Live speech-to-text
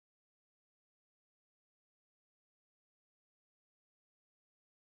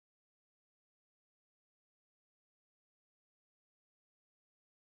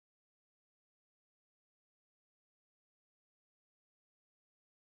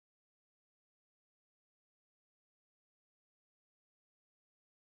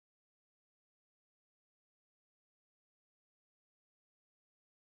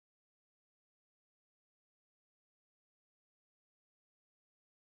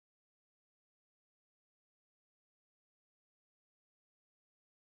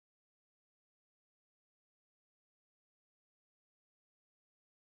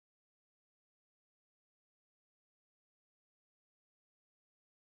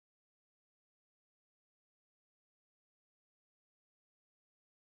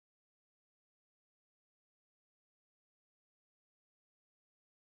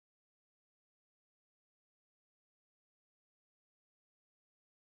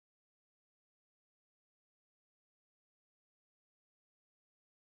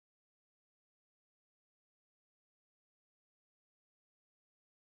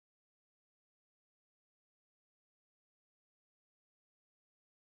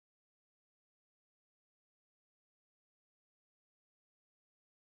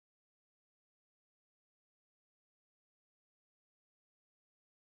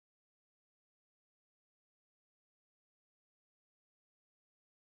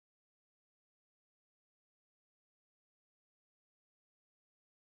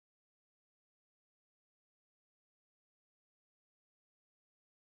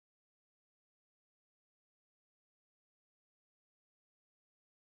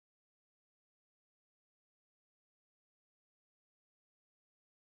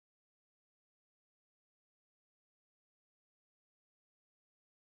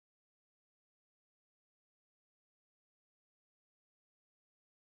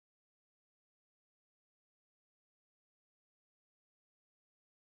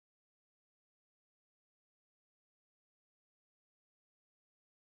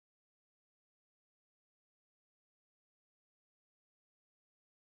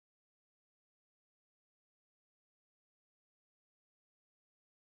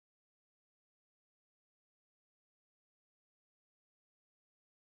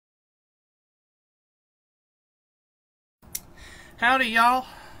Howdy, y'all.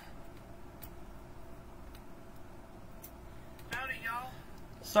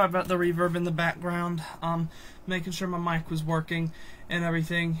 Sorry about the reverb in the background. Making sure my mic was working and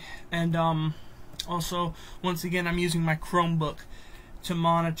everything. And also, once again, I'm using my Chromebook to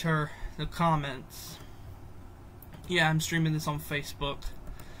monitor the comments. Yeah, I'm streaming this on Facebook.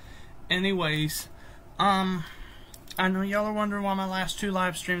 Anyways, I know y'all are wondering why my last 2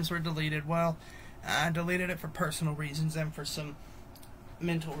 live streams were deleted. Well, I deleted it for personal reasons and for some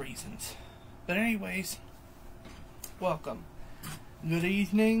mental reasons. But anyways, welcome. Good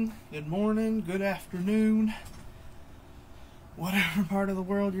evening, good morning, good afternoon, whatever part of the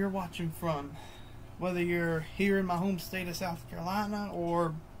world you're watching from. Whether you're here in my home state of South Carolina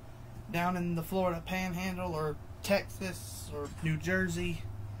or down in the Florida Panhandle or Texas or New Jersey,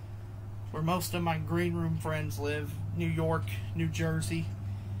 where most of my green room friends live, New York, New Jersey.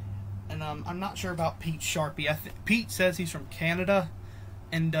 And I'm not sure about Pete Sharpie. Pete says he's from Canada,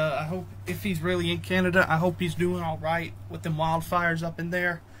 and I hope, if he's really in Canada, I hope he's doing alright with them wildfires up in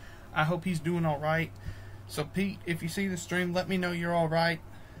there. I hope he's doing alright. So Pete, if you see the stream, let me know you're alright.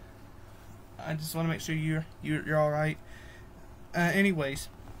 I just want to make sure you're alright. Anyways,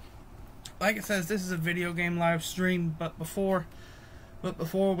 like it says, this is a video game live stream, but before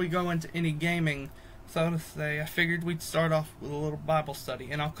we go into any gaming, so to say, I figured we'd start off with a little Bible study,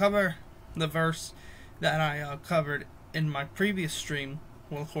 and I'll cover the verse that I covered in my previous stream,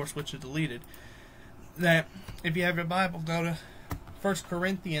 well, of course, which is deleted. That if you have your Bible, go to 1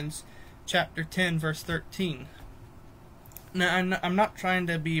 Corinthians chapter 10, verse 13. Now, I'm not trying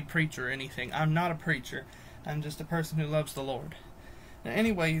to be a preacher or anything. I'm not a preacher. I'm just a person who loves the Lord. Now,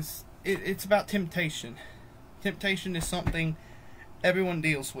 anyways, it's about temptation. Temptation is something everyone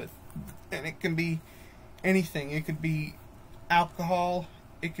deals with, and it can be anything. It could be alcohol,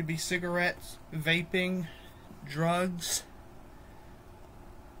 it could be cigarettes, vaping, drugs,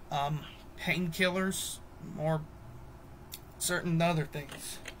 painkillers, or certain other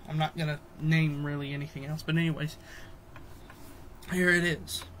things. I'm not gonna name really anything else, but anyways, here it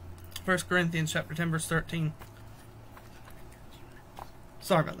is. 1 Corinthians chapter 10, verse 13.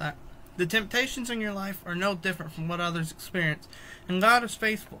 Sorry about that. The temptations in your life are no different from what others experience, and God is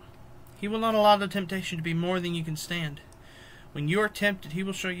faithful. He will not allow the temptation to be more than you can stand. When you are tempted, He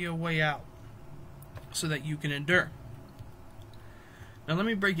will show you a way out, so that you can endure. Now let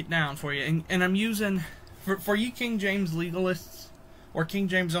me break it down for you, and I'm using, for you King James legalists, or King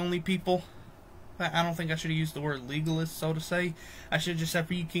James only people, I don't think I should have used the word legalist, so to say. I should have just said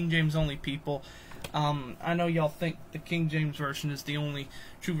for you King James only people. I know y'all think the King James Version is the only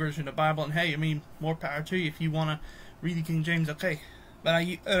true version of the Bible, and hey, I mean, more power to you. If you want to read the King James, okay. But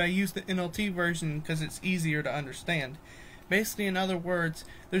I use the NLT version because it's easier to understand. Basically, in other words,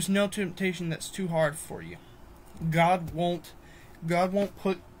 there's no temptation that's too hard for you.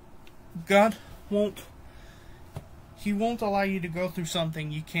 He won't allow you to go through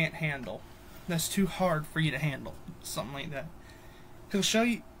something you can't handle. That's too hard for you to handle. Something like that. He'll show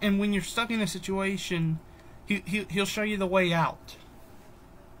you, and when you're stuck in a situation, he'll show you the way out.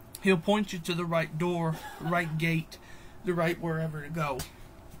 He'll point you to the right door, the right gate, the right wherever to go.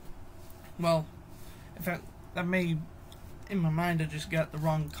 Well, in fact, I may, in my mind, I just got the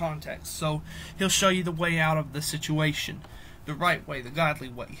wrong context. So, He'll show you the way out of the situation. The right way, the godly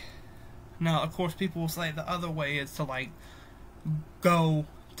way. Now, of course, people will say the other way is to, like, go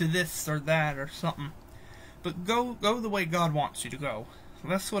to this or that or something. But go the way God wants you to go.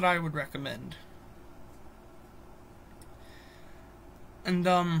 That's what I would recommend. And,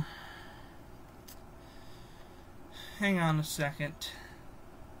 hang on a second.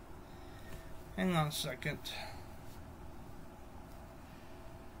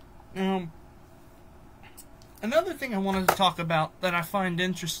 Another thing I wanted to talk about that I find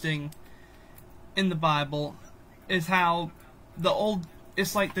interesting in the Bible is how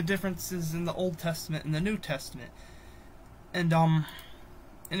it's like the differences in the Old Testament and the New Testament. And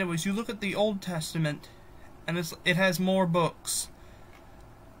anyways, you look at the Old Testament, and it has more books.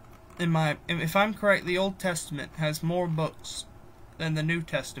 If I'm correct, the Old Testament has more books than the New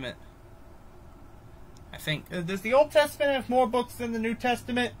Testament. I think. Does the Old Testament have more books than the New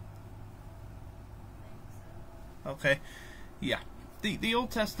Testament? Okay. Yeah. The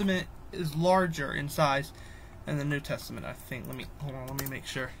Old Testament is larger in size than the New Testament, I think. Hold on, let me make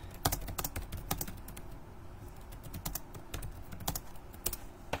sure.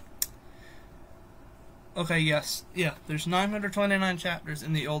 Okay, yes. Yeah, there's 929 chapters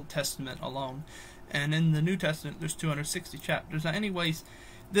in the Old Testament alone. And in the New Testament, there's 260 chapters. Now, anyways,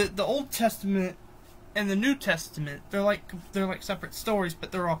 the Old Testament and the New Testament, they're like separate stories,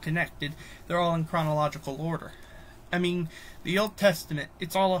 but they're all connected. They're all in chronological order. I mean, the Old Testament,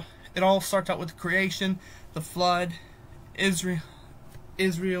 it all starts out with the creation, the flood,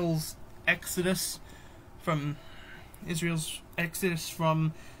 Israel's exodus from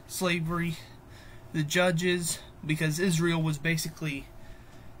slavery, the judges, because Israel was basically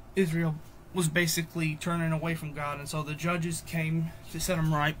turning away from God, and so the judges came to set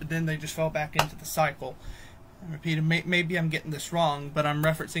them right, but then they just fell back into the cycle. I repeat, maybe I'm getting this wrong, but I'm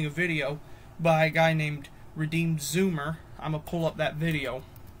referencing a video by a guy named Redeemed Zoomer. I'm going to pull up that video.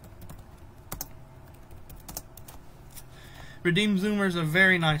 Redeemed Zoomer is a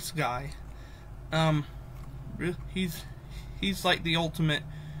very nice guy. He's like the ultimate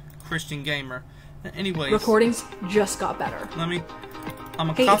Christian gamer. Anyways, recordings just got better. I'm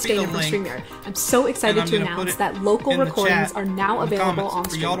a Hey, it's copy Dana the from link. StreamYard. I'm so excited to announce that local recordings are now available on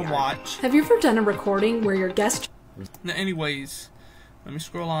for y'all to StreamYard. watch. Have you ever done a recording where your guest... Anyways, let me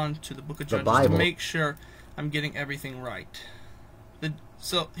scroll on to the Book of Judges to make sure I'm getting everything right.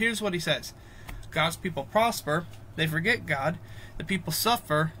 So here's what he says: God's people prosper, they forget God, the people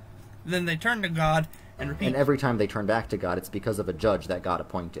suffer, then they turn to God and repeat. And every time they turn back to God, it's because of a judge that God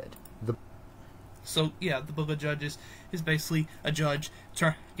appointed. So yeah, the Book of Judges is basically a judge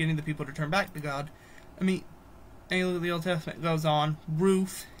getting the people to turn back to God. I mean, the Old Testament goes on.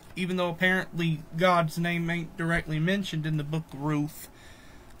 Ruth, even though apparently God's name ain't directly mentioned in the book of Ruth,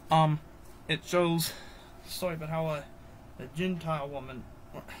 it shows a story about how a Gentile woman.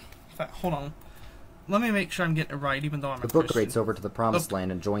 In fact, hold on. Let me make sure I'm getting it right, even though I'm a Christian. The book rates over to the Promised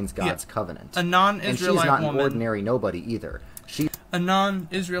Land and joins God's covenant. A non-Israelite and she's not woman, an ordinary nobody either. A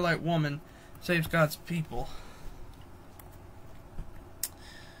non-Israelite woman saves God's people.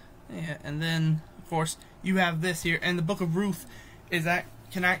 Yeah, and then of course you have this here, and the Book of Ruth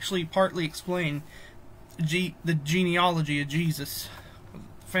can actually partly explain the genealogy of Jesus,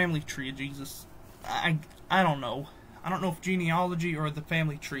 family tree of Jesus. I don't know. I don't know if genealogy or the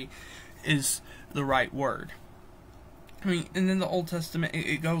family tree is the right word. I mean, and then the Old Testament,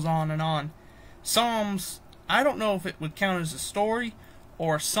 it goes on and on. Psalms, I don't know if it would count as a story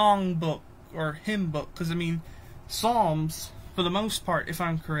or a song book or hymn book, because I mean, Psalms, for the most part, if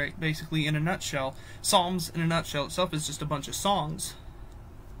I'm correct, basically in a nutshell, Psalms in a nutshell itself is just a bunch of songs.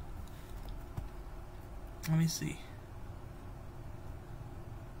 Let me see.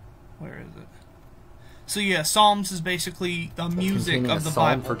 Where is it? So yeah, Psalms is basically the music of the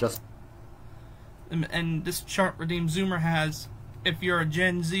Bible. And this chart Redeemed Zoomer has, if you're a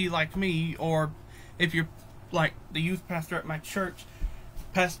Gen Z like me, or if you're like the youth pastor at my church,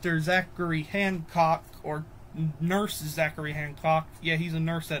 Pastor Zachary Hancock, or Nurse Zachary Hancock. Yeah, he's a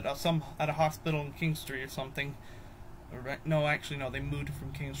nurse at a hospital in King Street or something. No, actually, no, they moved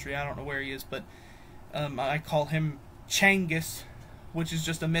from King Street. I don't know where he is, but I call him Changus, which is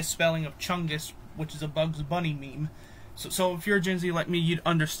just a misspelling of Chungus, which is a Bugs Bunny meme. So if you're a Gen Z like me, you'd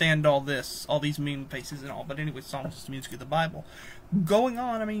understand all this, all these meme faces and all. But anyway, Psalms is the music of the Bible. Going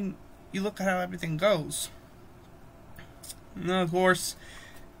on, I mean, you look at how everything goes. Now, of course,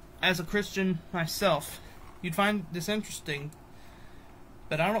 as a Christian myself, you'd find this interesting,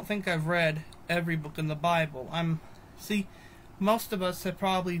 but I don't think I've read every book in the Bible. See, most of us have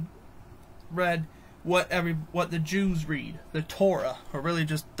probably read what the Jews read, the Torah, or really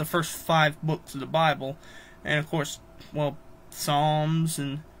just the first 5 books of the Bible, and of course, well, Psalms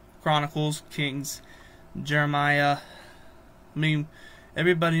and Chronicles, Kings, Jeremiah. I mean,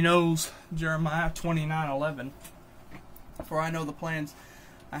 everybody knows Jeremiah 29:11. For I know the plans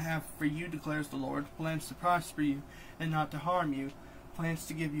I have for you, declares the Lord, plans to prosper you and not to harm you, plans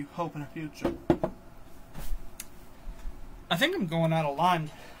to give you hope and a future. I think I'm going out of line.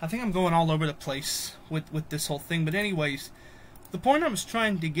 I think I'm going all over the place with this whole thing. But anyways, the point I was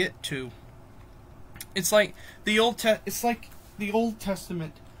trying to get to, it's like the Old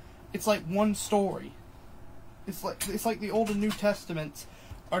Testament. It's like one story. It's like the Old and New Testaments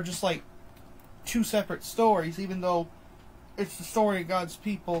are just like 2 separate stories, even though it's the story of God's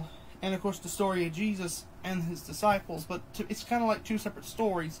people, and of course the story of Jesus and his disciples, but it's kind of like 2 separate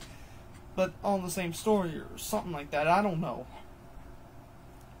stories, but all the same story, or something like that. I don't know.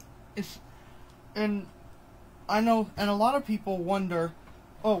 And I know, and a lot of people wonder,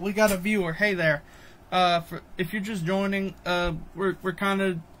 oh, we got a viewer, hey there, if you're just joining, we're kind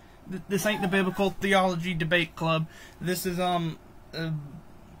of, this ain't the Biblical Theology Debate Club, this is, I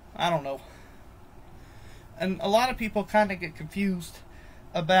don't know. And a lot of people kind of get confused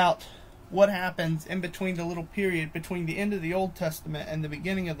about what happens in between the little period between the end of the Old Testament and the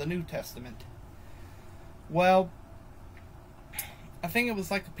beginning of the New Testament. Well, I think it was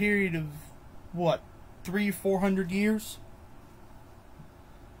like a period of, what, 300 or 400 years?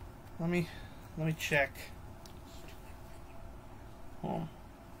 Let me check. Oh.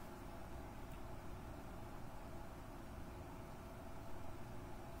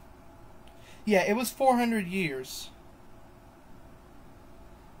 Yeah, it was 400 years.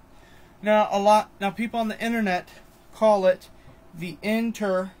 Now, people on the internet call it the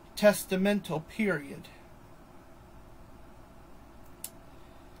intertestamental period.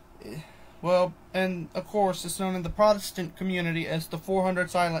 Well, and of course, it's known in the Protestant community as the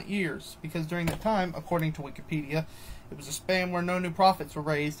 400 silent years, because during that time, according to Wikipedia, it was a span where no new prophets were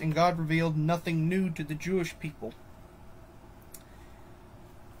raised, and God revealed nothing new to the Jewish people.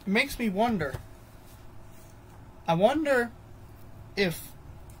 It makes me wonder. I wonder if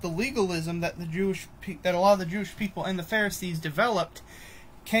the legalism that a lot of the Jewish people and the Pharisees developed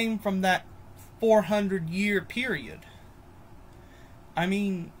came from that 400-year period. I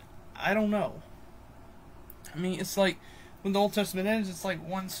mean, I don't know. I mean, it's like when the Old Testament ends, it's like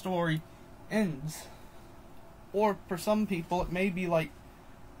one story ends. Or for some people, it may be like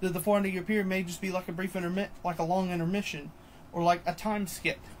the 400-year period may just be like a brief like a long intermission, or like a time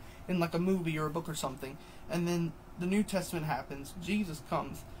skip in like a movie or a book or something, and then the New Testament happens. Jesus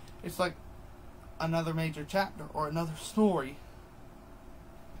comes. It's like another major chapter or another story.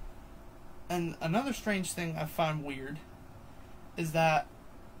 And another strange thing I find weird is that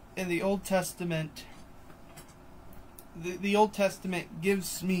in the Old Testament, the Old Testament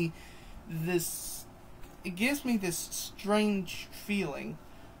gives me this. It gives me this strange feeling,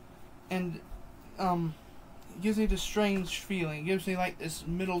 and it gives me this strange feeling. It gives me like this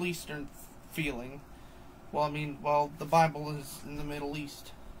Middle Eastern feeling. Well, the Bible is in the Middle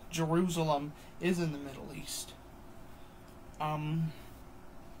East. Jerusalem is in the Middle East.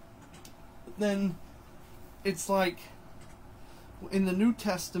 Then it's like in the New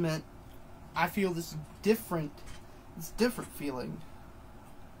Testament, I feel this different feeling.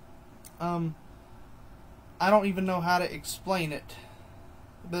 I don't even know how to explain it,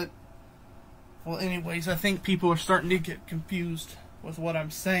 but well, anyways, I think people are starting to get confused with what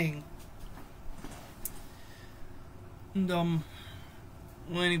I'm saying. And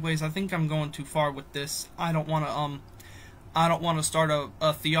well, anyways, I think I'm going too far with this. I don't want to start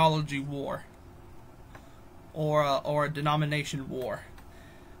a theology war or a denomination war.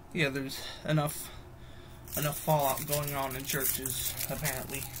 Yeah, there's enough fallout going on in churches,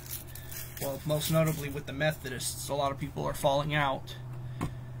 apparently. Well, most notably with the Methodists, a lot of people are falling out,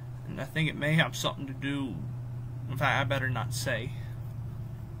 and I think it may have something to do. In fact, I better not say.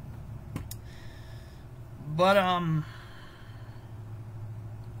 But hang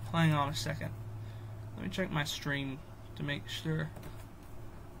on a second. Let me check my stream to make sure.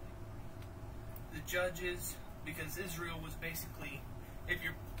 The judges, because Israel was basically, if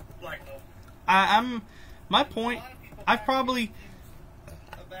you're like, my point. I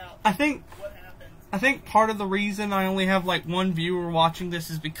think part of the reason I only have like one viewer watching this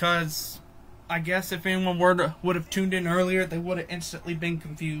is because I guess if anyone would have tuned in earlier, they would have instantly been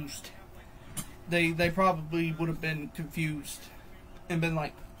confused. They probably would have been confused and been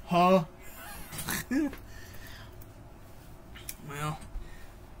like, huh? Well,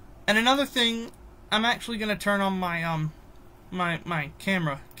 and another thing, I'm actually gonna turn on my my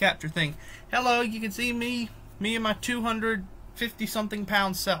camera capture thing. Hello, you can see me and my 250 something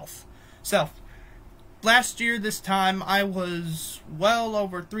pound self. Last year this time I was well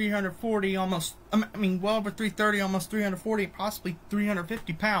over 340, almost well over 330, almost 340, possibly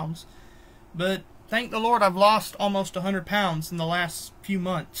 350 pounds. But thank the Lord I've lost almost 100 pounds in the last few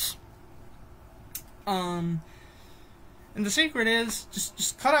months. And the secret is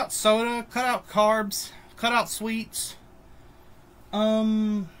just cut out soda, cut out carbs, cut out sweets.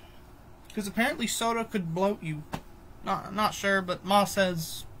 Because apparently soda could bloat you. Not sure, but Ma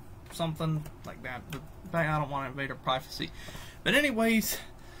says something like that. But I don't want to invade her privacy. But anyways,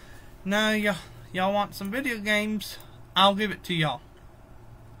 now y'all want some video games? I'll give it to y'all.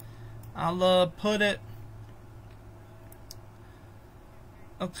 I'll put it.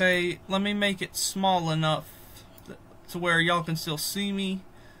 Okay, let me make it small enough to where y'all can still see me,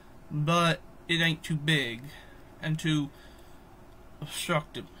 but it ain't too big and too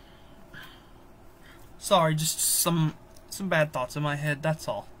obstructive. Sorry, just some bad thoughts in my head, that's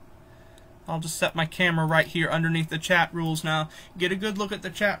all. I'll just set my camera right here underneath the chat rules now. Get a good look at the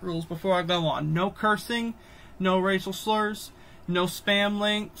chat rules before I go on. No cursing, no racial slurs, no spam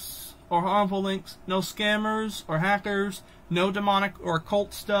links or harmful links, no scammers or hackers, no demonic or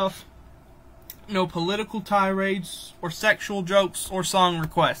occult stuff, no political tirades or sexual jokes or song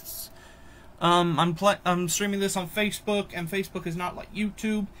requests. I'm streaming this on Facebook, and Facebook is not like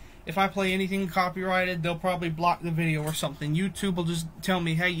YouTube. If I play anything copyrighted, they'll probably block the video or something. YouTube will just tell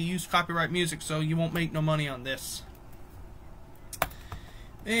me, hey, you use copyright music, so you won't make no money on this.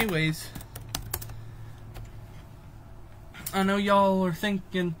 anyways, I know y'all are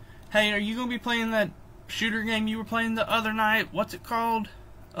thinking, hey, are you gonna be playing that shooter game you were playing the other night? What's it called?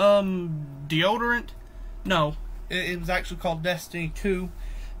 Deodorant? No, it was actually called Destiny 2.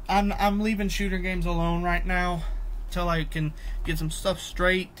 I'm leaving shooter games alone right now till I can get some stuff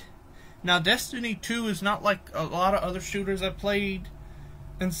straight. Now, Destiny 2 is not like a lot of other shooters I've played.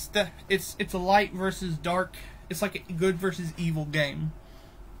 Instead, it's a light versus dark. It's like a good versus evil game.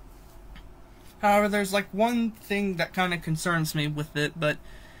 However, there's like one thing that kind of concerns me with it, but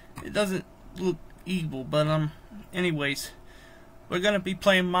it doesn't look evil. But anyways, we're gonna be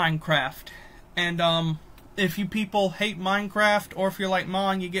playing Minecraft, and if you people hate Minecraft, or if you're like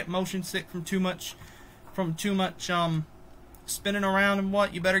Ma and you get motion sick from too much spinning around and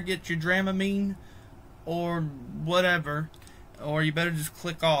what, you better get your Dramamine or whatever, or you better just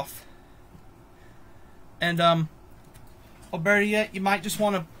click off. And or better yet, you might just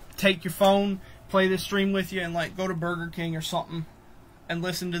want to take your phone, play this stream with you, and like go to Burger King or something and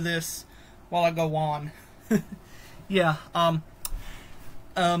listen to this while I go on. Yeah,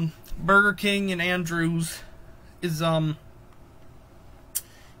 Burger King and Andrews is the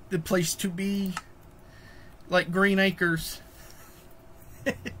place to be, like Green Acres.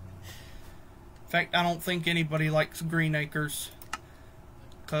 In fact, I don't think anybody likes Green Acres,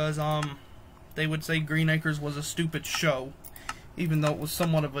 cause they would say Green Acres was a stupid show, even though it was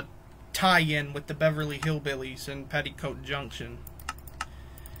somewhat of a tie-in with the Beverly Hillbillies and Petticoat Junction.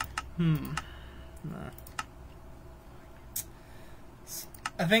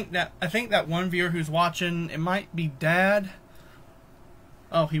 I think that one viewer who's watching, it might be Dad.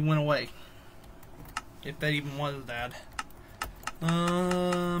 Oh, he went away. If that even was Dad.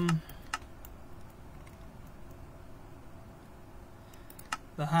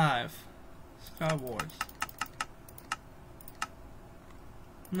 The Hive. Sky Wars.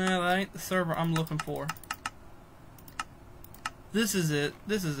 No, that ain't the server I'm looking for. This is it.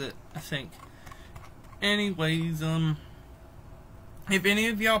 This is it, I think. Anyways, if any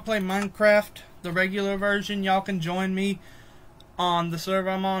of y'all play Minecraft, the regular version, y'all can join me on the server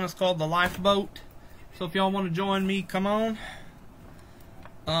I'm on. It's called the Lifeboat. So if y'all want to join me, come on.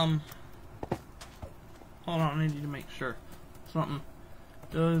 Hold on, I need to make sure. Something.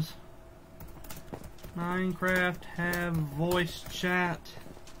 Does Minecraft have voice chat?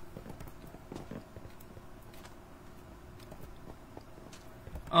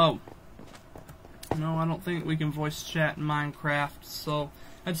 Oh. No, I don't think we can voice chat in Minecraft, so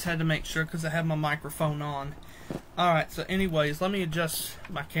I just had to make sure because I have my microphone on. Alright, so anyways, let me adjust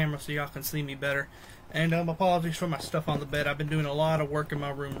my camera so y'all can see me better. And apologies for my stuff on the bed. I've been doing a lot of work in my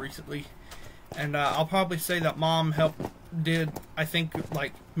room recently. And I'll probably say that Mom did, I think,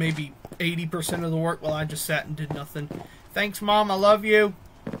 like maybe 80% of the work while I just sat and did nothing. Thanks, Mom. I love you.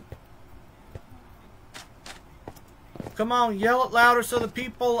 Come on, yell it louder so the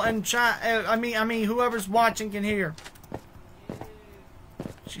people and I mean whoever's watching can hear.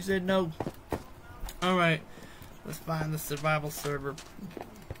 She said no. All right, let's find the survival server.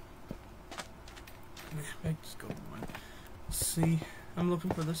 Let's go on. Let's see. I'm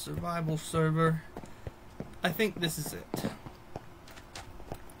looking for the survival server. I think this is it.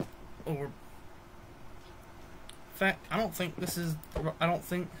 Or, in fact, I don't think this is.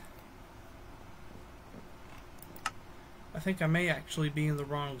 I think I may actually be in the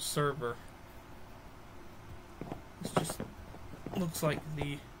wrong server. This just looks like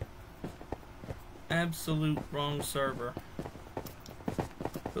the absolute wrong server.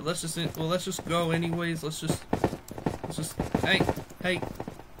 But let's just go anyways. Let's just hey,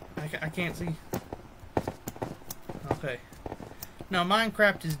 I can't see. Okay. Now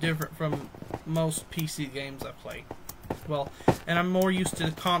Minecraft is different from most PC games I play. Well, and I'm more used to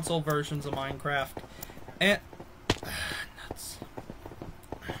the console versions of Minecraft. And nuts.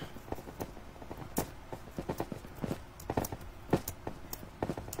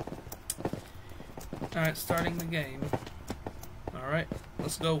 Alright, starting the game. Alright,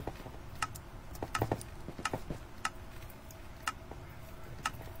 let's go.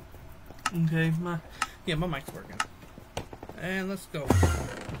 Okay, my mic's working. And let's go.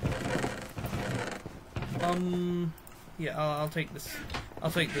 Yeah, I'll take this.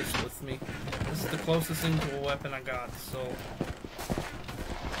 I'll take this with me. This is the closest thing to a weapon I got, so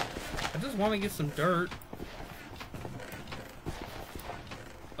I just want to get some dirt.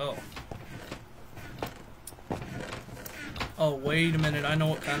 Oh. Oh, wait a minute. I know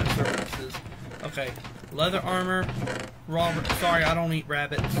what kind of server this is. Okay. Leather armor. Raw. Sorry, I don't eat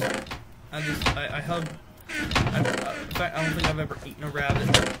rabbits. I hug. In fact, I don't think I've ever eaten a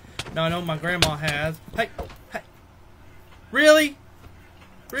rabbit. Now, I know my grandma has. Hey! Hey! Really?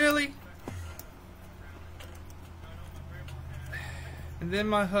 Really? And then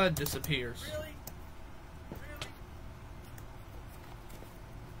my HUD disappears.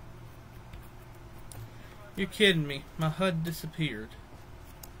 You're kidding me. My HUD disappeared.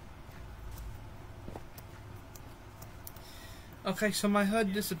 Okay, so my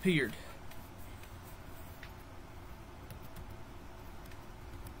HUD disappeared.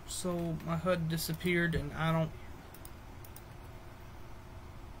 So my HUD disappeared and I don't...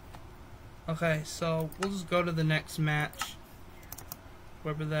 Okay, so we'll just go to the next match.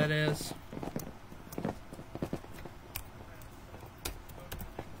 Wherever that is. I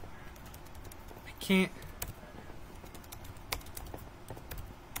can't...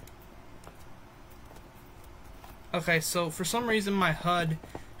 Okay, so for some reason my HUD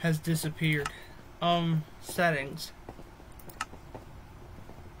has disappeared. Settings.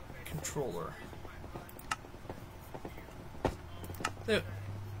 Controller.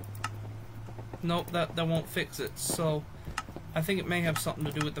 Nope, that won't fix it. So I think it may have something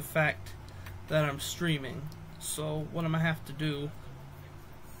to do with the fact that I'm streaming. So what I'm gonna have to do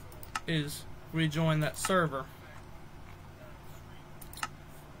is rejoin that server.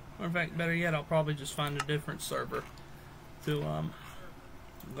 Or in fact, better yet, I'll probably just find a different server to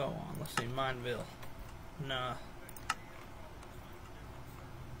go on. Let's see, Mineville. Nah.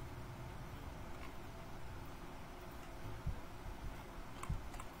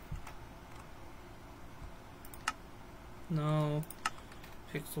 No.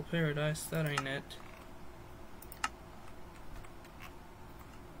 Pixel Paradise, that ain't it.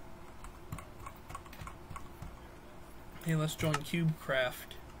 Hey, let's join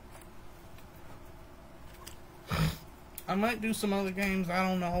CubeCraft. I might do some other games, I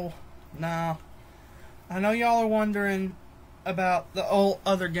don't know. Nah. I know y'all are wondering about the old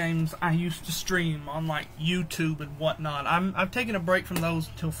other games I used to stream on like YouTube and whatnot. I've taken a break from those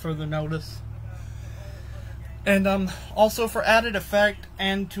till further notice. And also for added effect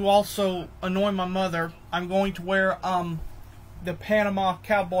and to also annoy my mother, I'm going to wear the Panama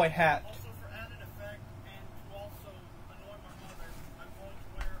cowboy hat.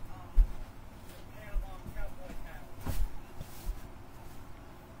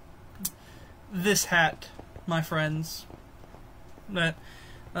 This hat, my friends, that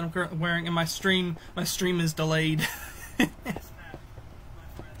I'm currently wearing, and my stream is delayed.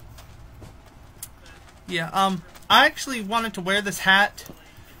 Yeah, I actually wanted to wear this hat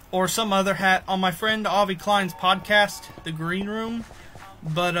or some other hat on my friend Avi Klein's podcast, The Green Room,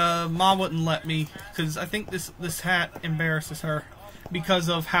 but Ma wouldn't let me because I think this hat embarrasses her because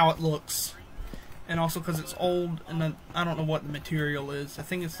of how it looks. And also because it's old, and then I don't know what the material is. I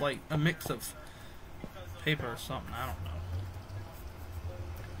think it's like a mix of paper or something. I don't know.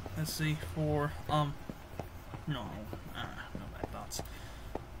 Let's see for no bad thoughts.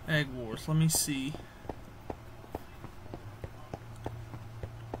 Egg Wars. Let me see.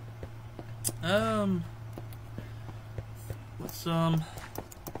 Let's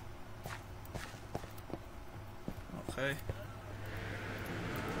okay.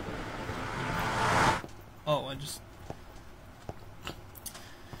 Oh, I just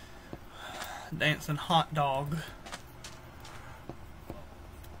dancing hot dog.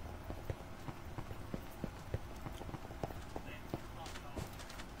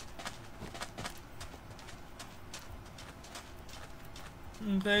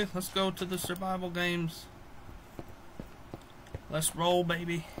 Okay, let's go to the survival games. Let's roll,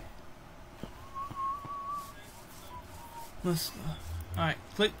 baby. Let's. Alright,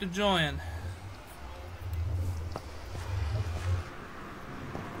 click to join.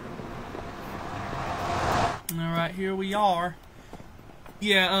 Alright, here we are.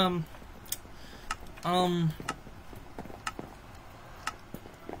 Yeah,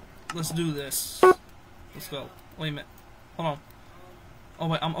 let's do this. Let's go. Wait a minute. Hold on. Oh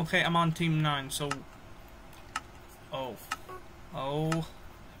wait, okay, I'm on team 9, so... Oh,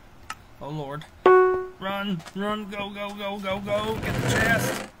 Lord. Run, go, get the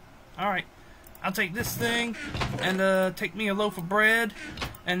chest. Alright, I'll take this thing, and take me a loaf of bread,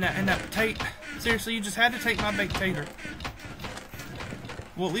 and that tape. Seriously, you just had to take my baked tater.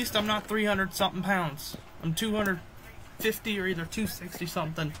 Well, at least I'm not 300 something pounds. I'm 250 or either 260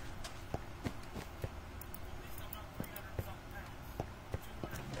 something.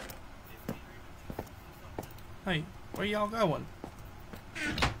 Hey, where y'all going?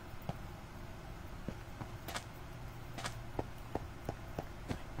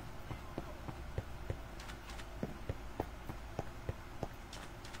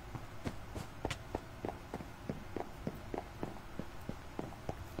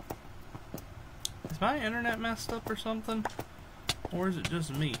 Is my internet messed up or something? Or is it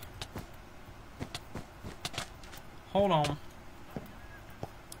just me? Hold on.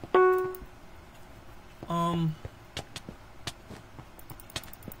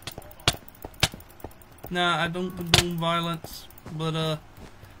 Nah, I don't condone violence, but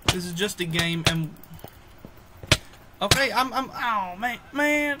this is just a game, and okay, oh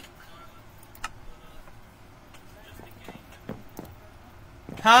man,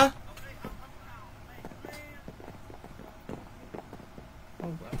 huh?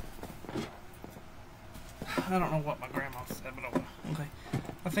 Oh, I don't know what my grandma said, but okay.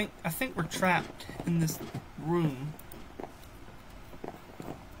 I think we're trapped in this room.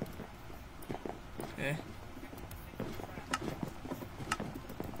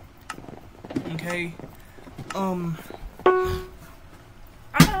 Okay.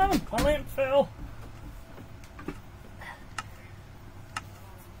 My lamp fell.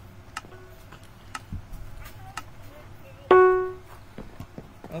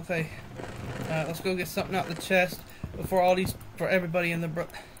 Okay. Let's go get something out of the chest before for everybody in the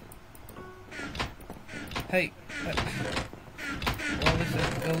Hey. Well,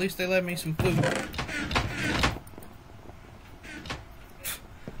 at least they let me some food.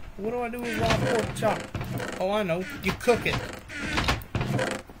 What do I do with raw pork chop? Oh, I know. You cook it.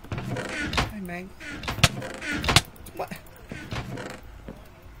 Hey, man. What?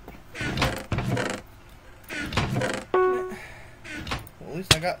 Well, at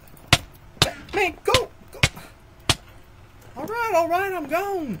least I got... Man, go! Alright, I'm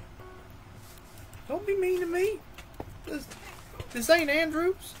gone. Don't be mean to me. This ain't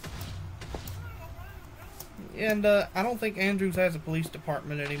Andrews. And I don't think Andrews has a police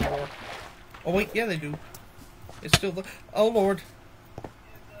department anymore. Oh wait, yeah they do. It's still the... Oh Lord.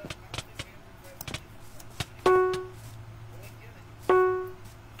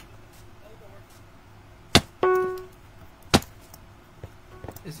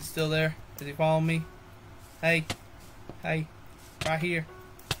 Is he still there? Is he following me? Hey. Hey. Right here.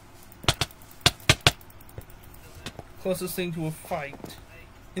 Closest thing to a fight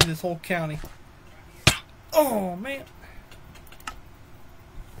in this whole county. Oh man.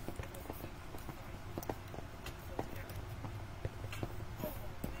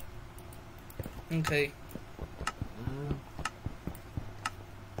 Okay.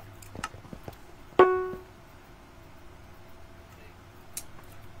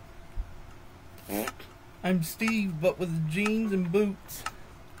 I'm Steve, but with jeans and boots.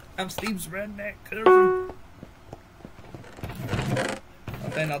 I'm Steve's redneck cousin.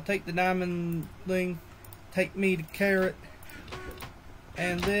 Okay, and I'll take the diamond thing. Take me to Carrot.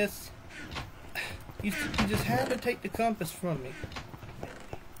 And this. You just had to take the compass from me.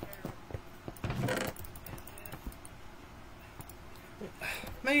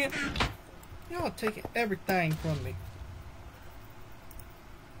 Man, y'all are taking everything from me.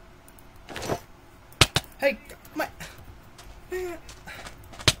 Hey, man,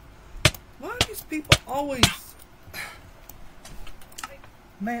 why do these people always...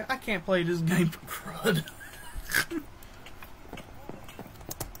 Man, I can't play this game for crud.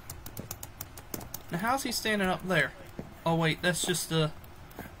 Now, how's he standing up there? Oh wait, that's just a...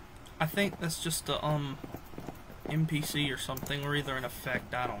 I think that's just a, NPC or something, or either an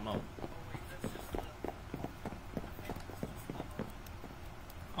effect, I don't know.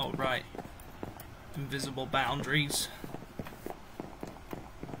 Oh, right. Invisible boundaries.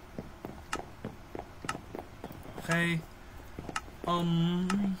 Okay.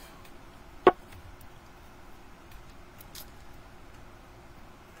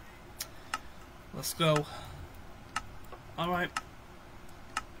 Let's go. Alright.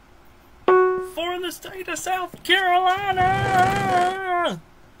 For the state of South Carolina!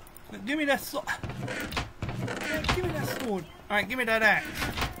 Give me that sword. Give me that sword. Alright, give me that axe.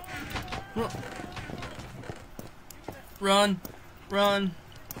 Run. Run.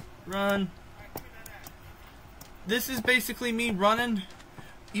 Run. This is basically me running,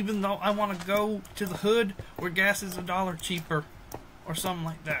 even though I want to go to the hood where gas is $1 cheaper, or something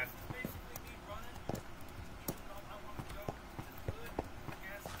like that.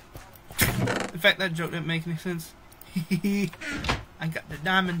 In fact, that joke didn't make any sense. I got the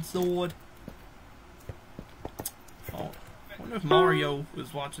diamond sword. Oh, I wonder if Mario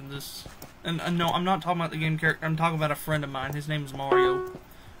is watching this. And no, I'm not talking about the game character. I'm talking about a friend of mine. His name is Mario.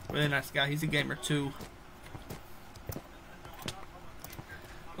 Really nice guy. He's a gamer too.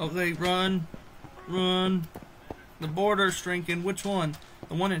 Okay, run. Run. The border's shrinking. Which one?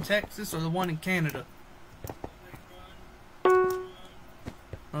 The one in Texas or the one in Canada?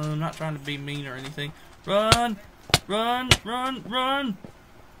 I'm not trying to be mean or anything. Run! Run! Run! Run!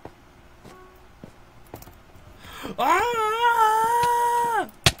 Ah!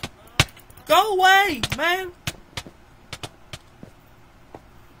 Go away, man!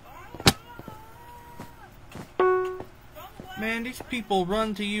 Man, these people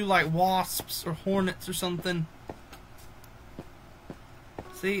run to you like wasps or hornets or something.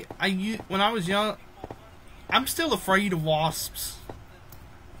 See, when I was young, I'm still afraid of wasps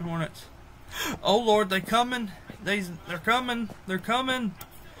and hornets. Oh Lord, they're coming. They're coming. They're coming.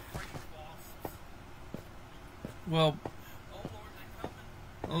 Well,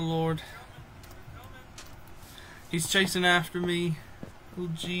 oh Lord. He's chasing after me. Oh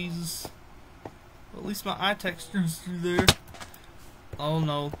Jesus. Well, at least my eye texture's through there. Oh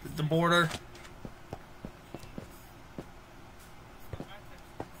no, the border.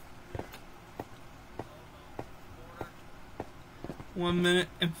 1 minute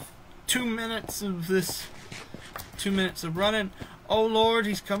and 2 minutes of this. 2 minutes of running. Oh Lord,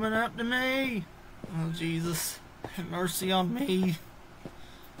 he's coming after me. Oh Jesus, have mercy on me.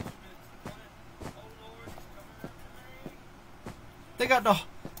 They got the,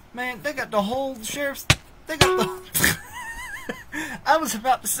 man, they got the whole sheriff's, they got the, I was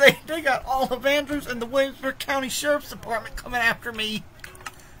about to say, they got all of Andrews and the Williamsburg County Sheriff's Department coming after me.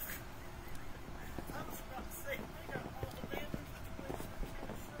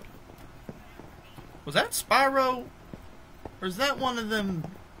 Was that Spyro? Or is that one of them,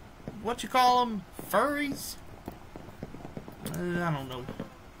 what you call them, furries? I don't know.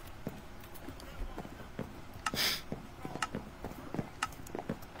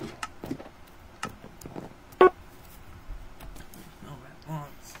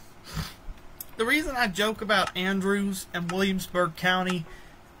 The reason I joke about Andrews and Williamsburg County,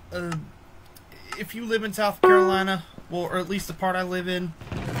 if you live in South Carolina, well, or at least the part I live in,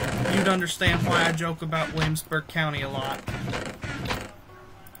 you'd understand why I joke about Williamsburg County a lot.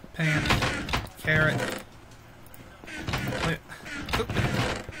 Pan, carrot. Wait,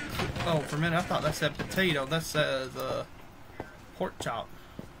 oh, for a minute I thought that said potato. That says pork chop.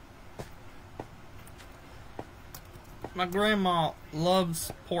 My grandma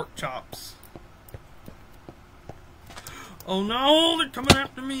loves pork chops. Oh no, they're coming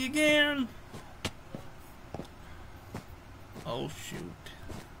after me again. Oh shoot.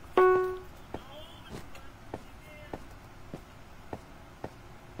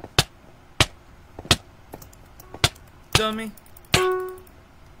 Dummy.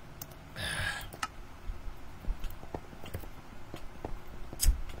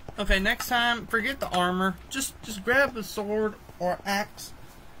 Okay, next time, forget the armor. Just grab a sword or axe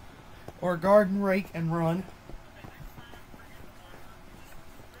or a garden rake and run.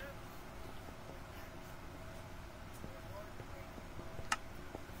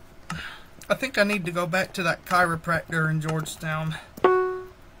 I think I need to go back to that chiropractor in Georgetown. I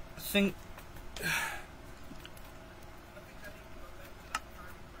think...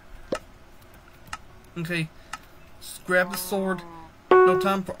 Okay, just grab the sword. No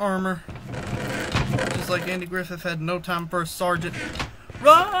time for armor. Just like Andy Griffith had no time for a sergeant.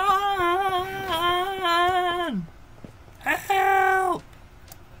 Run! Help!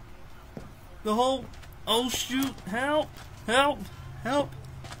 The whole... Oh shoot! Help! Help! Help!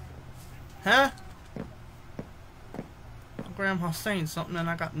 Huh? My grandma's saying something and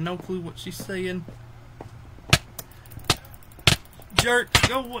I got no clue what she's saying. Jerk!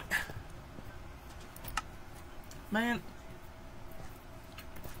 Go away! Man.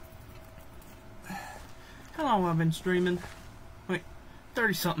 How long have I been streaming? Wait,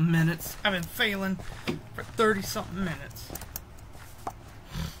 30-something minutes. I've been failing for 30-something minutes.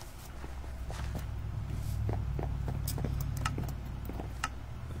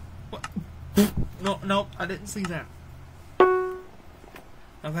 What? No, I didn't see that.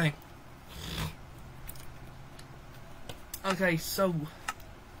 Okay. Okay, so...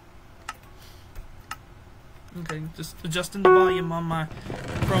 Okay, just adjusting the volume on my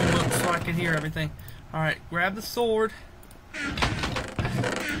Chromebook so I can hear everything. Alright, grab the sword.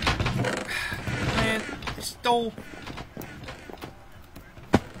 Man, I stole.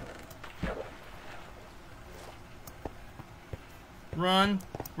 Run,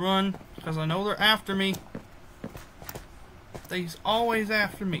 run, because I know they're after me. They's always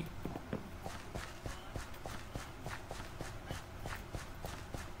after me.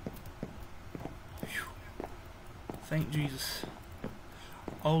 Thank Jesus.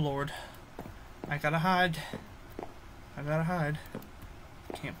 Oh Lord. I gotta hide. I gotta hide.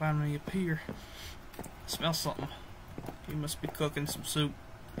 Can't find me up here. I smell something. He must be cooking some soup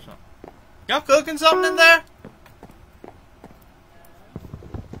or something. Y'all cooking something in there?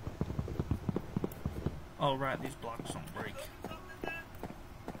 Oh right, these blocks don't break.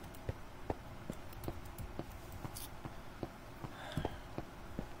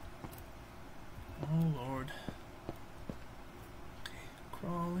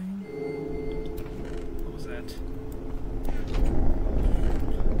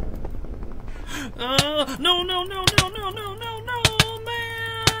 No, no, no, no, no, no, no, no,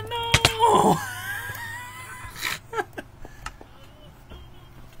 man, no!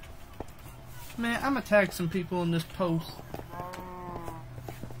 Man, I'm gonna tag some people in this post.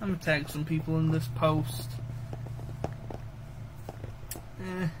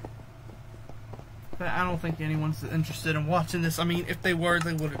 But I don't think anyone's interested in watching this. I mean, if they were,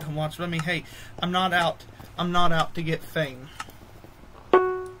 they would have watched. But I mean, hey, I'm not out to get fame.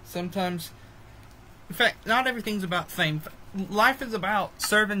 Sometimes, in fact, not everything's about fame. Life is about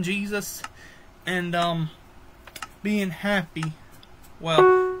serving Jesus and being happy.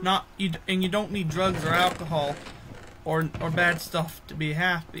 Well, and you don't need drugs or alcohol or bad stuff to be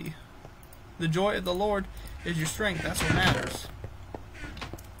happy. The joy of the Lord is your strength. That's what matters.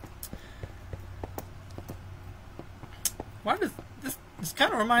 Why does this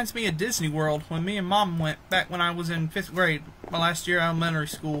kind of reminds me of Disney World when me and Mom went back when I was in 5th grade, my last year of elementary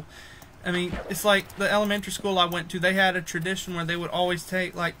school. I mean, it's like the elementary school I went to, they had a tradition where they would always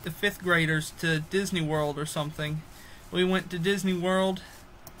take like the 5th graders to Disney World or something. We went to Disney World.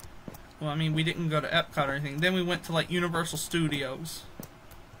 Well, I mean, we didn't go to Epcot or anything. Then we went to like Universal Studios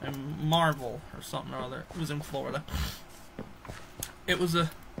and Marvel or something or other. It was in Florida. It was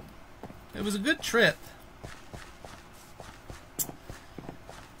a good trip.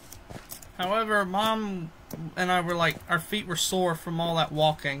 However, Mom and I were like, our feet were sore from all that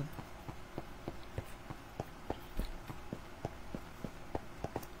walking.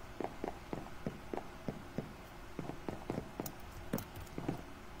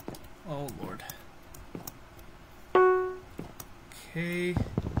 Oh, Lord. Okay.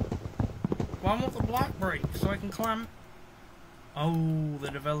 Well, I want the block break so I can climb. Oh,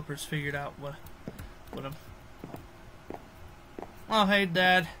 the developers figured out what I'm... Oh, hey,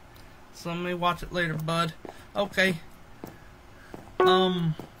 Dad. So let me watch it later, bud. Okay.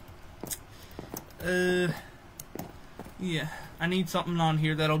 Yeah. I need something on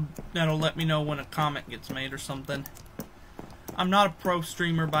here that'll let me know when a comment gets made or something. I'm not a pro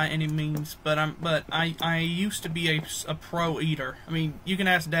streamer by any means, but I used to be a pro eater. I mean, you can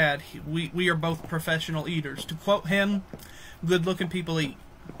ask Dad. We are both professional eaters. To quote him, good-looking people eat.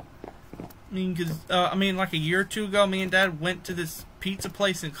 I mean, cause like a year or two ago, me and Dad went to this pizza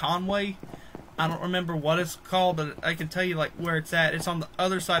place in Conway. I don't remember what it's called, but I can tell you like where it's at. It's on the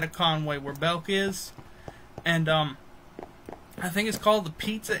other side of Conway where Belk is, and I think it's called the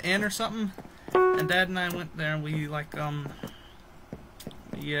Pizza Inn or something. And Dad and I went there, and we like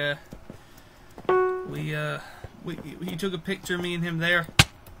he took a picture of me and him there,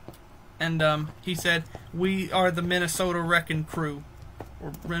 and he said we are the Minnesota Wrecking Crew.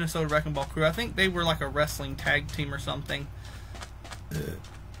 Or Minnesota Wrecking Ball Crew. I think they were like a wrestling tag team or something.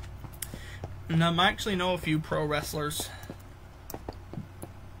 And I actually know a few pro wrestlers.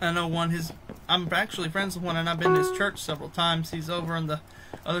 I know one. I'm actually friends with one, and I've been to his church several times. He's over on the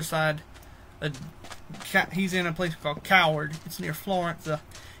other side. He's in a place called Coward. It's near Florence.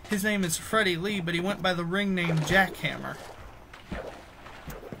 His name is Freddie Lee, but he went by the ring name Jackhammer.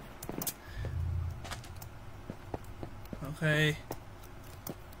 Okay.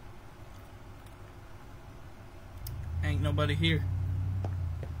 Ain't nobody here.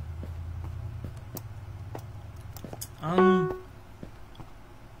 Uh-oh.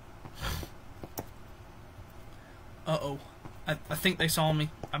 I think they saw me.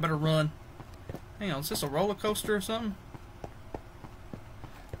 I better run. Hang on, is this a roller coaster or something?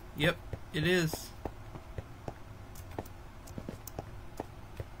 Yep, it is.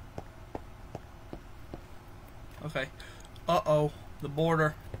 Okay. Uh-oh. The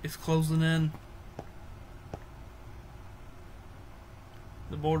border is closing in.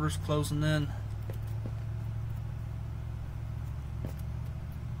 The border's closing in.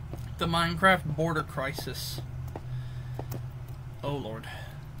 The Minecraft border crisis. Oh, Lord.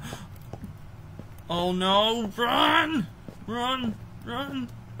 Oh, no! Run! Run! Run!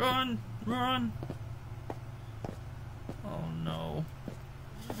 Run! Run! Oh, no.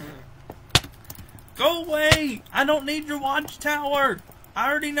 Go away! I don't need your watchtower! I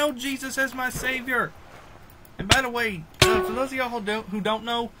already know Jesus as my Savior! And by the way, for those of y'all who don't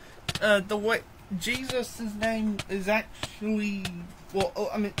know, the way Jesus' name is actually, well,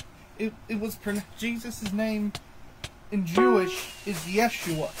 I mean, it was pronounced, Jesus' name in Jewish is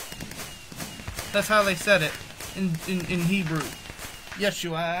Yeshua. That's how they said it in Hebrew.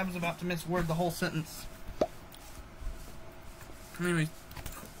 Yeshua. I was about to misword the whole sentence. Anyway,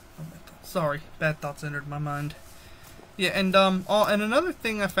 sorry, bad thoughts entered my mind. Yeah, and another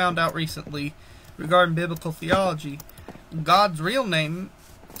thing I found out recently regarding biblical theology, God's real name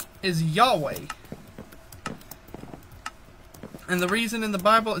is Yahweh. And the reason in the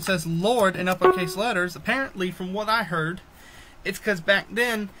Bible it says Lord in uppercase letters, apparently from what I heard, it's because back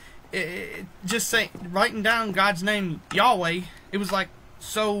then, writing down God's name Yahweh, it was like,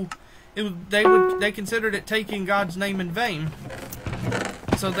 so they considered it taking God's name in vain.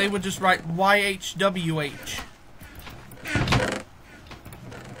 So they would just write YHWH.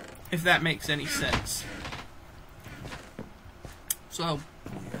 If that makes any sense. So,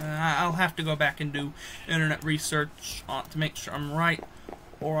 I'll have to go back and do internet research to make sure I'm right,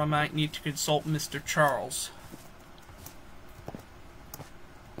 or I might need to consult Mr. Charles.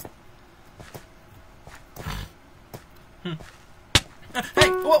 Hey,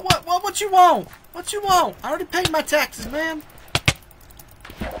 what you want? What you want? I already paid my taxes, man.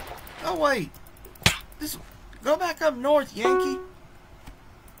 Oh wait, go back up north, Yankee.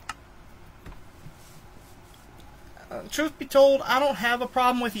 Truth be told, I don't have a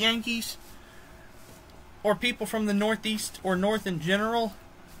problem with Yankees or people from the Northeast or North in general,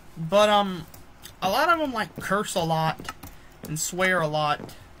 but a lot of them like curse a lot and swear a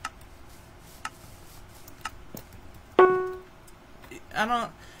lot. I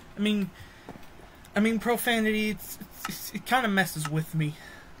mean profanity. It kind of messes with me,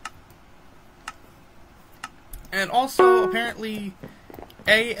 and also apparently.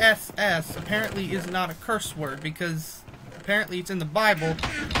 ASS apparently is not a curse word because apparently it's in the Bible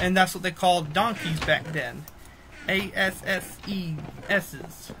and that's what they called donkeys back then.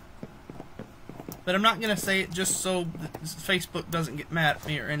 ASSES's. But I'm not going to say it just so Facebook doesn't get mad at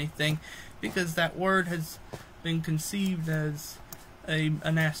me or anything, because that word has been conceived as a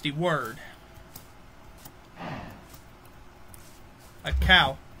nasty word. A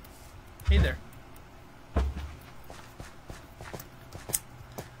cow. Hey there.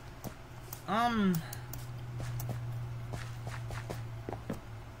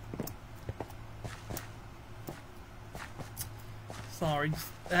 Sorry,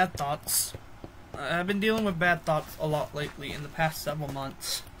 bad thoughts. I've been dealing with bad thoughts a lot lately in the past several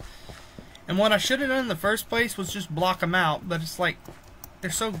months. And what I should have done in the first place was just block them out, but it's like,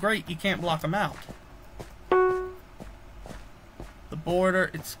 they're so great you can't block them out. The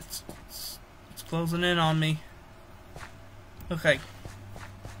border, it's closing in on me. Okay.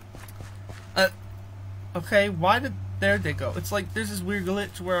 Okay, there they go. It's like there's this weird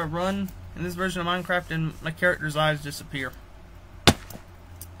glitch where I run in this version of Minecraft and my character's eyes disappear.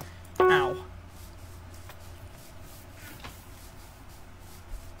 Ow.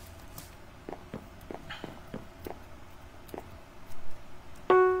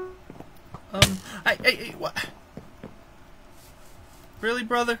 Hey, what? Really,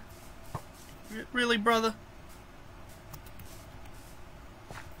 brother? Really, brother?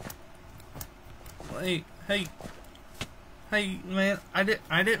 Hey, man!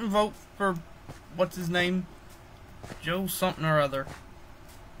 I didn't vote for what's his name, Joe something or other.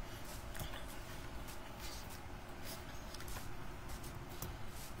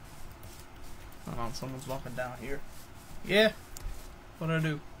 Hold on, someone's walking down here. Yeah, what'd I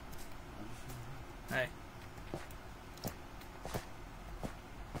do? Hey,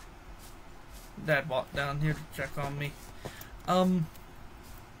 Dad walked down here to check on me.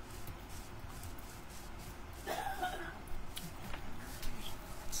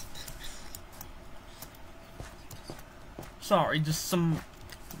 Sorry, just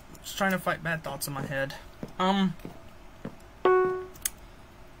trying to fight bad thoughts in my head.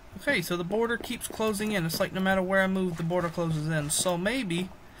 Okay, so the border keeps closing in. It's like no matter where I move, the border closes in. So maybe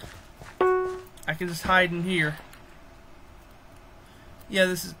I can just hide in here. Yeah,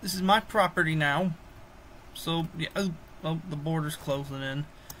 this is my property now. So yeah, oh, the border's closing in.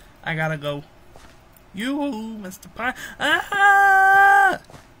 I gotta go. You, Mr. Pine. Ah!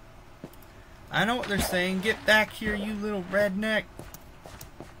 I know what they're saying. Get back here, you little redneck.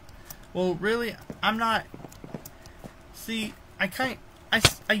 Well, really, I'm not. See, I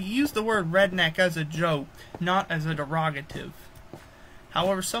use the word redneck as a joke, not as a derogative.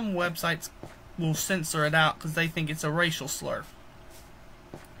 However, some websites will censor it out because they think it's a racial slur.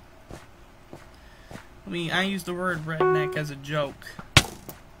 I mean, I use the word redneck as a joke.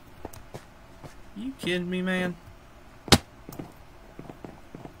 You kidding me, man?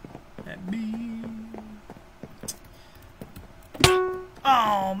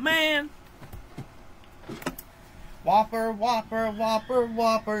 Oh, man. Whopper, Whopper, Whopper,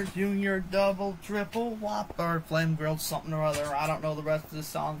 Whopper, Junior, Double, Triple, Whopper, Flame Grilled, something or other. I don't know the rest of the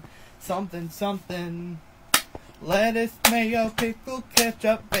song. Something, something. Lettuce, mayo, pickle,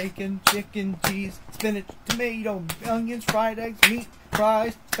 ketchup, bacon, chicken, cheese, spinach, tomato, onions, fried eggs, meat,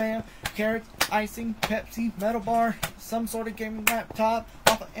 fries, spam, carrots, icing, Pepsi, metal bar, some sort of gaming laptop,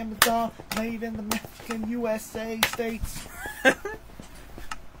 off of Amazon, made in the Mexican USA States.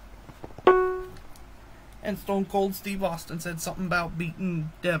 And Stone Cold Steve Austin said something about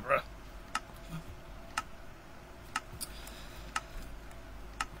beating Deborah.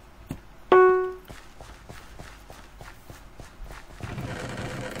 Let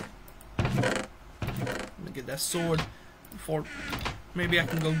me get that sword before maybe I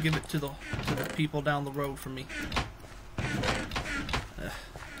can go give it to the people down the road from me.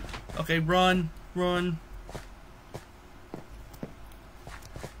 Okay, run, run,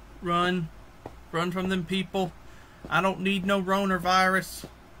 run. Run from them people. I don't need no Rona virus.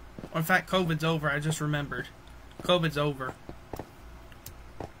 In fact, COVID's over. I just remembered. COVID's over.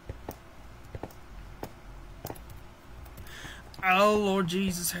 Oh, Lord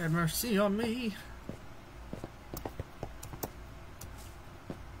Jesus, have mercy on me.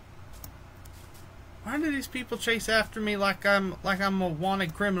 Why do these people chase after me like I'm a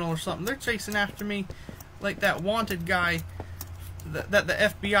wanted criminal or something? They're chasing after me like that wanted guy that the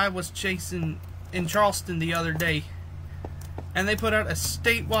FBI was chasing in Charleston the other day, and they put out a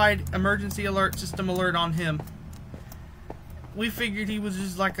statewide emergency alert system alert on him. We figured he was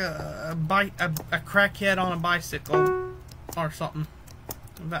just like a crackhead on a bicycle or something.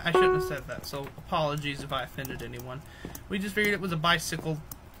 I shouldn't have said that, so apologies if I offended anyone. We just figured it was a bicycle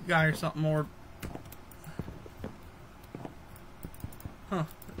guy or something, or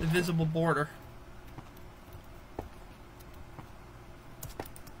invisible border.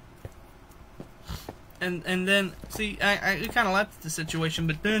 And then, see, I kind of laughed at the situation,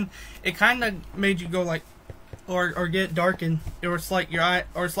 but then it kind of made you go like, or get darkened, or it's like your eye,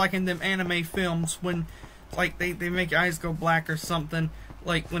 or it's like in them anime films when, like they make your eyes go black or something,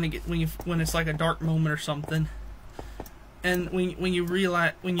 like when it's like a dark moment or something. And when you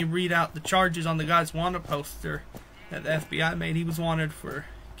read out the charges on the guy's wanted poster that the FBI made, he was wanted for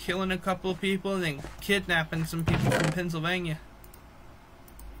killing a couple of people and then kidnapping some people from Pennsylvania.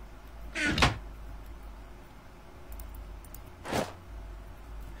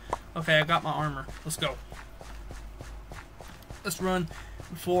 Okay, I got my armor. Let's go. Let's run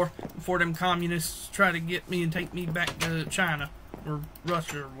before them communists try to get me and take me back to China or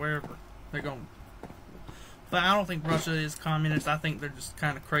Russia or wherever they're going. But I don't think Russia is communist. I think they're just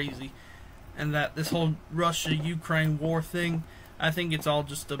kind of crazy, and that this whole Russia-Ukraine war thing, I think it's all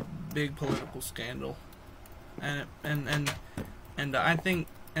just a big political scandal, and I think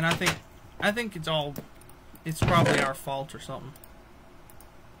it's probably our fault or something.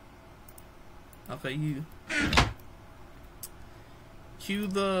 Okay, you cue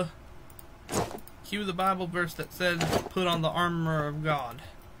the Bible verse that says, "Put on the armor of God."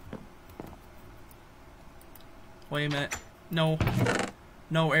 Wait a minute. No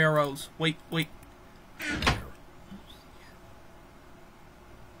arrows. Wait.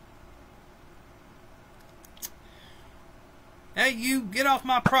 Hey, you, get off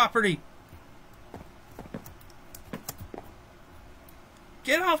my property.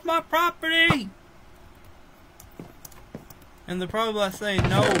 Get off my property! And they're probably saying,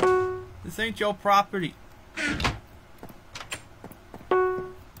 no, this ain't your property.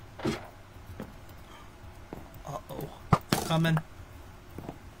 Uh-oh. Coming.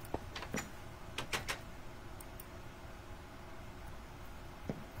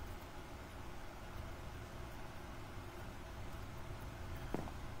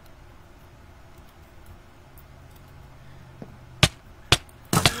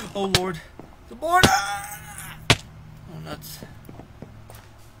 Oh Lord, the border! Oh nuts!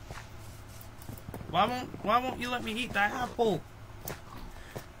 Why won't you let me eat the apple?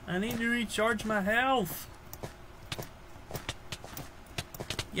 I need to recharge my health.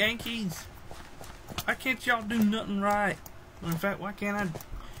 Yankees, why can't y'all do nothing right? In fact, why can't I?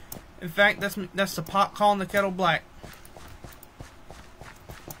 In fact, that's the pot calling the kettle black.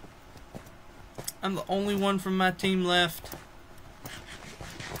 I'm the only one from my team left.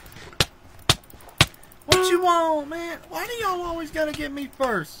 What you want, man? Why do y'all always gotta get me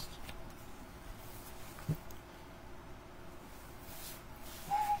first?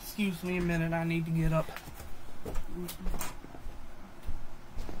 Excuse me a minute, I need to get up.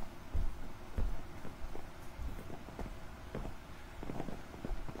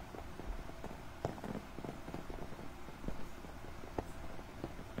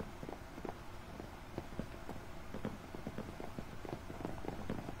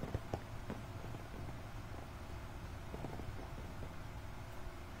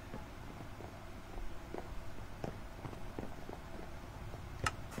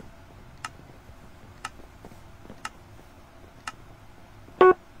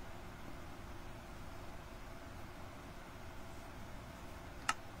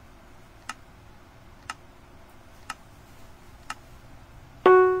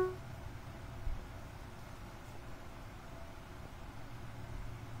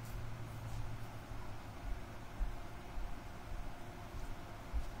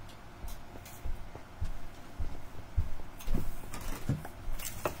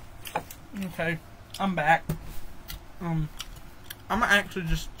 Okay, I'm back. I'm gonna actually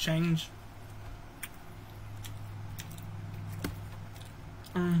just change.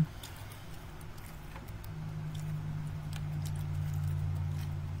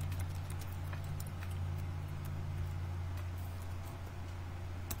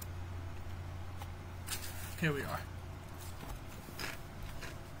 Here we are.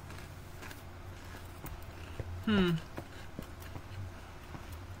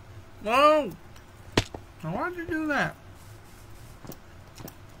 Whoa! Now why'd you do that?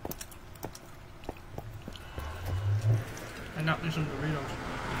 I got me some Doritos.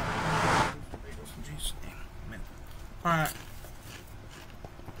 Jeez. Alright.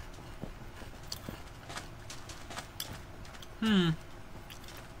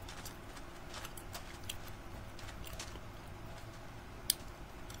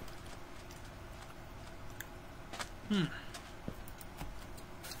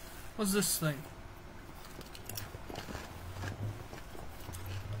 What's this thing?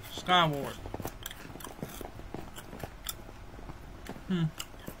 Skyward.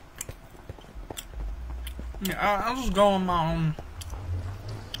 Yeah, I'll just go on my own.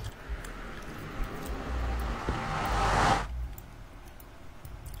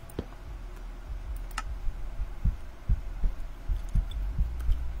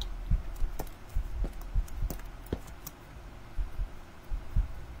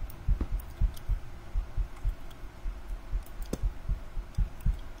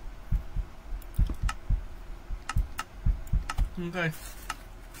 Okay.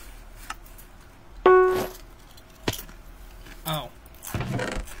 Oh.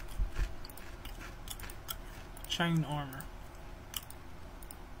 Chain armor.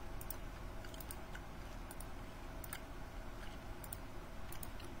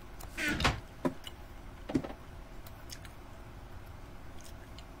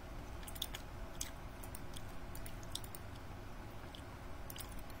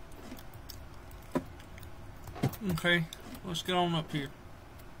 Okay, let's get on up here.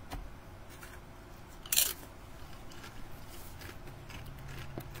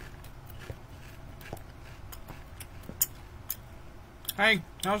 Hey,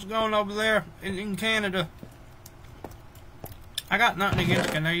 how's it going over there in Canada? I got nothing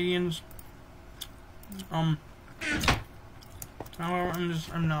against Canadians. However,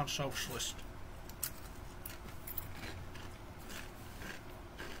 I'm not a socialist.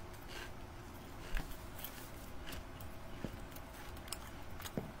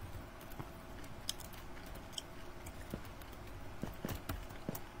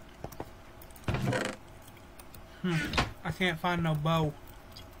 I can't find no bow.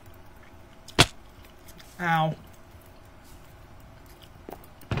 Ow.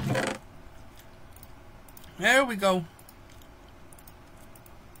 There we go.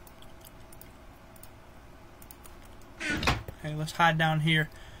 Okay, let's hide down here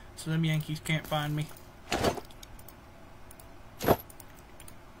so them Yankees can't find me.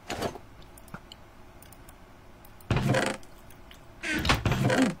 Ooh,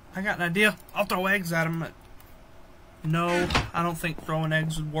 I got an idea. I'll throw eggs at them. No, I don't think throwing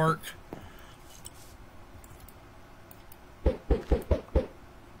eggs would work.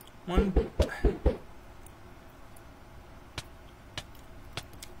 One.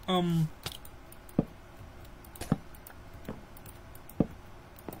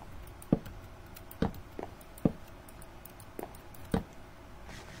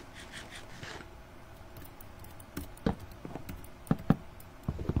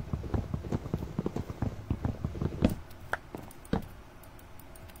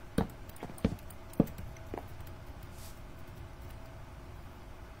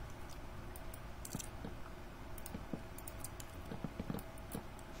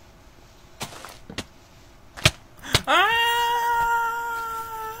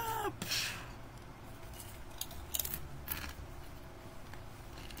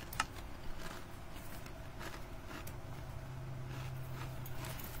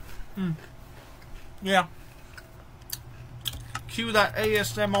 Yeah. Cue that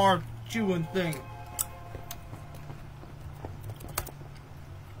ASMR chewing thing.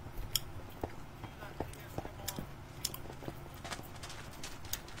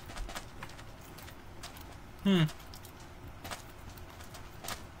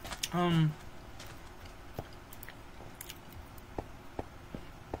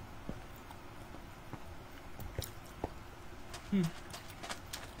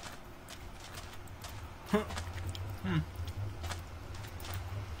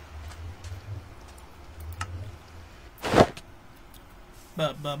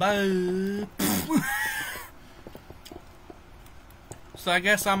 So I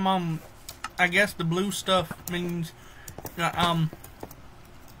guess I'm I guess the blue stuff means, I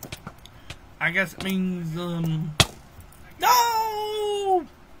guess it means, no!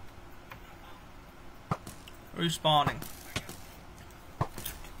 Respawning.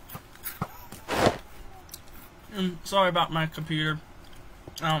 Sorry about my computer,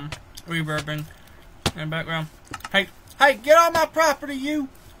 reverbing in the background. Hey, get on my property, you!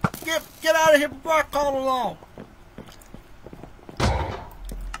 Get out of here before I call the law!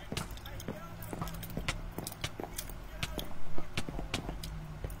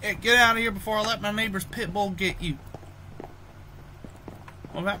 Hey, get out of here before I let my neighbor's pit bull get you.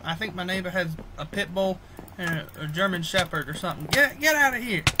 Well, I think my neighbor has a pit bull and a German Shepherd or something. Get out of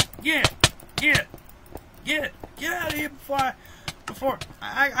here! Get out of here before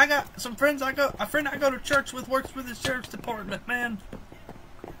I got some friends. A friend I go to church with works with the sheriff's department, man.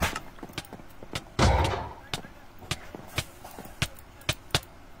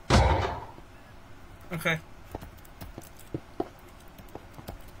 Okay.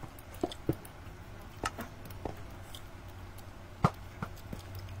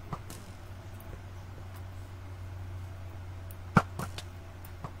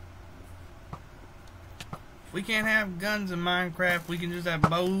 We can't have guns in Minecraft. We can just have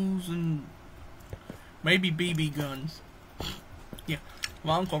bows and maybe BB guns. Yeah,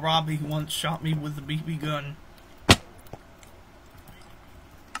 my Uncle Robbie once shot me with a BB gun.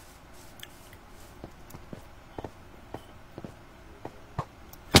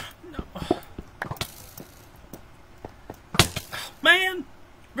 No. Man,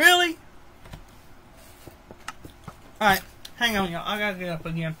 really? Alright, hang on, y'all. I gotta get up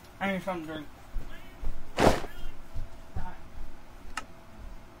again. I need something to drink.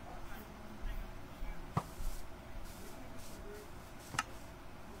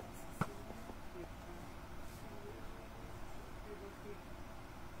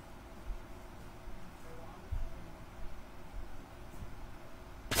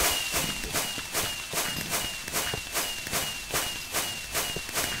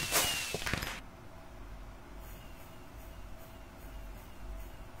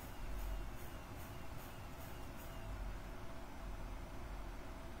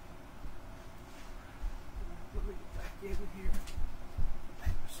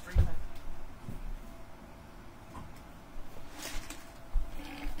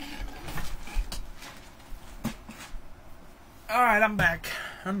 Alright, I'm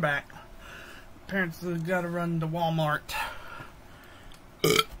back. Parents have got to run to Walmart.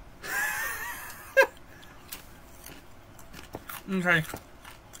 Okay.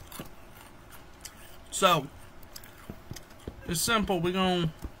 So, it's simple. We're going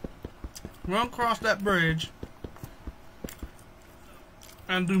to run across that bridge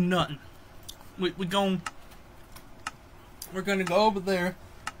and do nothing. We're going to go over there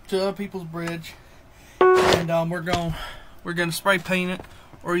to other people's bridge, and we're going to spray paint it,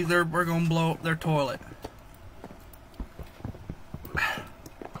 or either we're going to blow up their toilet.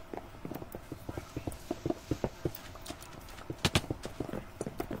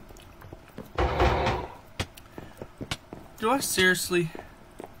 Do I seriously?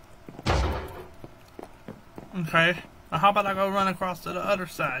 Okay. Now how about I go run across to the other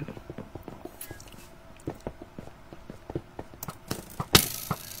side?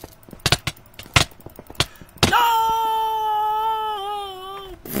 No!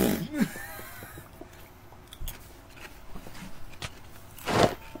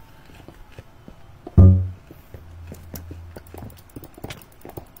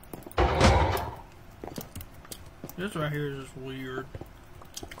 This right here is just weird.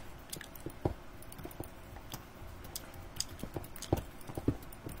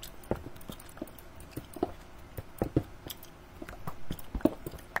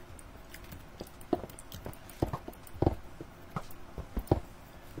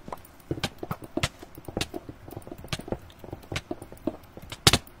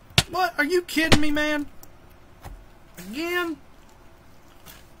 What? Are you kidding me, man? Again?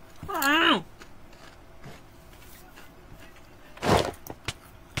 Ow!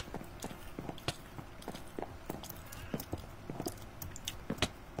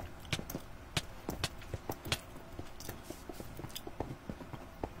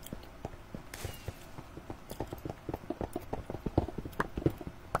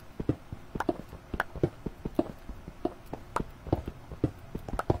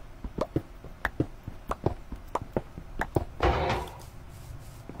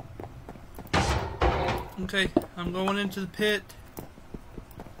 Okay, I'm going into the pit.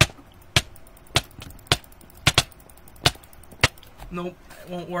 Nope, it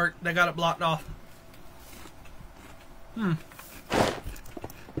won't work. They got it blocked off.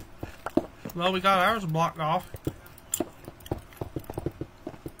 Well, we got ours blocked off.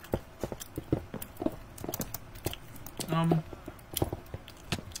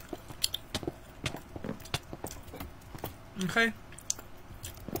 Okay.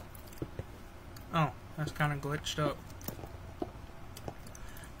 Oh, that's kind of glitched up.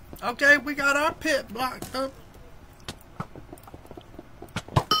 Okay, we got our pit blocked up.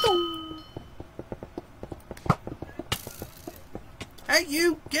 Hey,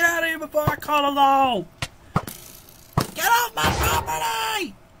 you! Get out of here before I call a law! Get off my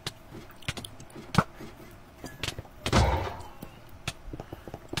property!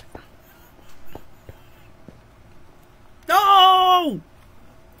 No!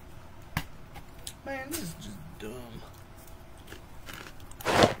 Man, this is just dumb.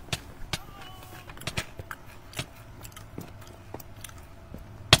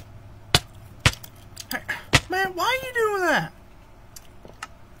 Hey, man, why are you doing that?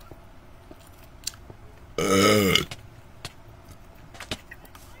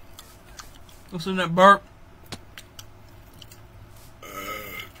 Listen to that burp.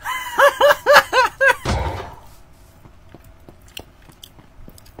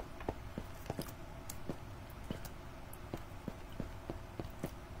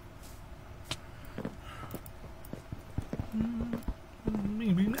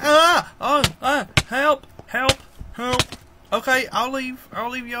 Help. Okay, I'll leave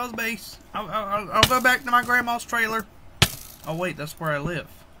y'all's base. I'll go back to my grandma's trailer. Oh wait, that's where I live.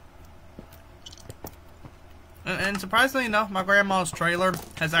 And surprisingly enough, my grandma's trailer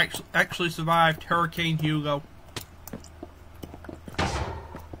has actually survived Hurricane Hugo.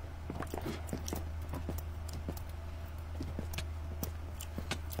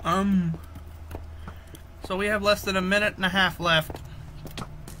 So we have less than a minute and a half left.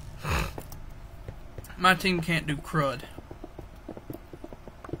 My team can't do crud.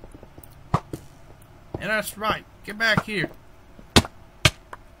 And that's right. Get back here.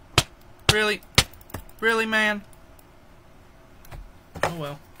 Really? Really, man? Oh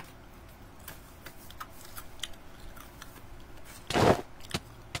well.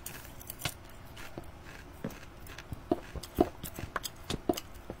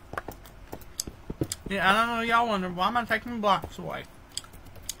 Yeah, I don't know, y'all wonder why am I taking blocks away?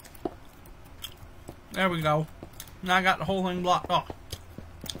 There we go. Now I got the whole thing blocked off.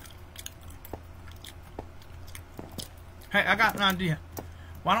 Hey, I got an idea.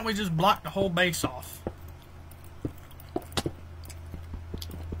 Why don't we just block the whole base off?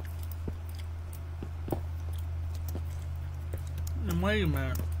 And wait a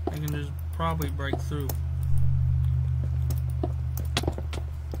minute. I can just probably break through.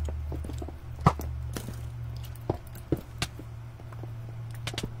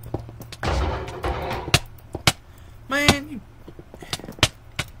 Man, you...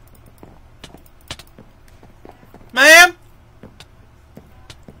 Ma'am?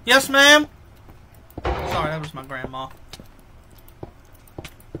 Yes, ma'am? Sorry, that was my grandma.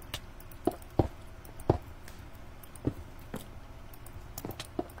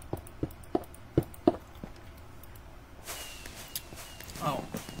 Oh.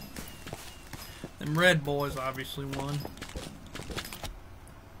 Them red boys obviously won.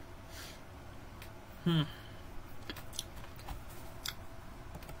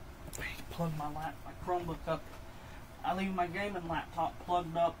 Plug my Chromebook up. I leave my gaming laptop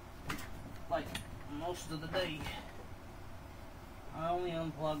plugged up like most of the day. I only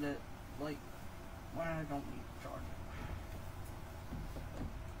unplug it like when I don't need to charge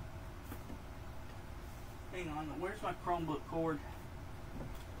it. Hang on, where's my Chromebook cord?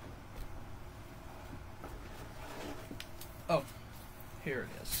 Oh, here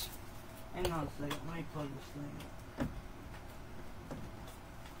it is. Hang on a second, let me plug this thing up.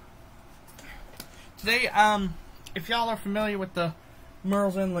 Today, if y'all are familiar with the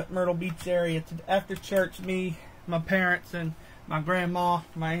Murrells Inlet, Myrtle Beach area, after church, me, my parents, and my grandma,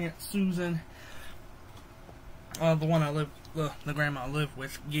 my Aunt Susan, the grandma I live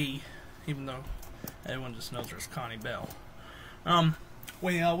with, Gee, even though everyone just knows her as Connie Bell.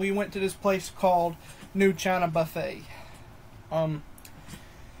 We went to this place called New China Buffet.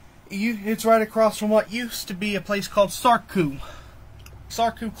 It's right across from what used to be a place called Sarku.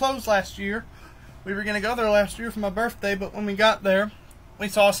 Sarku closed last year. We were going to go there last year for my birthday, but when we got there, we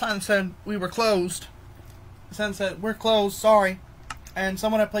saw a sign that said we were closed. The sign said, "We're closed, sorry." And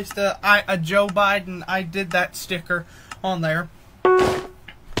someone had placed a Joe Biden "I did that" sticker on there. And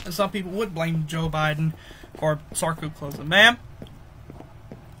some people would blame Joe Biden for Sarku closing. Ma'am?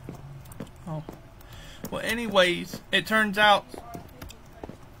 Oh. Well, anyways, it turns out...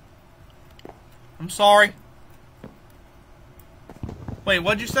 I'm sorry. Wait,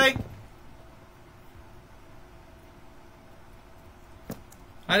 what'd you say?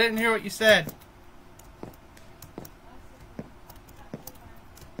 I didn't hear what you said.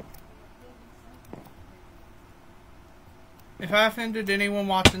 If I offended anyone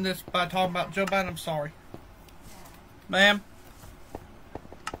watching this by talking about Joe Biden, I'm sorry. Ma'am?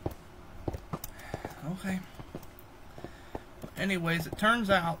 Okay. Anyways, it turns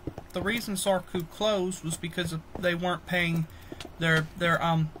out the reason Sarku closed was because they weren't paying their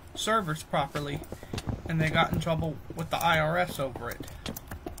servers properly, and they got in trouble with the IRS over it.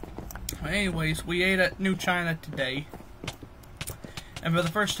 Anyways, we ate at New China today, and for the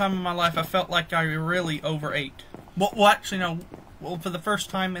first time in my life, I felt like I really overate. Well, actually, no. Well, for the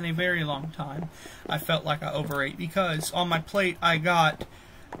first time in a very long time, I felt like I overate because on my plate I got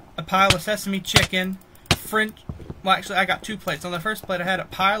a pile of sesame chicken, well, actually, I got 2 plates. On the first plate, I had a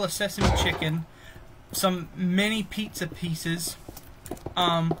pile of sesame chicken, some mini pizza pieces,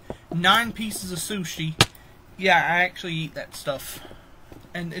 9 pieces of sushi. Yeah, I actually eat that stuff,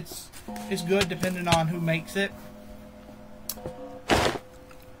 and it's good depending on who makes it.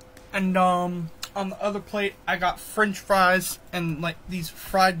 And on the other plate, I got French fries and like these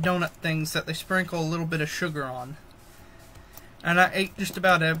fried donut things that they sprinkle a little bit of sugar on. And I ate just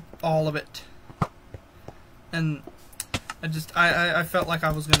about all of it. And I felt like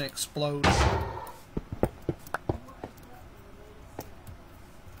I was going to explode.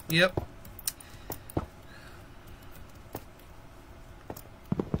 Yep.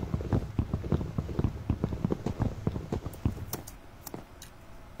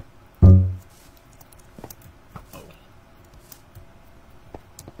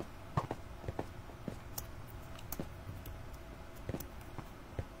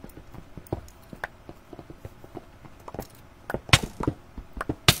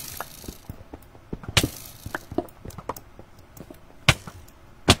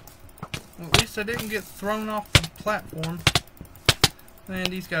 At least I didn't get thrown off the platform. Man,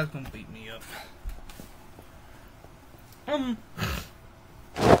 these guys gonna beat me up.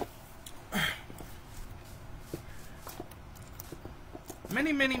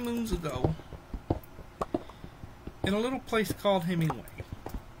 Many, many moons ago, in a little place called Hemingway.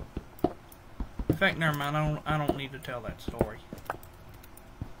 In fact, never mind. I don't need to tell that story.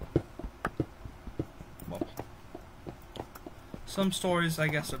 Well, some stories, I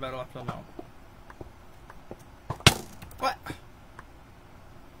guess, are better left unknown. What?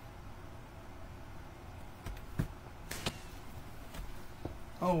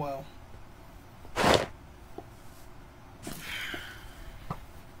 Oh well.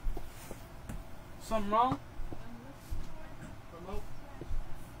 Something wrong? Remote?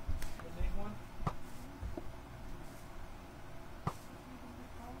 The big one?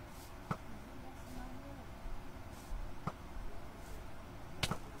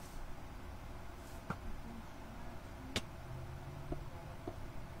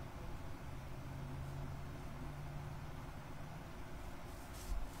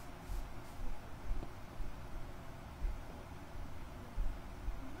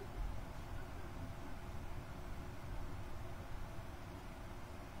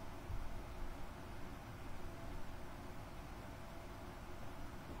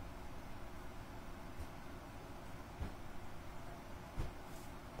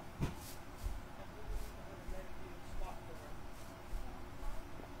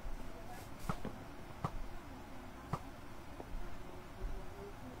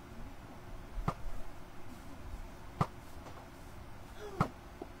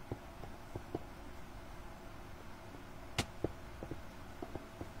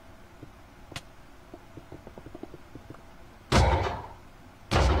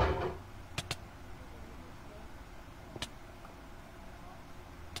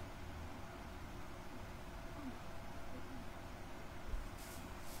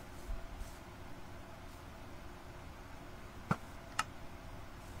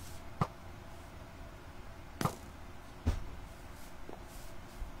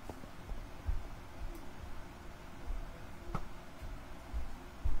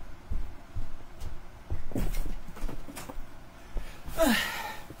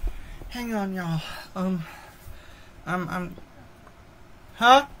 Hang on, y'all.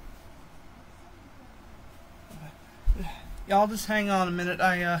 Huh? Y'all just hang on a minute.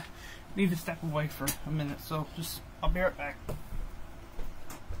 I need to step away for a minute, so I'll be right back.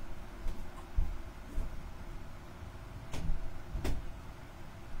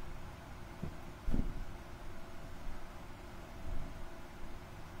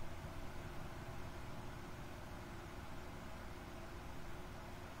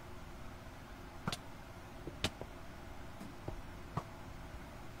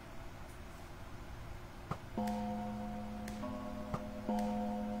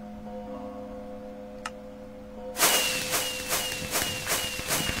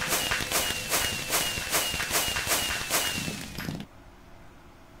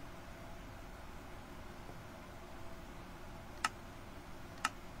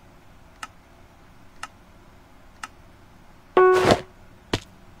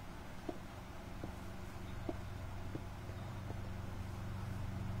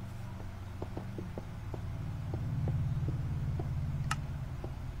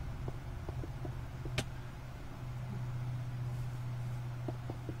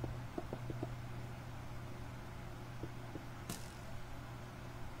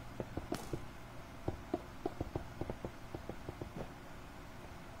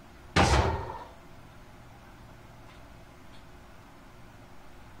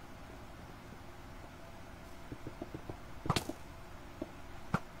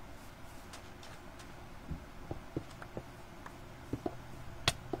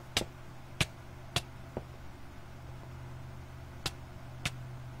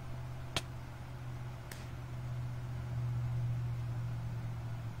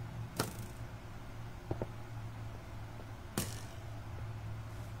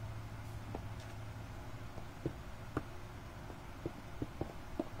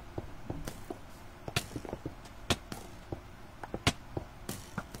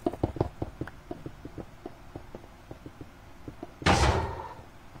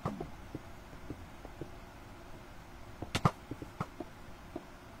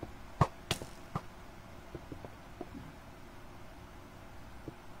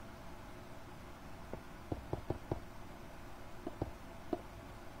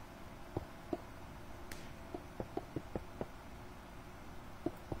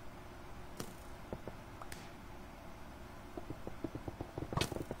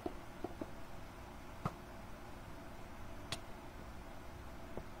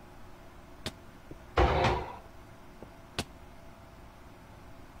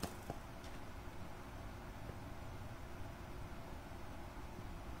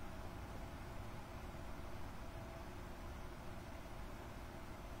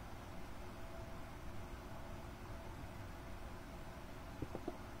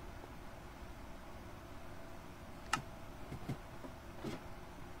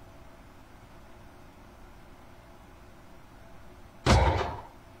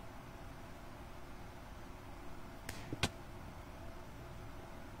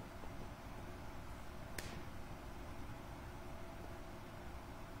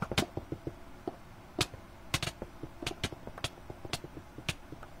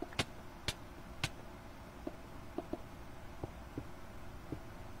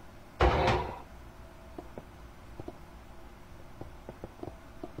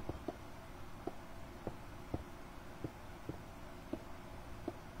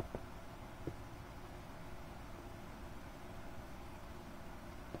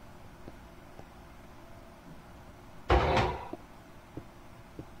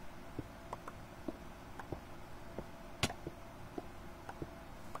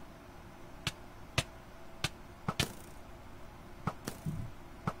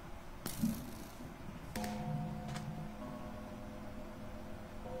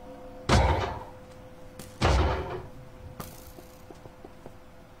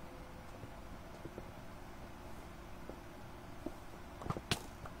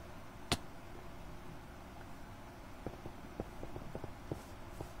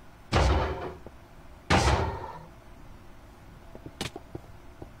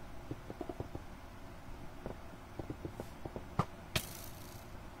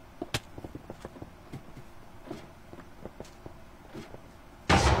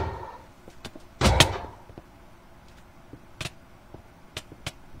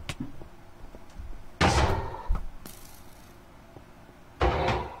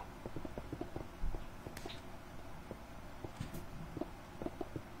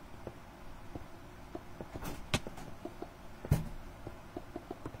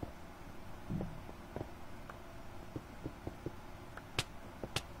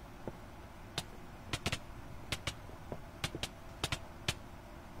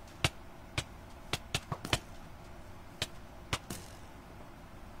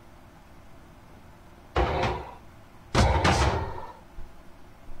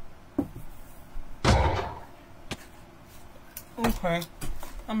 Okay,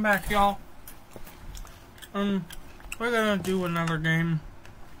 I'm back, y'all. We're gonna do another game.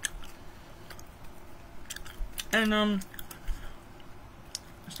 And,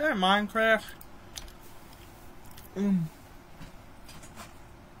 is that Minecraft?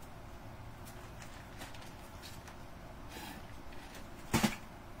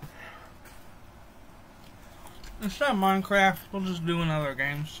 Instead of Minecraft, we'll just do another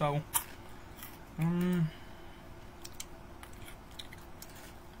game, so,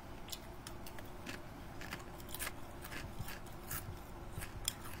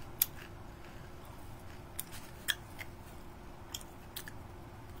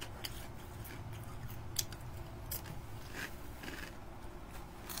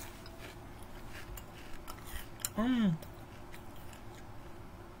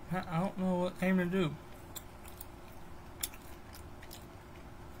 I don't know what game to do.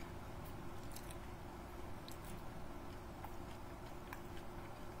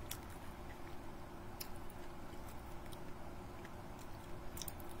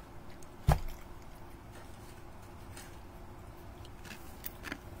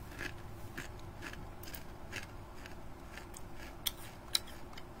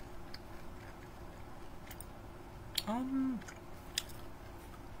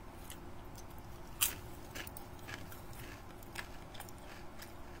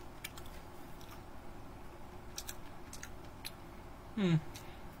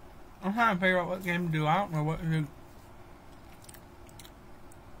 I'm trying to figure out what game to do. I don't know what to do.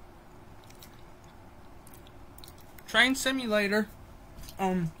 Train Simulator.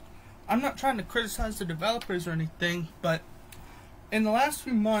 I'm not trying to criticize the developers or anything, but in the last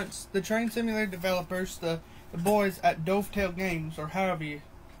few months, the Train Simulator developers, the boys at Dovetail Games, or however you,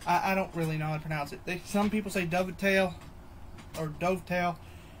 I don't really know how to pronounce it. Some people say Dovetail or Dovetail,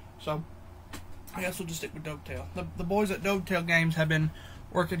 so I guess we'll just stick with Dovetail. The boys at Dovetail Games have been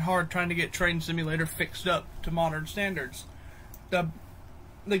working hard trying to get Train Simulator fixed up to modern standards. The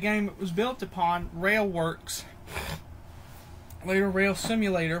game it was built upon, Railworks, later Rail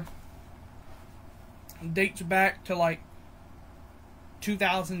Simulator, dates back to like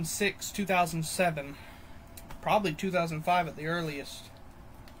 2006, 2007, probably 2005 at the earliest.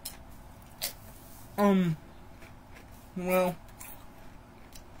 Well,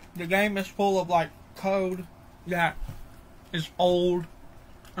 the game is full of like code that is old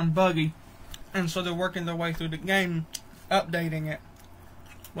and buggy, and so they're working their way through the game, updating it.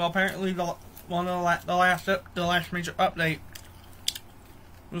 Well, apparently the last major update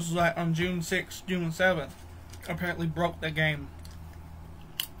was like on June 6th, June 7th. Apparently broke the game.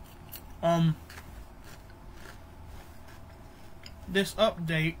 This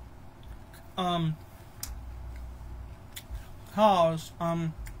update caused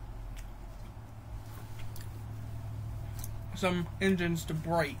some engines to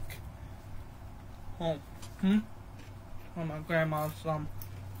break. Oh, my grandma's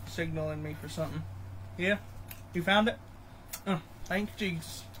signaling me for something. Yeah, you found it? Oh, thank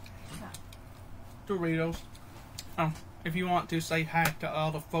Jesus. Doritos. If you want to, say hi to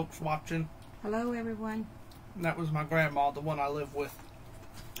all the folks watching. Hello, everyone. That was my grandma, the one I live with.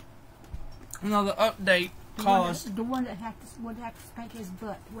 Now the update caused the one that had to spank his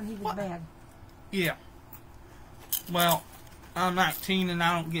butt when he was bad. Yeah. Well, I'm 19 and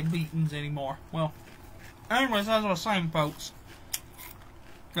I don't get beatings anymore. Well, anyways, as I was saying, folks,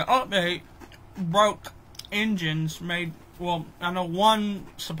 the update broke engines made. Well, I know one,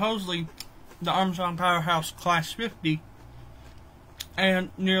 supposedly the Armstrong Powerhouse Class 50, and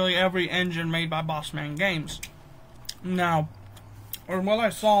nearly every engine made by Bossman Games. Now, from what I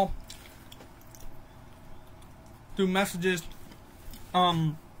saw through messages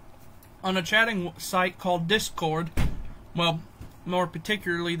on a chatting site called Discord, well, more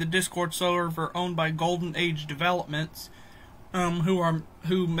particularly the Discord server owned by Golden Age Developments,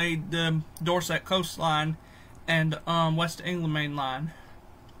 who made the Dorset Coastline and West England Main Line,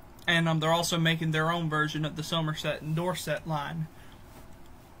 and they're also making their own version of the Somerset and Dorset line.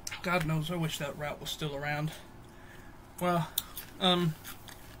 God knows, I wish that route was still around. Well,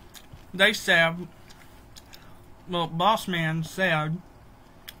 they said, well, Bossman said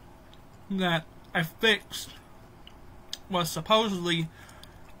that a fix was supposedly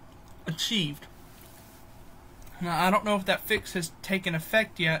achieved. Now, I don't know if that fix has taken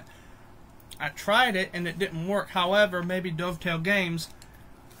effect yet. I tried it and it didn't work. However, maybe Dovetail Games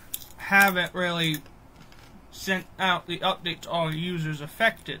haven't really sent out the update to all users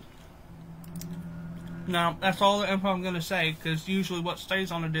affected. Now, that's all the info I'm going to say, because usually what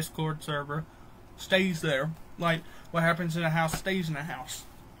stays on a Discord server stays there. Like, what happens in a house stays in a house.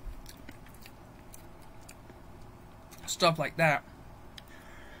 Stuff like that.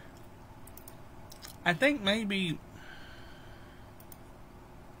 I think maybe,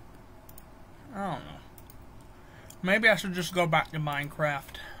 I don't know. Maybe I should just go back to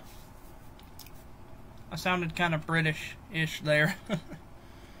Minecraft. I sounded kind of British-ish there.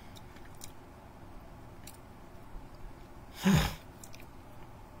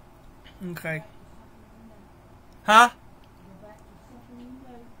 Okay. Huh?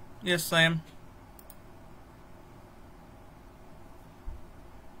 Yes, Sam.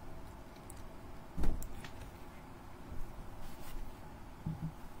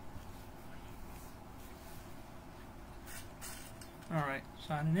 Alright,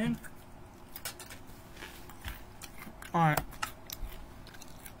 signing in. Alright.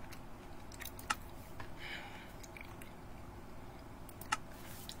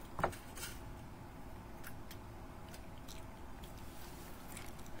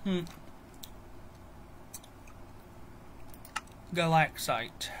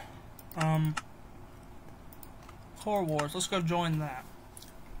 Galaxite. Core Wars. Let's go join that.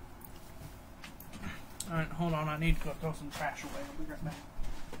 Alright, hold on. I need to go throw some trash away. I'll be right back.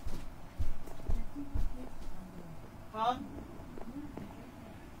 Huh? I'm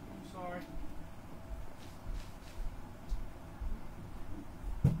sorry.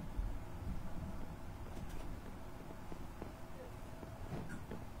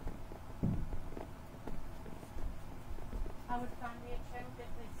 I would find me a channel that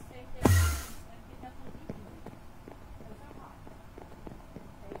they stay there and get up on YouTube. Those are hot.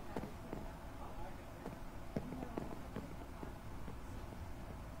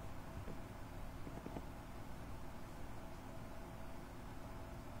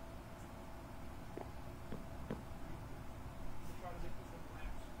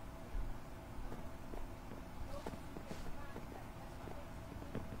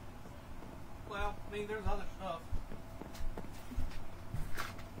 Well, I mean, there's other stuff.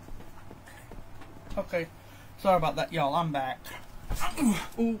 Okay, sorry about that, y'all. I'm back.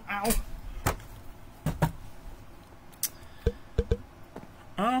 Ooh, ow.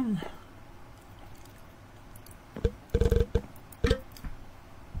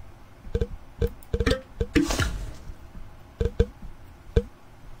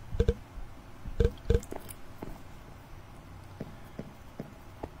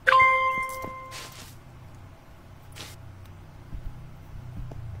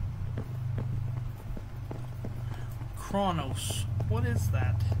 Chronos. What is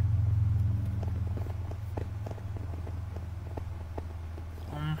that?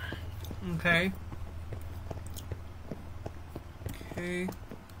 Okay. Okay.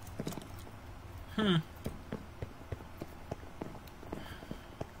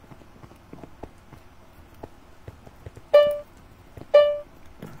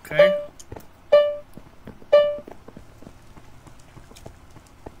 Okay.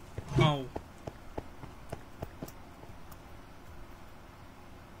 Oh.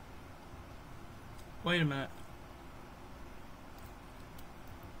 Wait a minute.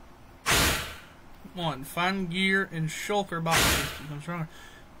 One, find gear in shulker boxes. I'm trying to...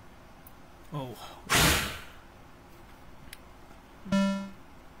 Oh.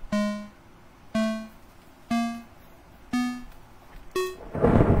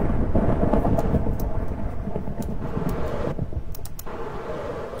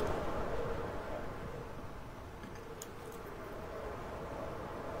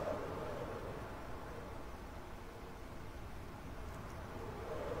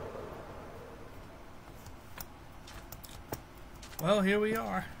 Well, here we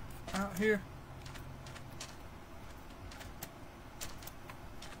are, out here.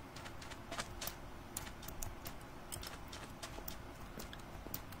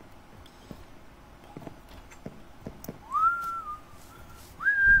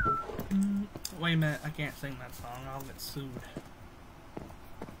 Wait a minute, I can't sing that song, I'll get sued.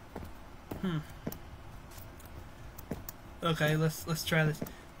 Okay, let's try this.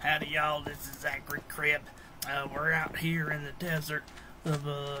 Howdy y'all, this is Zachary Crib. We're out here in the desert of,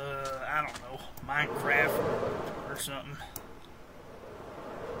 I don't know, Minecraft or something.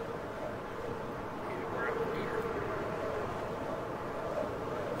 Yeah, we're out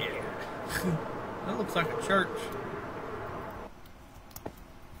here. Yeah. That looks like a church.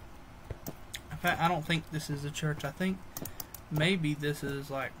 In fact, I don't think this is a church. I think maybe this is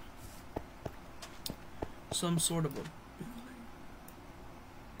like some sort of a...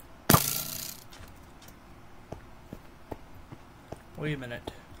 Wait a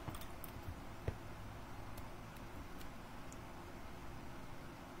minute.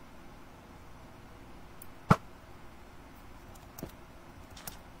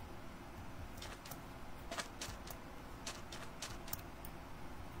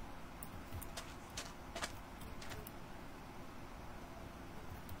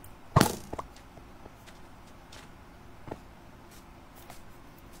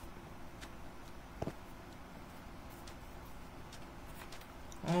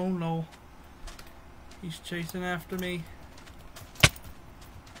 He's chasing after me.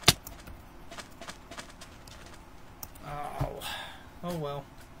 Oh well.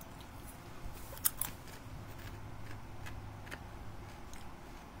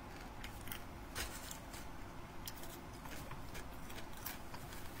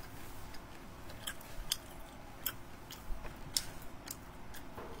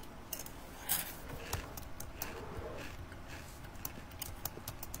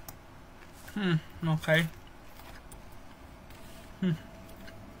 Okay.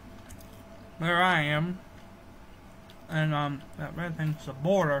 There I am. And, that red thing's the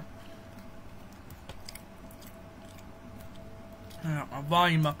border. I got my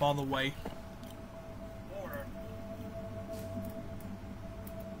volume up all the way. Border.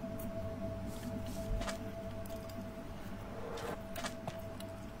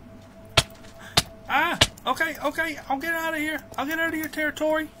 Ah! Okay, I'll get out of here. I'll get out of your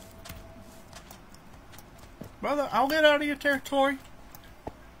territory. Brother, I'll get out of your territory.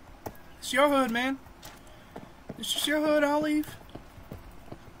 It's your hood, man. It's just your hood, I'll leave.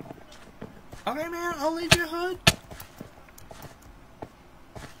 Okay, man, I'll leave your hood.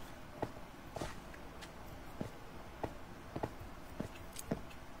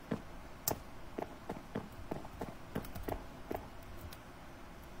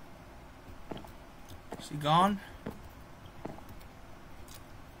 Is he gone?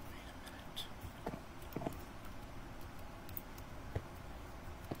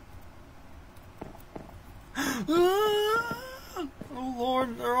 Oh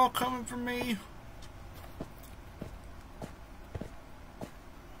Lord, they're all coming for me.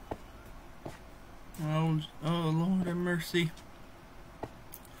 Oh Lord have mercy.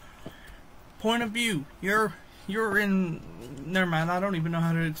 Point of view. You're in. Never mind. I don't even know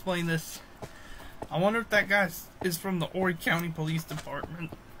how to explain this. I wonder if that guy is from the Horry County Police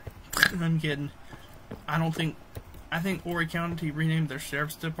Department. I'm kidding. I think Horry County renamed their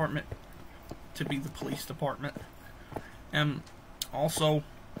sheriff's department to be the police department. And also,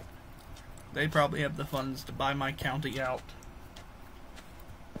 they probably have the funds to buy my county out.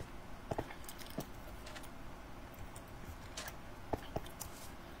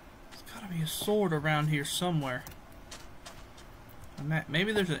 There's gotta be a sword around here somewhere.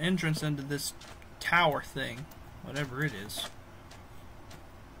 Maybe there's an entrance into this tower thing, whatever it is.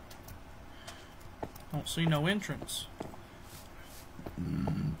 Don't see no entrance.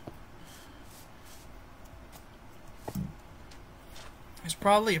 It's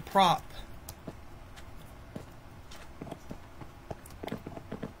probably a prop.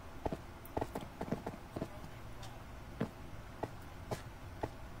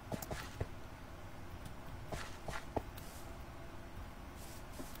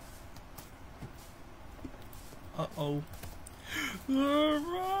 Uh-oh.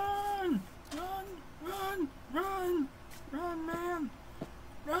 Run! Run! Run! Run! Run, man!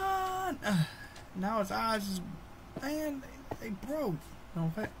 Run! Now his eyes is... Man, they broke. No,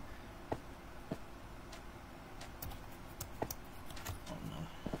 in fact... Oh, no.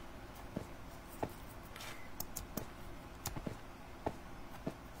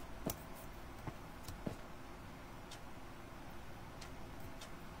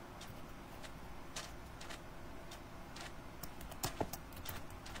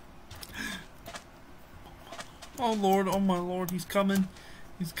 Oh Lord, oh my Lord, he's coming.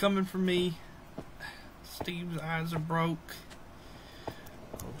 He's coming for me. Steve's eyes are broke.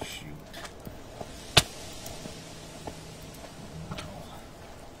 Oh shoot.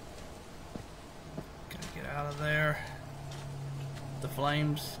 Gotta get out of there. The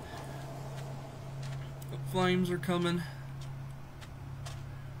flames. The flames are coming.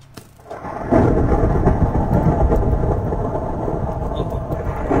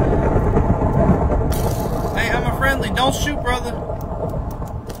 Don't shoot, brother.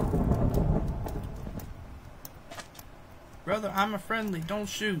 Brother, I'm a friendly. Don't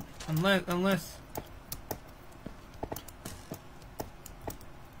shoot. Unless...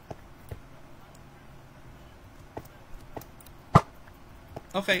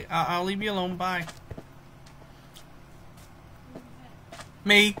 Okay, I'll leave you alone. Bye.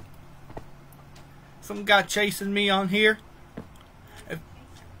 Me. Some guy chasing me on here.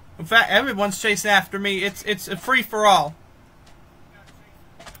 In fact, everyone's chasing after me. It's a free for all.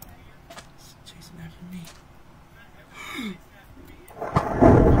 It's chasing after me.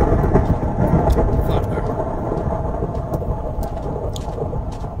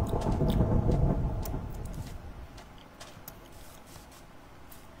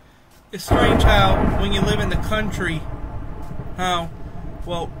 It's strange how when you live in the country,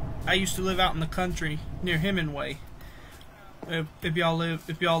 well, I used to live out in the country near Hemingway. If y'all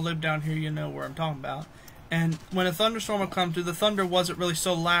live down here, you know where I'm talking about. And when a thunderstorm would come through, the thunder wasn't really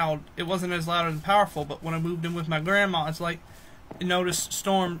so loud. It wasn't as loud and powerful, but when I moved in with my grandma, it's like, you notice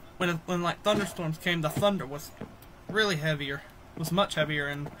storm, when like thunderstorms came, the thunder was really heavier. It was much heavier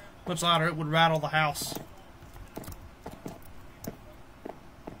and much louder. It would rattle the house.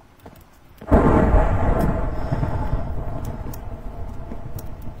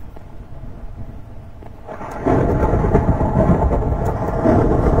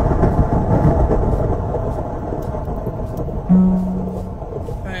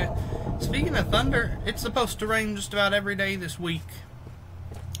 Speaking of thunder, it's supposed to rain just about every day this week.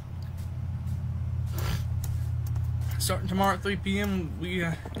 Starting tomorrow at 3 p.m.,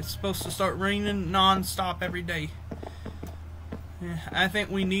 it's supposed to start raining non-stop every day. Yeah, I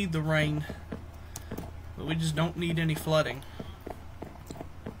think we need the rain, but we just don't need any flooding.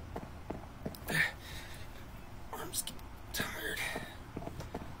 I'm just getting tired.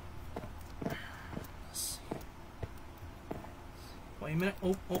 Let's see. Wait a minute.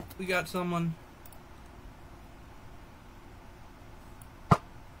 Oh, we got someone.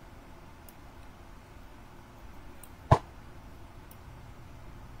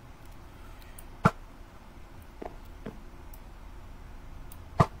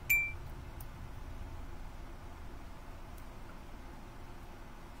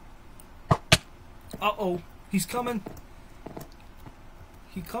 Uh-oh, he's coming.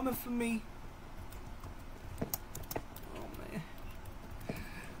 He's coming for me.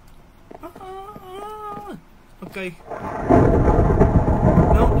 Okay.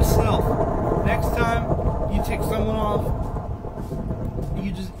 Note to self. Next time you take someone off,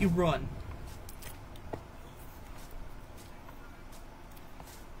 you run.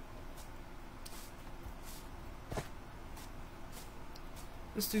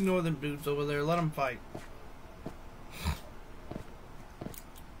 Just ignore them dudes over there. Let them fight.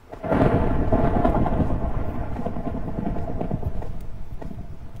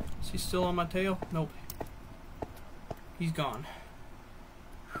 Is he still on my tail? Nope. He's gone.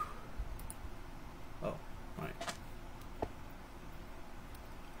 Oh, right.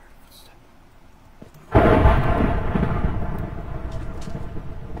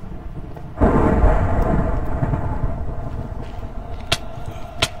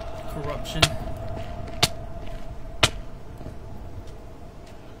 Corruption.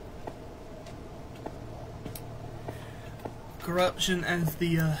 Corruption, as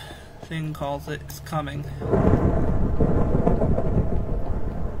the thing calls it, is coming.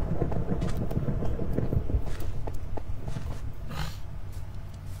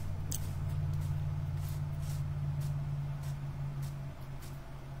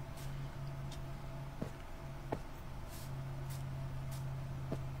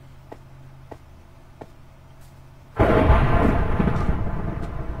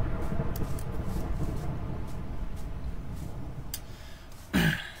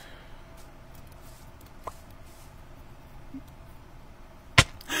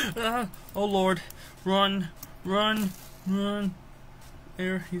 Oh Lord, run, run, run.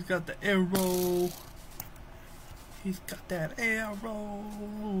 There, he's got the arrow. He's got that arrow.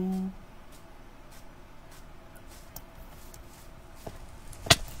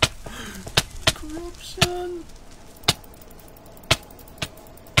 Corruption.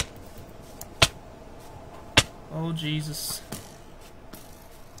 Oh Jesus.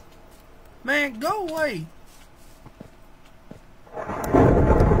 Man, go away.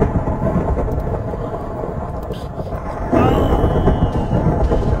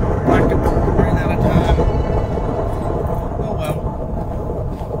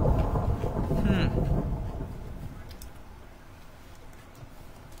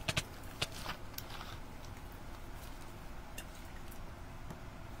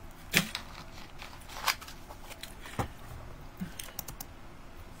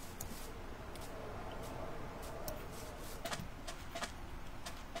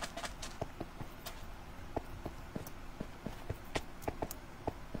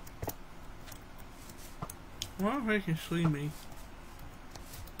 Why don't they can see me?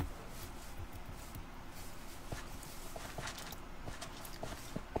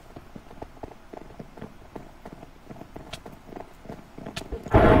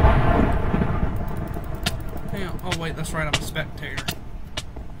 Damn. Oh wait, that's right, I'm a spectator.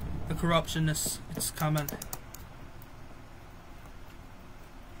 The corruption is, it's coming.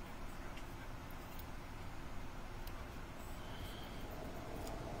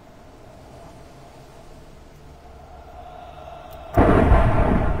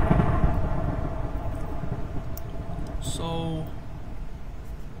 So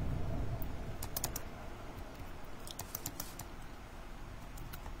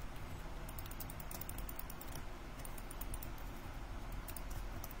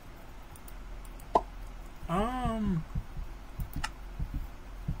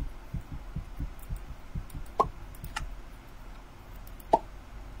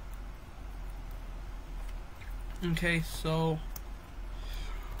Okay, so...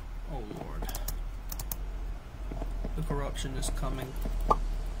 Oh, Lord. The corruption is coming.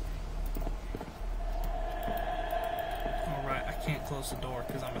 Alright, I can't close the door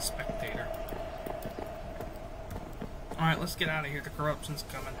because I'm a spectator. Alright, let's get out of here. The corruption's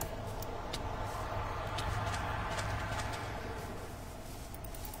coming.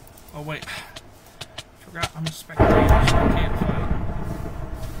 Oh, wait. Forgot I'm a spectator, so I can't fight.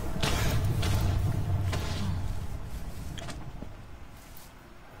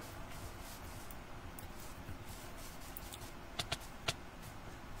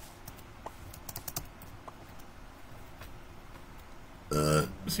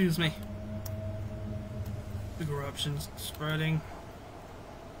 Excuse me. The corruption's spreading.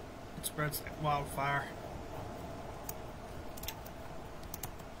 It spreads like wildfire.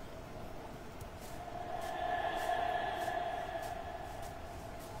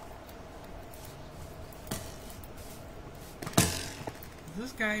 Does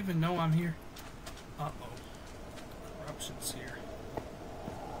this guy even know I'm here? Uh-oh. Corruption's here.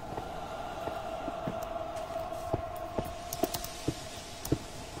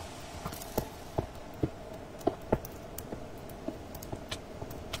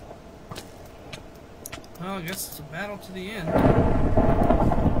 Well, I guess it's a battle to the end.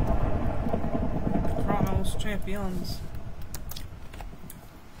 Chronos champions.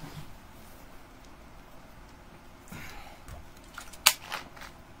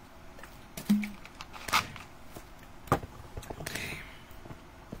 Okay.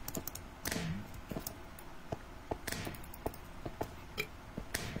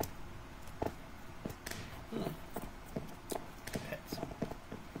 Pets.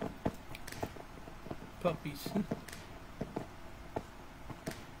 Puppies.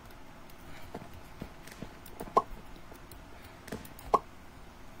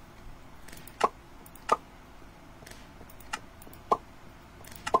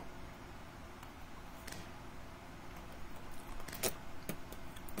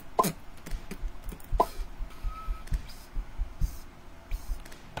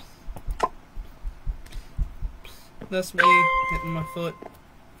 That's me hitting my foot.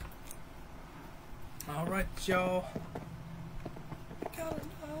 Alright, y'all.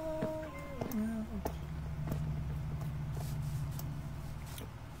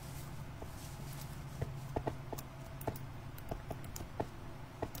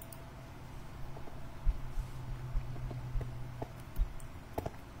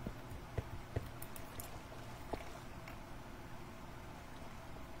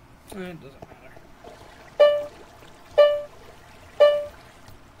 It doesn't matter.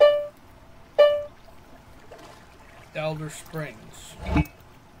 Elder Springs.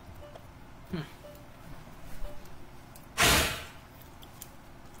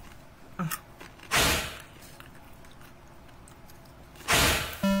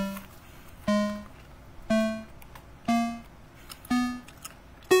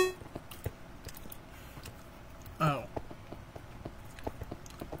 Oh.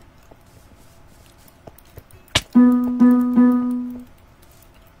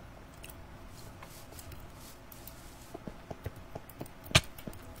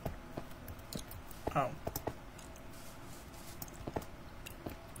 Oh.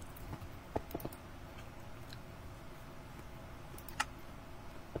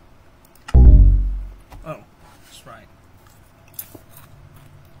 Oh, that's right.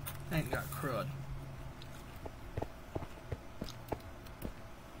 I ain't got crud.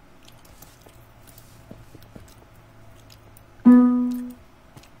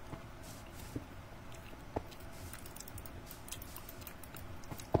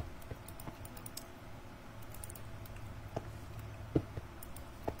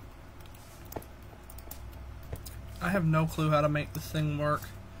 I have no clue how to make this thing work,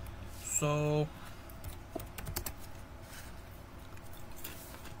 so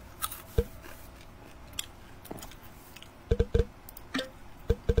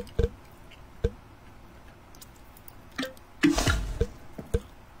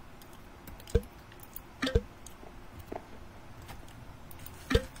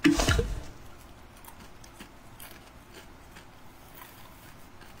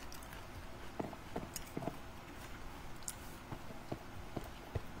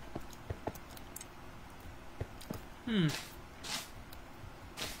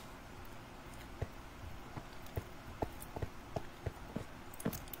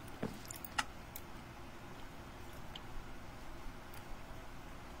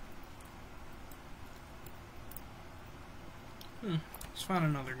let's find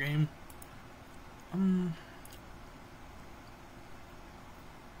another game.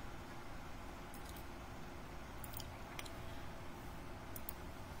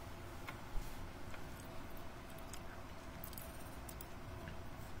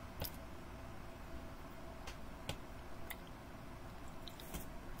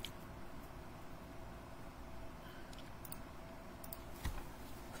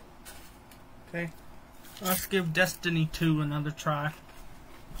 Okay, let's give Destiny 2 another try.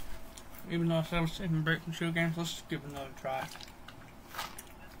 Even though I was taking a break from shoe games, let's just give it another try.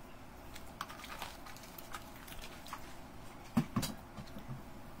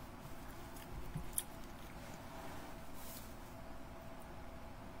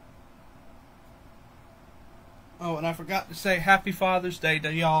 Oh, and I forgot to say Happy Father's Day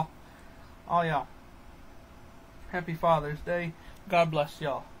to y'all. All y'all. Happy Father's Day. God bless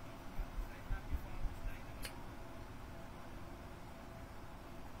y'all.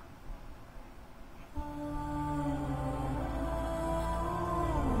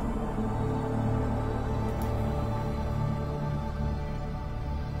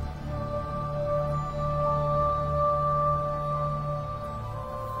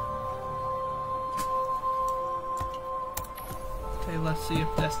 Okay, let's see if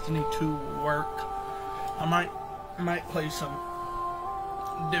Destiny 2 will work. I might play some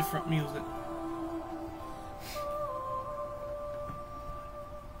different music.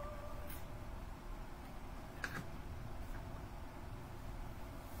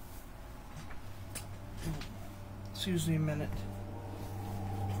 Excuse me a minute.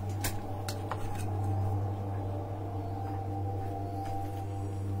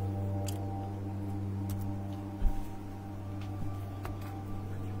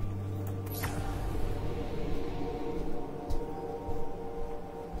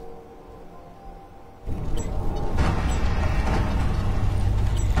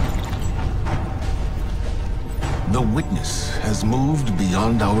 The witness has moved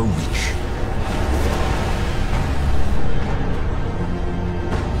beyond our reach.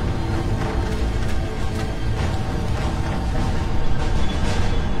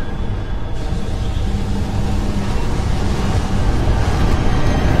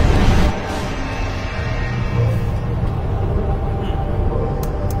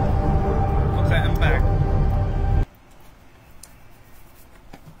 Okay, I'm back.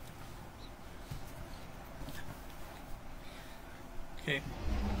 Okay.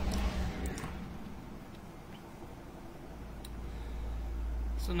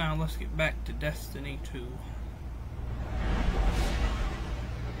 So now let's get back to Destiny 2.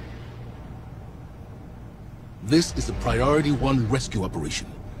 This is a Priority 1 rescue operation.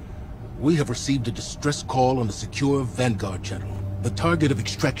 We have received a distress call on the secure Vanguard channel. The target of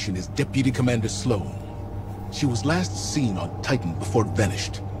extraction is Deputy Commander Sloan. She was last seen on Titan before it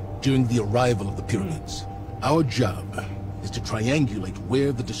vanished, during the arrival of the pyramids. Our job is to triangulate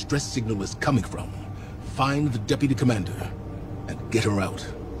where the distress signal is coming from, find the Deputy Commander, and get her out.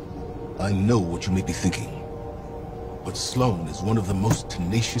 I know what you may be thinking, but Sloan is one of the most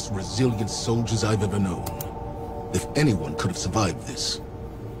tenacious, resilient soldiers I've ever known. If anyone could have survived this,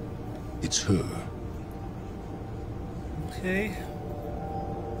 it's her. Okay.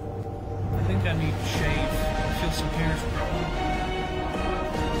 I think I need to shave. I feel some hairs growing.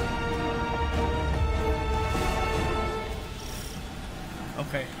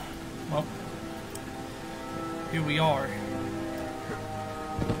 Okay. Well, here we are. It's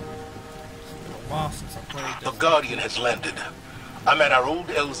been a while since I played this. The Guardian has landed. I'm at our old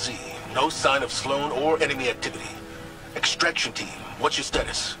LZ. No sign of Sloan or enemy activity. Extraction team, what's your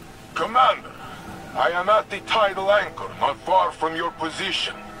status? Commander, I am at the tidal anchor, not far from your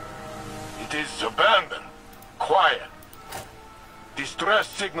position. It is abandoned, quiet. Distress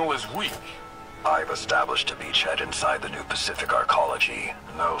signal is weak. I've established a beachhead inside the new Pacific Arcology.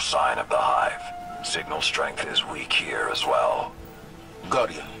 No sign of the hive. Signal strength is weak here as well.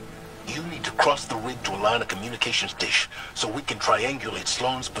 Guardian, you need to cross the rig to align a communications dish so we can triangulate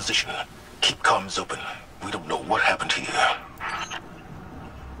Sloan's position. Keep comms open. We don't know what happened here.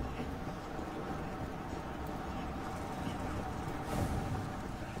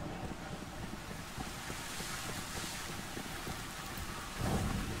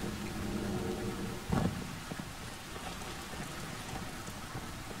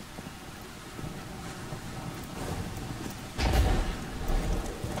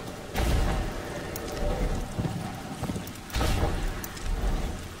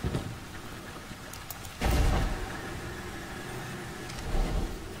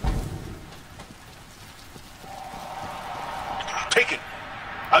 Taken.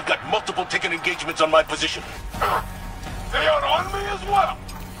 I've got multiple ticket engagements on my position. They are on me as well.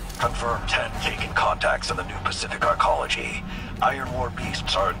 Confirmed 10 taken contacts in the new Pacific Arcology. Iron War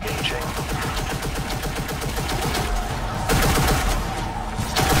beasts are engaging.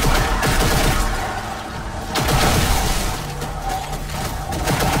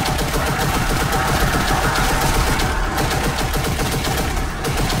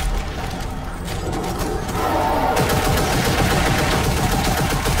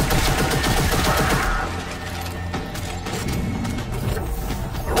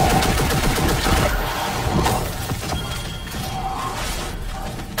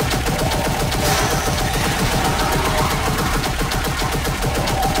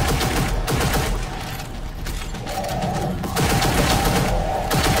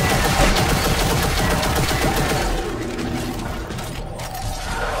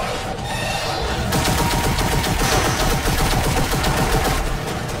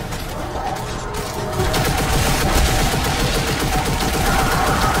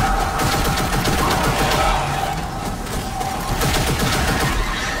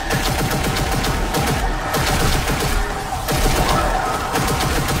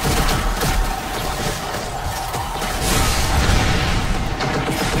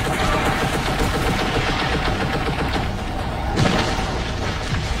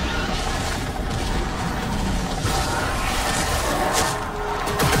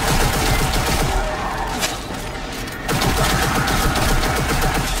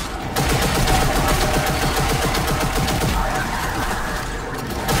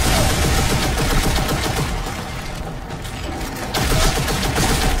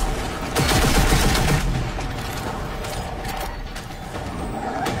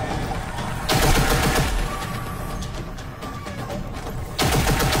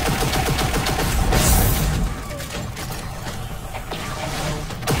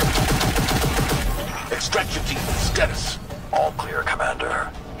 Extraction team, status. All clear,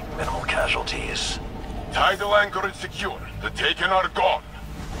 Commander. Minimal casualties. Tidal anchor is secure. The Taken are gone.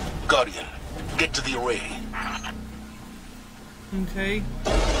 Guardian, get to the array. Okay,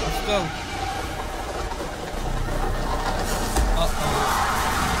 let's go. Uh-oh.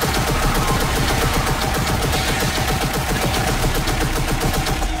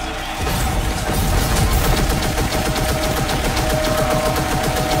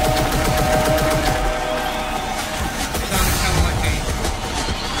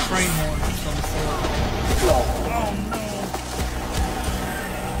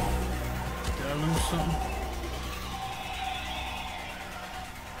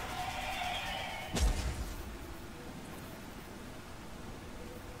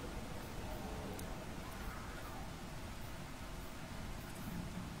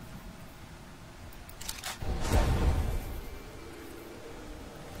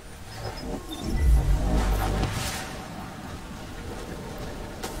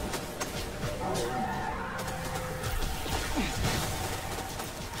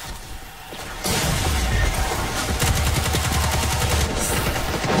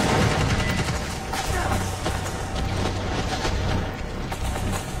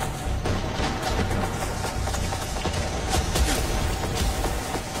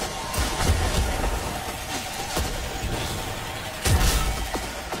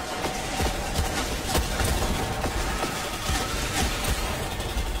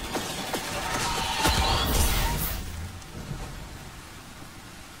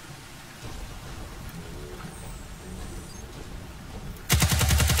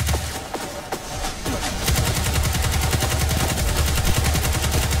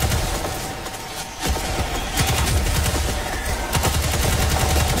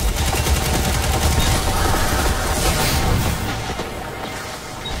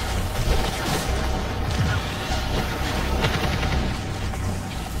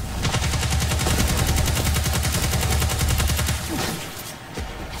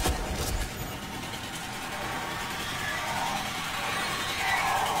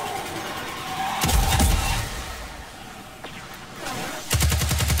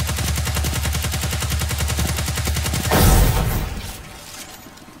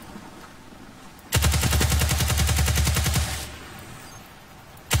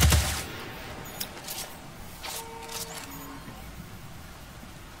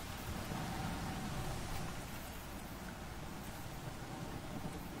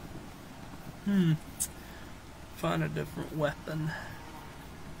 Find a different weapon.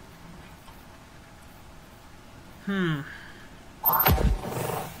 Oh,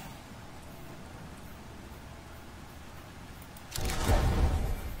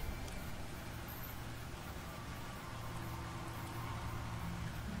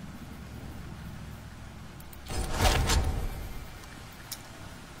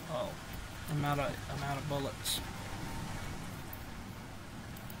 I'm out of bullets.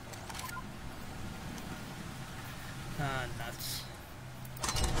 Nuts.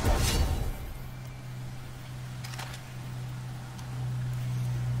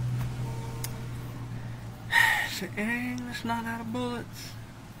 Dang, that's not out of bullets.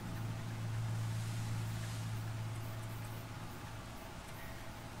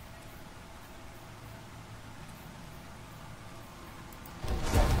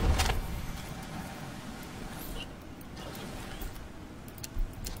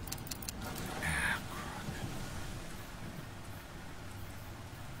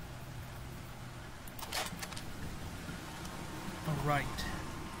 Right.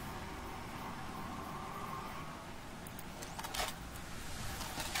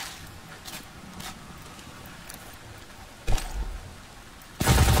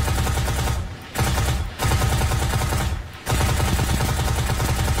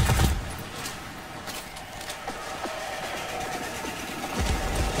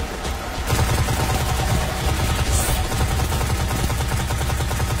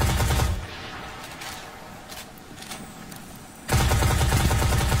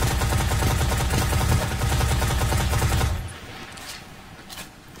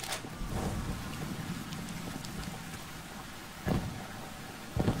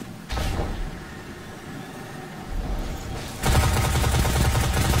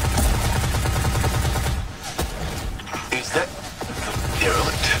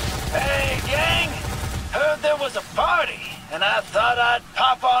 and I thought I'd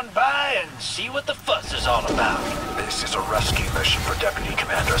pop on by and see what the fuss is all about. This is a rescue mission for Deputy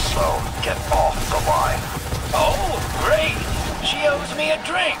Commander Sloan. Get off the line. Oh, great! She owes me a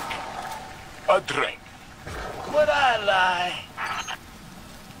drink. A drink? Would I lie?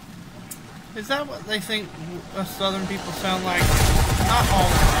 Is that what they think us Southern people sound like? Not all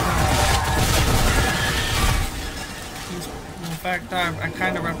the time. In fact, I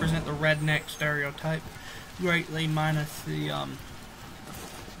kind of represent the redneck stereotype greatly, minus the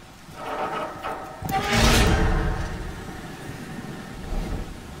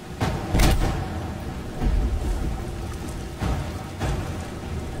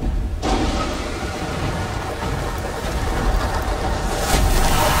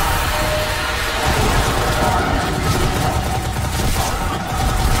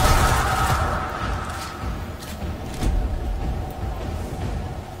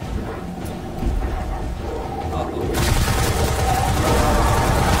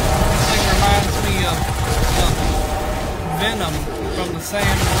Venom from the Sam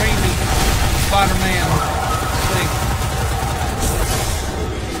Raimi Spider-Man thing.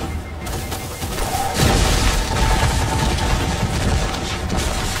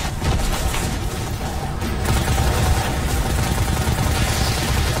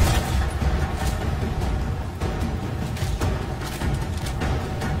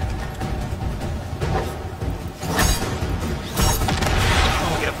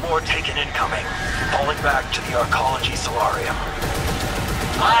 We have more taken incoming. Falling back to the Arcology Solarium.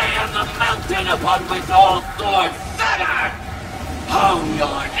 I am the mountain upon which all swords center! Hone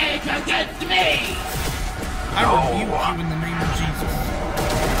your edge against me! I rebuke you in the name of Jesus.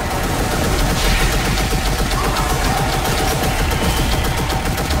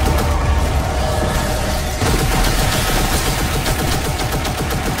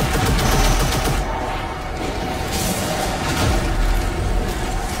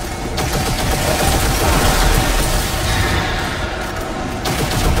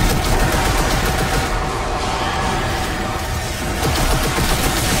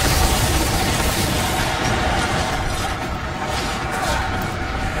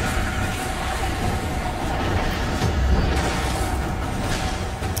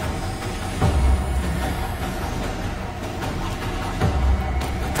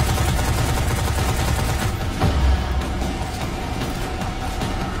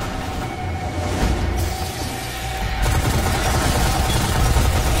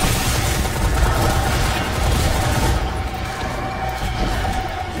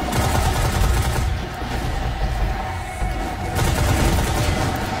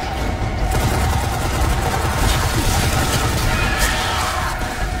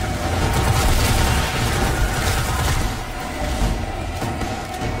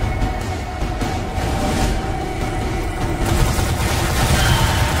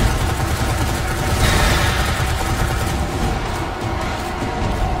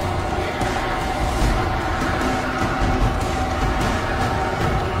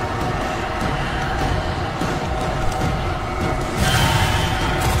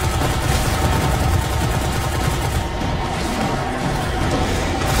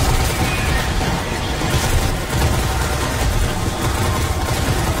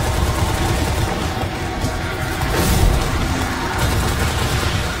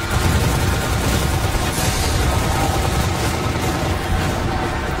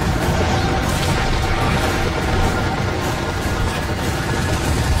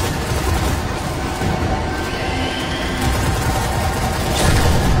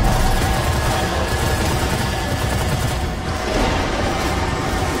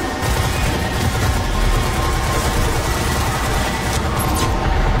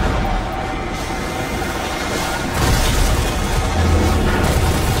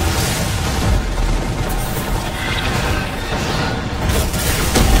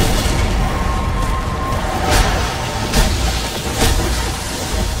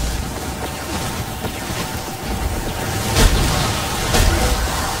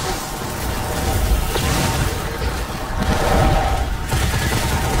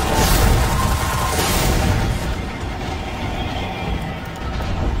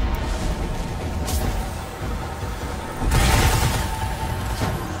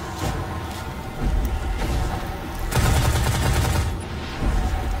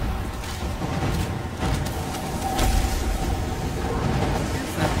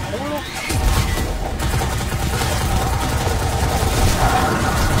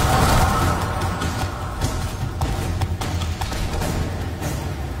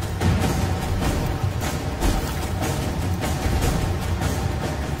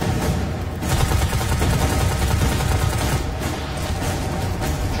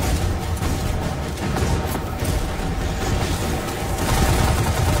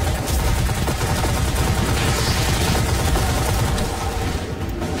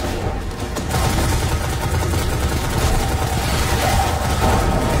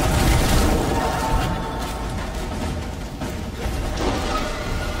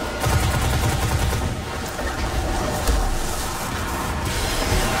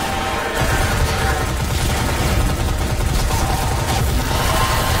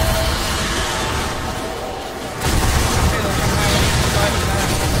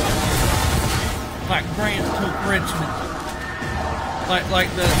 Richmond. Like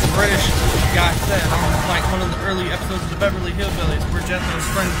the British guy said on like one of the early episodes of the Beverly Hillbillies, where Jethro's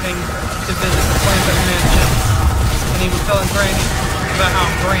friend came to visit the Clampett mansion, and he was telling Granny about how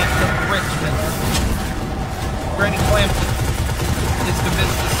Grant took Richmond. Granny Clampett is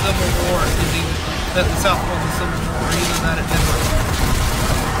convinced the Civil War is either that the South won the Civil War, or either that it never.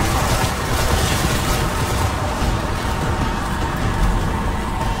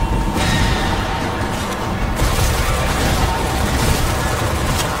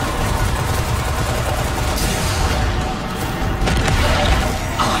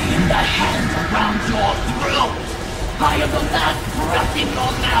 I am the last breath in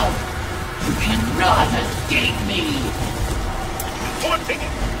your mouth! You cannot escape me! Pointing!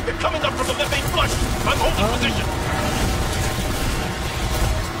 They're coming up from the left main flush! I'm holding position!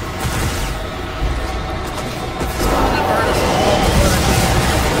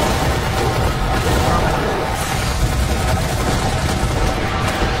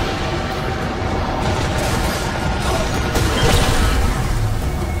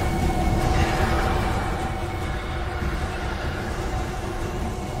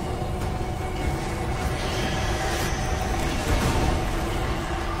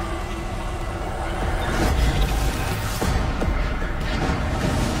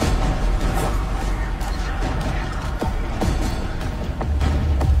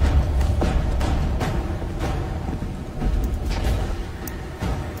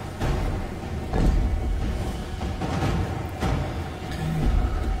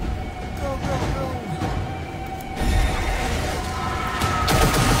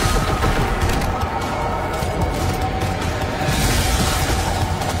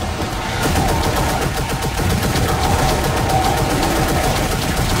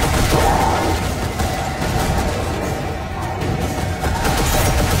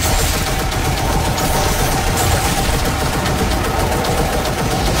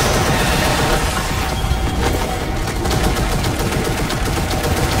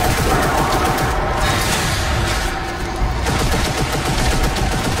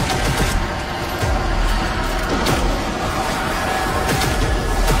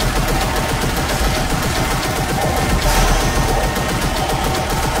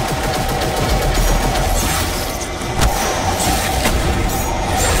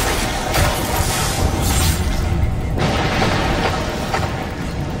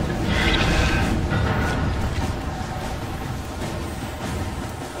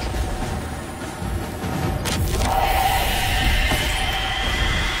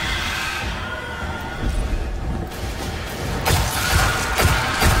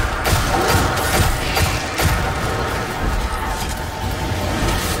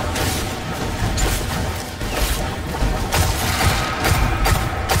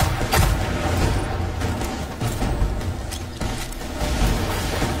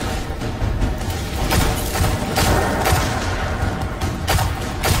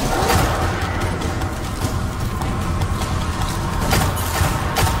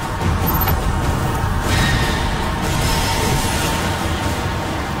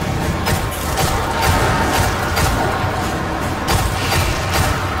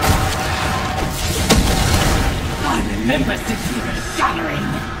 remember Cecilia shattering.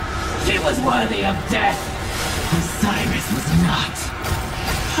 She was worthy of death. Osiris was not.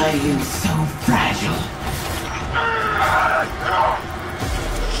 Are you so fragile?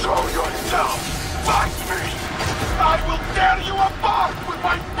 Show yourself! Fight me! I will tear you apart with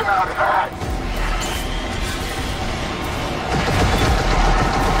my bare hands!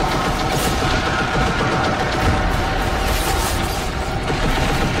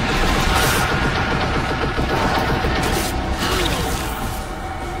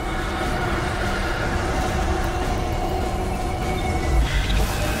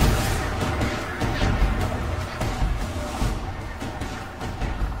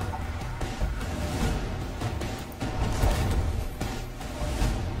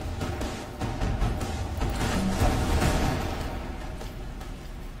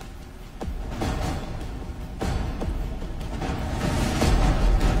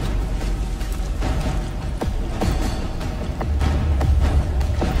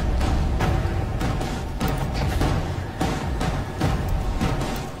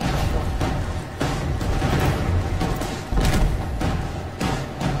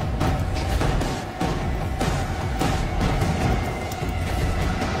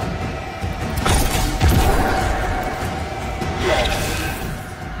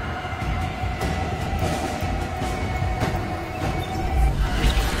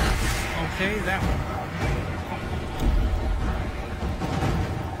 Okay, that one.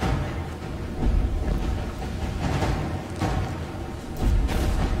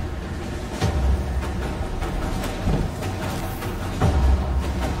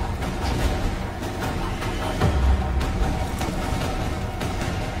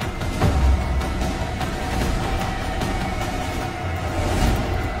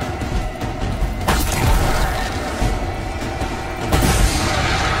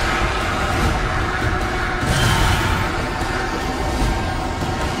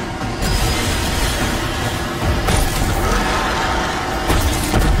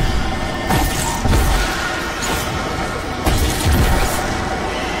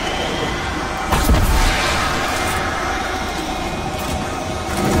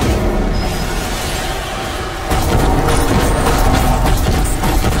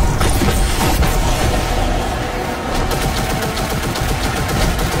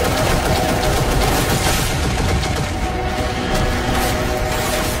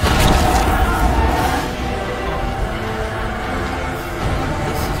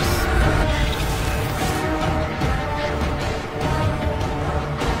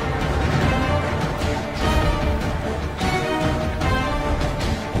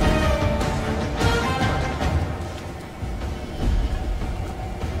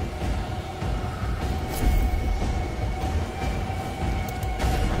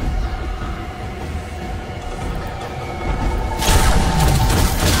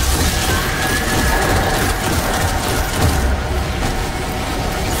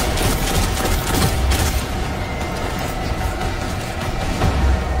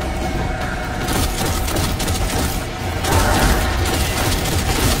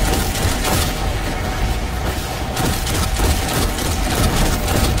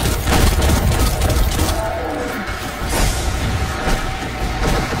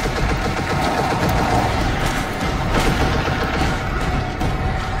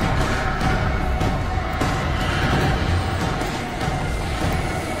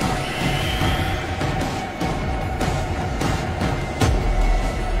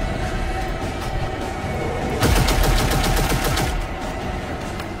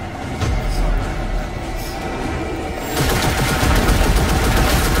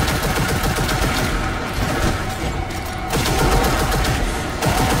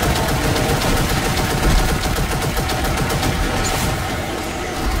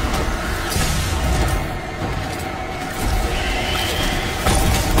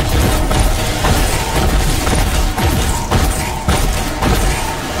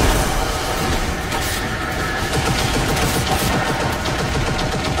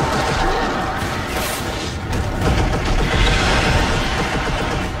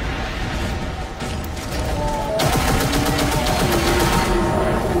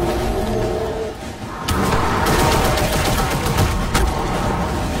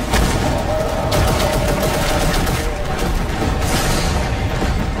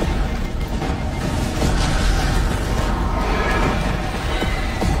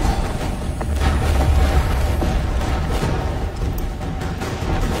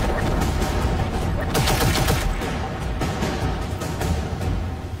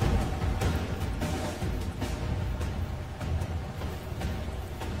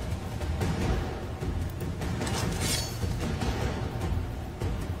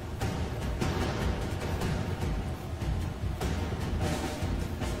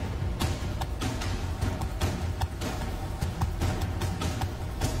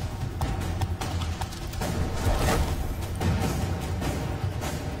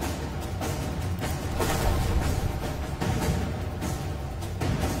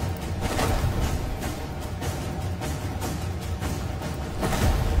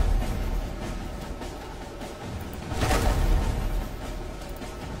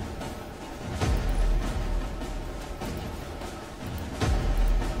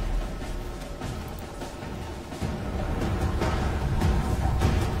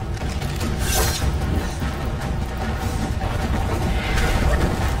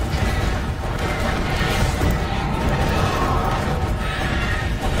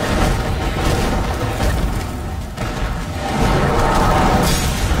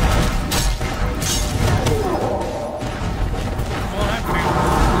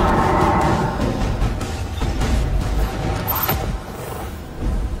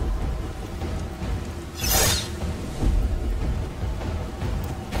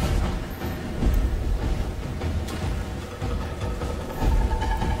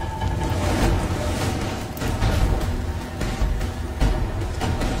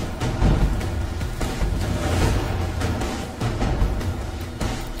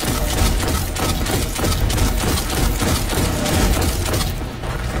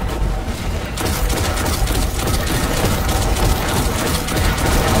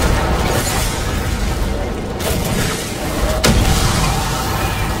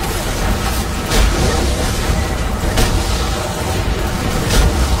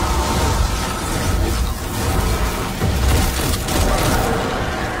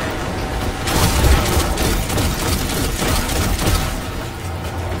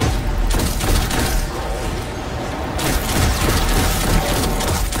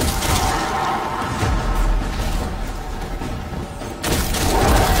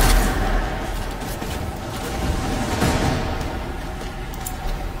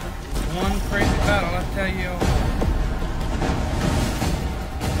 one crazy battle, I tell you.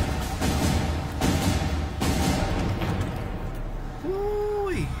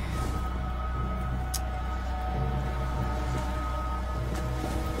 Woo-wee.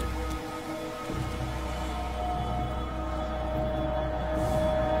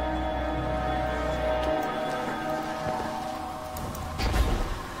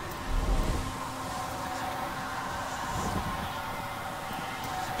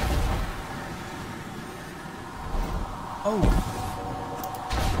 Oh.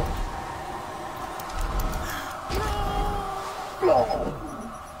 No.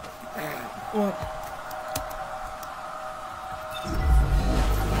 What?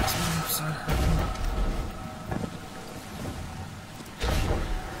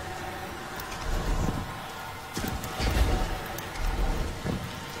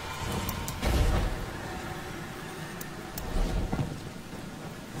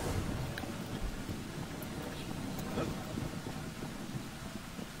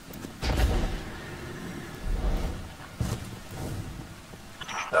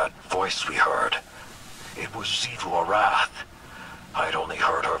 That voice we heard, it was Zidua Wrath. I'd only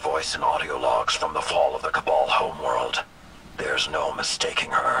heard her voice in audio logs from the fall of the Cabal homeworld. There's no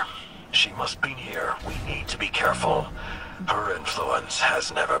mistaking her. She must be here. We need to be careful. Her influence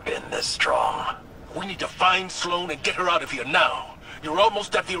has never been this strong. We need to find Sloane and get her out of here now. You're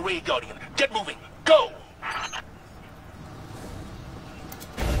almost at the Array Guardian. Get moving. Go!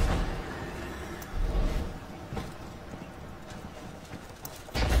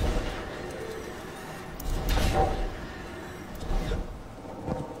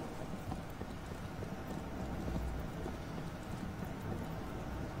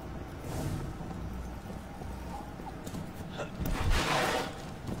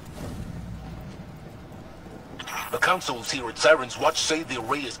 The Council's here at Zaren's Watch say the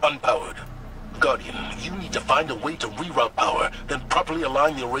array is unpowered. Guardian, you need to find a way to reroute power, then properly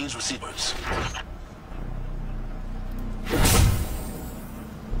align the array's receivers.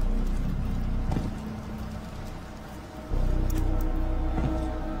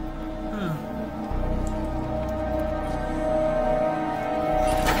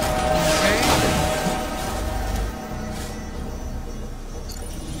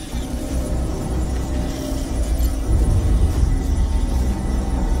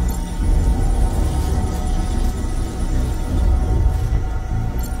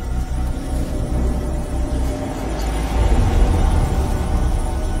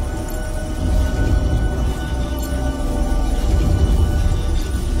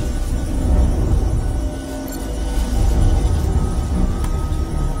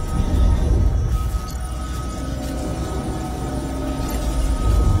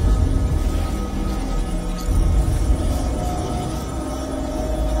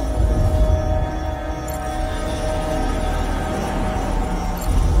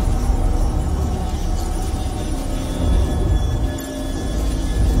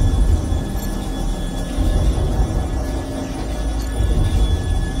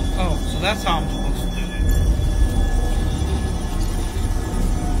 That's how I'm supposed to do it.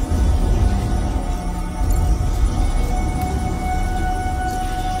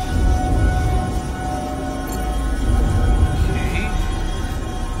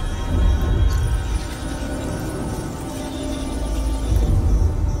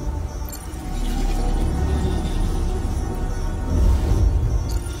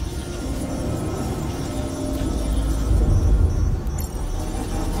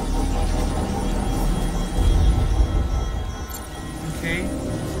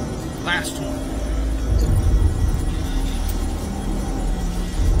 Last one.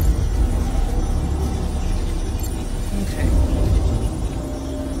 Okay.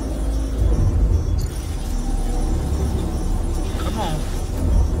 Come on.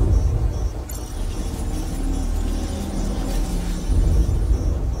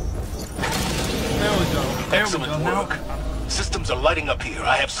 There we go. Excellent work. Systems are lighting up here.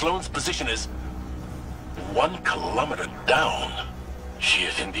 I have Sloane's position as 1 kilometer down. She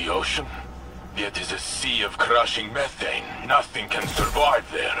is in the ocean? It is a sea of crushing methane. Nothing can survive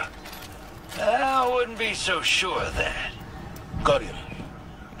there. I wouldn't be so sure of that. Guardian,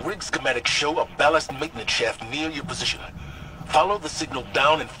 rig schematics show a ballast maintenance shaft near your position. Follow the signal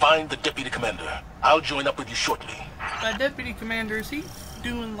down and find the deputy commander. I'll join up with you shortly. Deputy commander, is he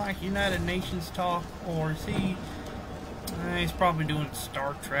doing like United Nations talk, or is he... he's probably doing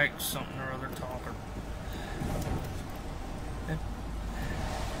Star Trek something or other talk.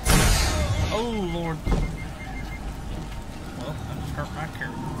 Oh, Lord. Well, I just hurt my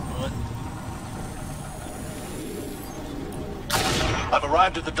character, but... I've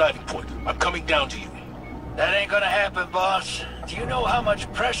arrived at the diving point. I'm coming down to you. That ain't gonna happen, boss. Do you know how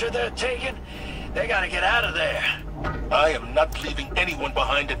much pressure they're taking? They gotta get out of there. I am not leaving anyone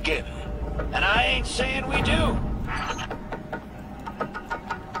behind again. And I ain't saying we do.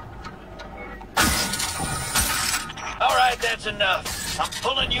 All right, that's enough. I'm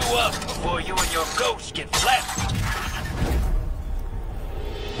pulling you up before you and your ghost get flattened.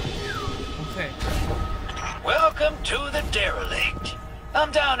 Okay. Welcome to the derelict.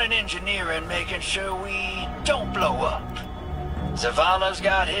 I'm down in engineering, making sure we don't blow up. Zavala's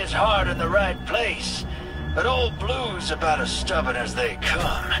got his heart in the right place, but old Blue's about as stubborn as they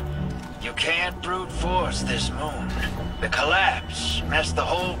come. You can't brute force this moon. The collapse messed the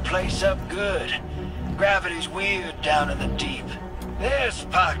whole place up good. Gravity's weird down in the deep. There's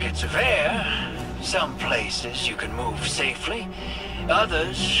pockets of air. Some places you can move safely.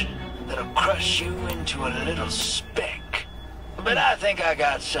 Others that'll crush you into a little speck. But I think I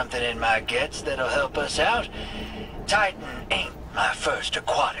got something in my guts that'll help us out. Titan ain't my first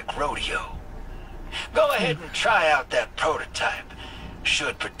aquatic rodeo. Go ahead and try out that prototype.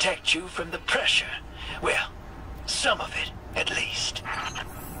 Should protect you from the pressure. Well, some of it, at least.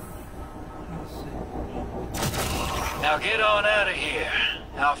 Now get on out of here.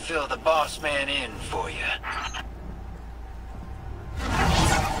 I'll fill the boss man in for you.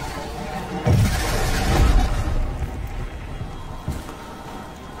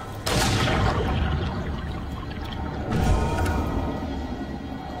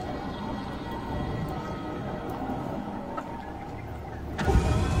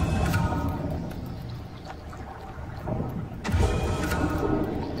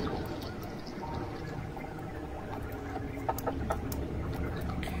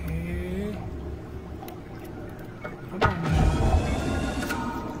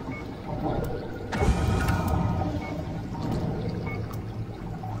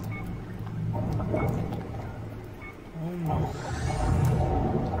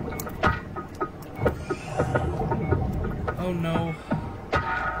 Oh no.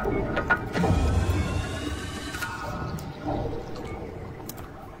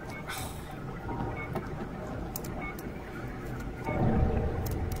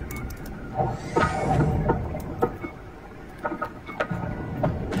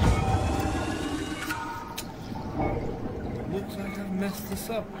 Looks like I've messed this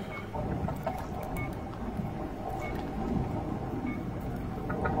up.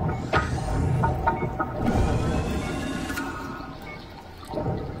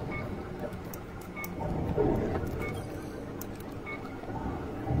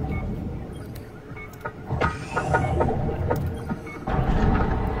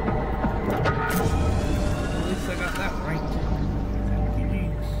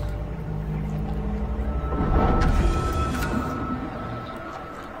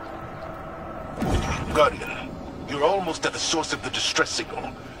 Guardian, you're almost at the source of the distress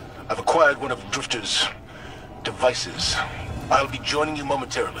signal. I've acquired one of Drifter's devices. I'll be joining you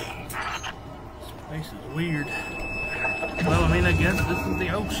momentarily. This place is weird. Well, I mean, I guess this is the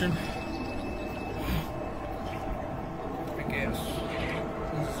ocean. I guess.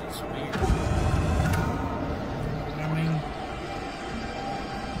 This is just weird. I mean...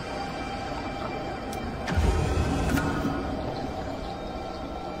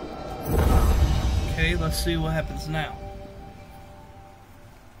 Okay, let's see what happens now.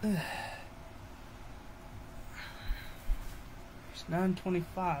 It's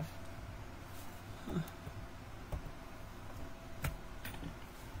 9:25.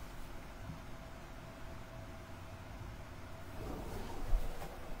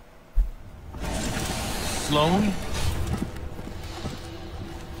 Sloan?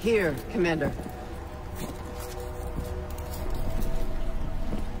 Here, Commander.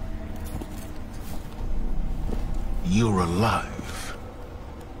 You're alive.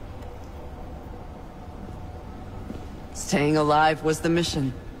 Staying alive was the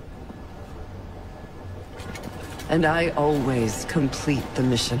mission. And I always complete the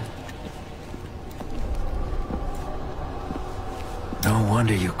mission. No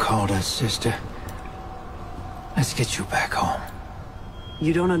wonder you called us, sister. Let's get you back home.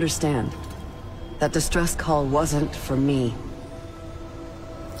 You don't understand. That distress call wasn't for me.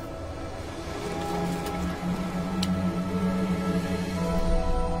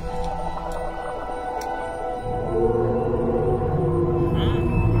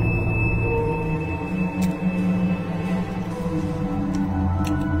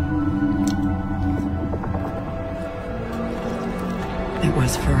 It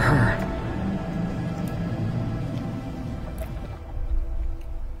was for her.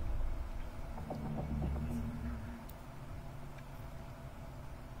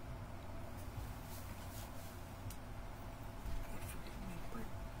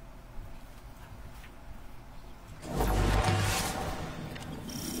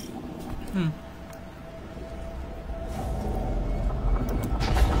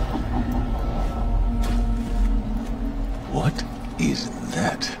 is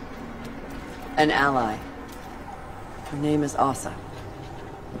that? An ally. Her name is Asa.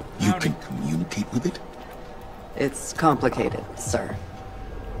 You can communicate with it? It's complicated, sir.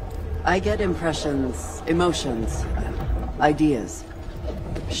 I get impressions, emotions, ideas.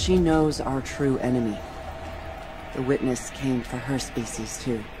 She knows our true enemy. The witness came for her species,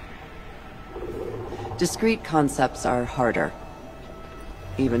 too. Discrete concepts are harder.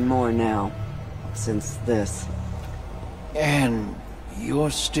 Even more now, since this. And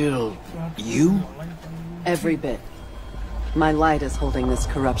you're still... you? Every bit. My light is holding this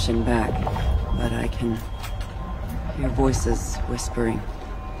corruption back, but I can hear voices whispering.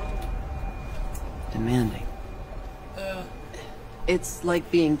 Demanding. It's like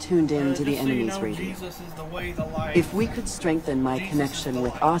being tuned in to the enemy's radio. If we could strengthen my connection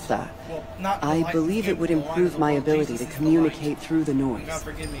with Asa, I believe it would improve my ability to communicate through the noise. I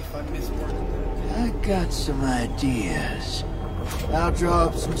got some ideas. I'll draw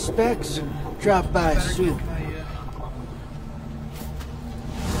up some specs and drop by soon.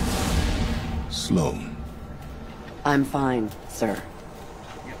 Sloan. I'm fine, sir.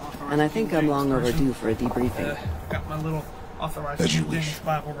 And I think I'm long overdue for a debriefing. Got my little authorized As you Dennis wish.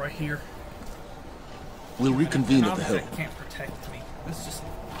 Bible right here. We'll reconvene at the Helm. helm. Can't protect me. It's just the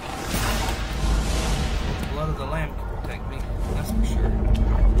blood of the lamb can protect me. That's for sure.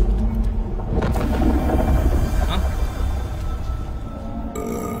 Huh?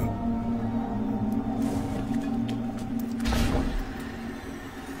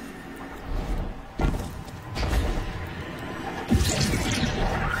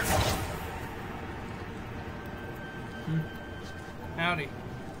 Howdy.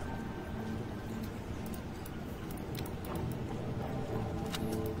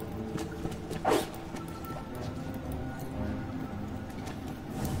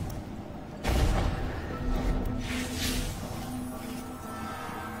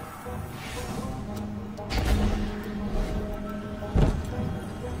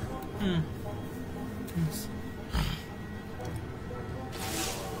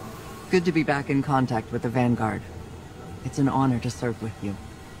 Good to be back in contact with the Vanguard. It's an honor to serve with you.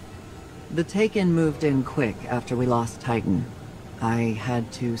 The Taken moved in quick after we lost Titan. I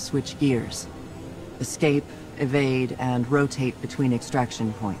had to switch gears. Escape, evade, and rotate between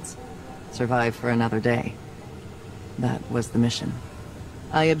extraction points. Survive for another day. That was the mission.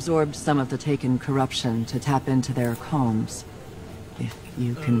 I absorbed some of the Taken corruption to tap into their comms, if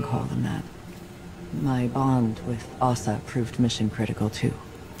you can call them that. My bond with Asa proved mission critical too.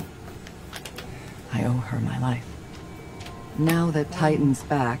 I owe her my life. Now that Titan's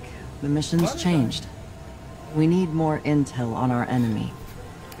back, the mission's changed. We need more intel on our enemy.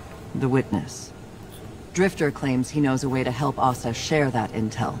 The Witness. Drifter claims he knows a way to help Asa share that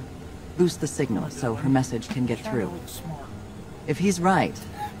intel. Boost the signal so her message can get through. If he's right,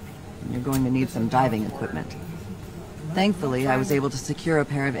 you're going to need some diving equipment. Thankfully, I was able to secure a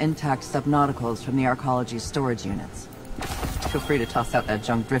pair of intact subnauticals from the Arcology's storage units. Feel free to toss out that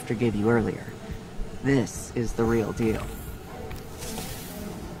junk Drifter gave you earlier. This is the real deal.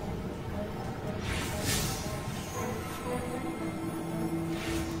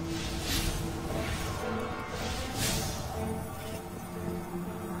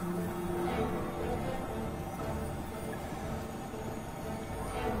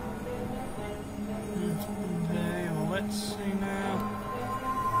 Okay, well, let's see now.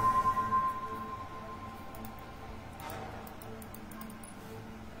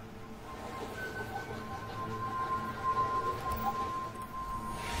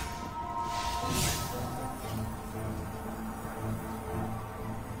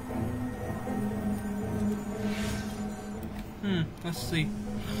 Let's see.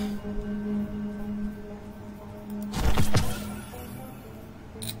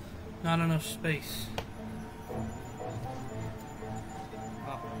 Not enough space.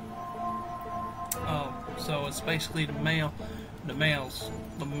 Oh, so it's basically the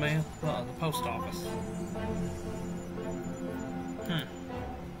post office.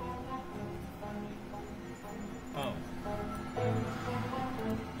 Oh.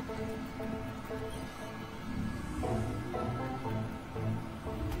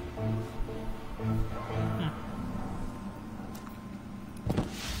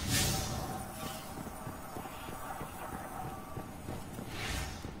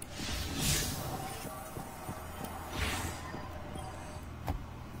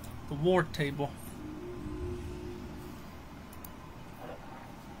 The war table.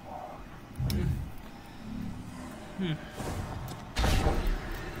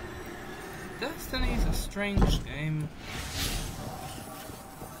 Destiny's a strange game,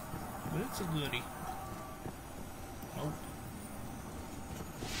 but it's a goodie. Nope.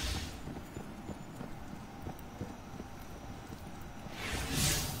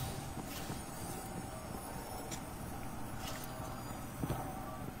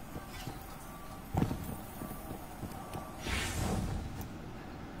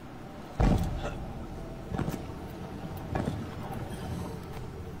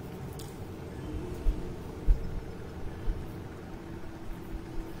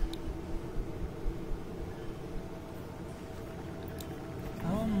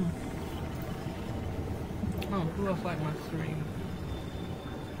 Who else like my stream?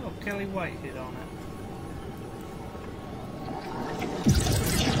 Oh, Kelly White hit on it.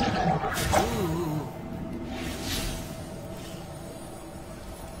 Ooh.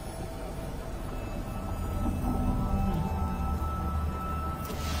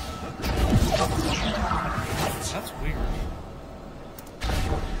 That's weird.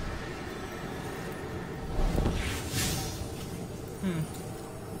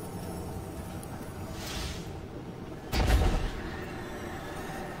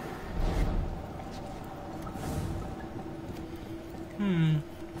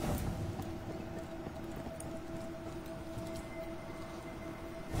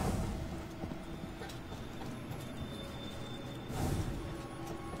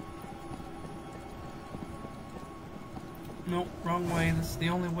 Nope, wrong way. This is the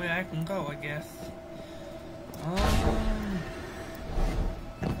only way I can go, I guess.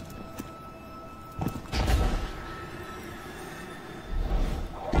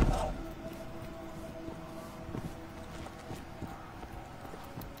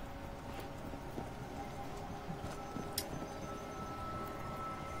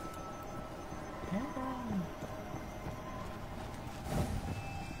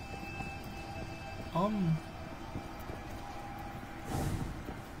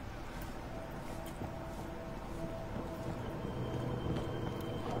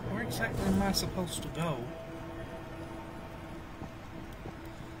 Where exactly am I supposed to go?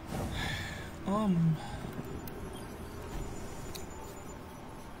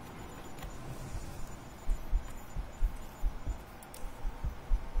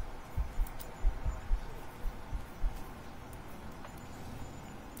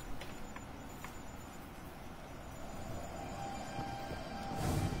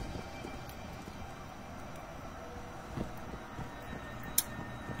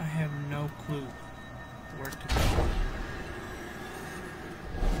 I have no clue where to go.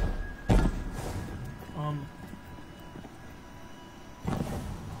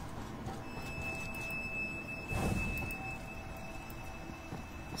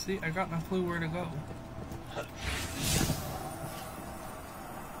 See, I got no clue where to go.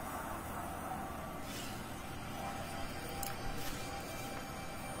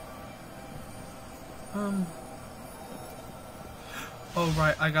 Oh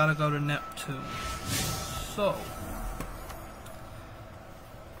right, I gotta go to Neptune. So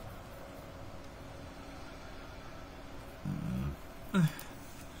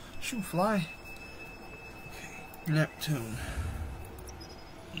shoot, fly. Okay, Neptune.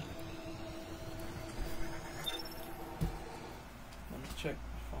 Let me check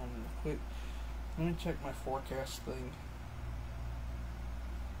my phone real quick. Let me check my forecast thing.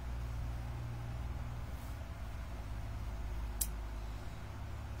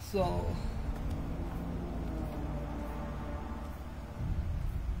 So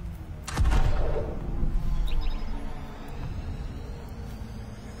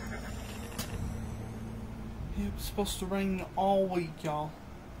it's supposed to rain all week, y'all.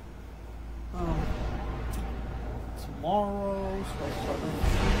 Tomorrow, supposed to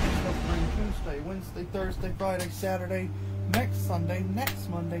rain Tuesday, Wednesday, Thursday, Friday, Saturday, next Sunday, next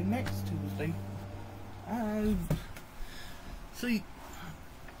Monday, next Tuesday. See.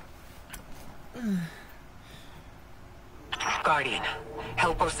 Guardian,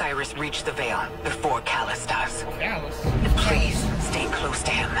 help Osiris reach the Veil before Callus does. Callus? Please, stay close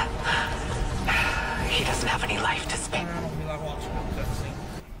to him. He doesn't have any life to spare. I don't feel like watching that cutscene.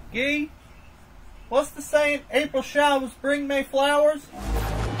 Gee? What's the saying? April showers bring May flowers?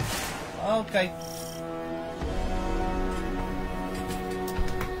 Okay.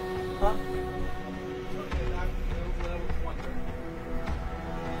 Huh?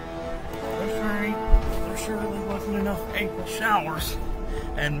 There surely wasn't enough April showers.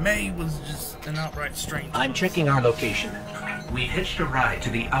 And May was just an outright stranger. I'm checking our location. We hitched a ride to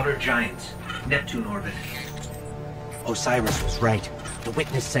the Outer Giants, Neptune orbit. Osiris was right. The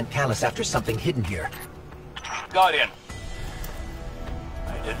witness sent Callus after something hidden here. Guardian.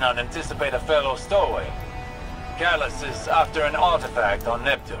 I did not anticipate a fellow stowaway. Callus is after an artifact on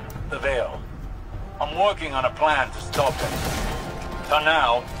Neptune, the Veil. I'm working on a plan to stop him. For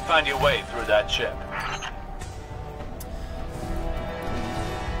now, find your way through that ship.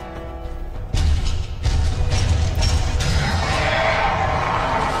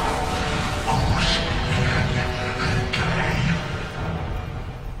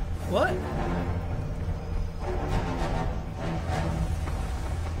 What?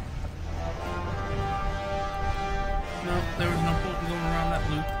 No, there was no point in going around that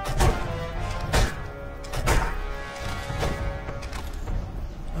loop.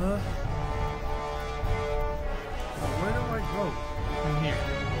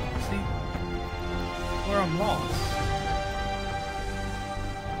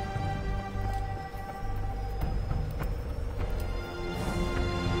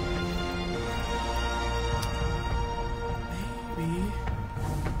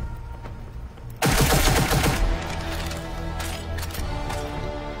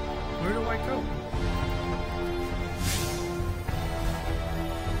 Where do I go?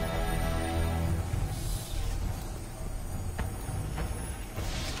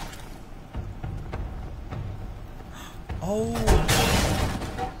 Oh.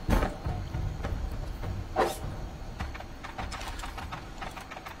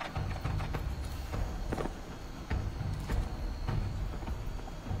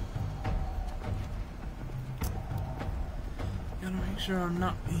 Gotta make sure I'm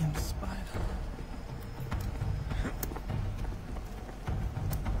not being spied on.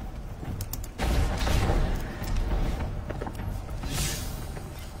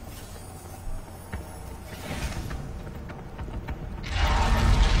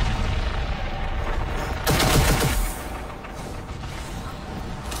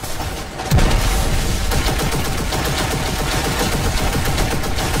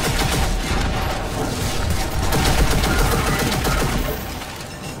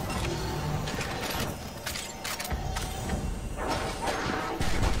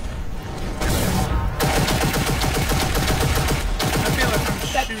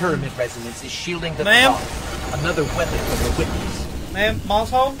 Pyramid resonance is shielding the cabal. Another weapon for the witness. Ma'am,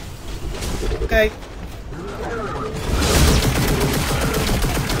 mom's home? Okay.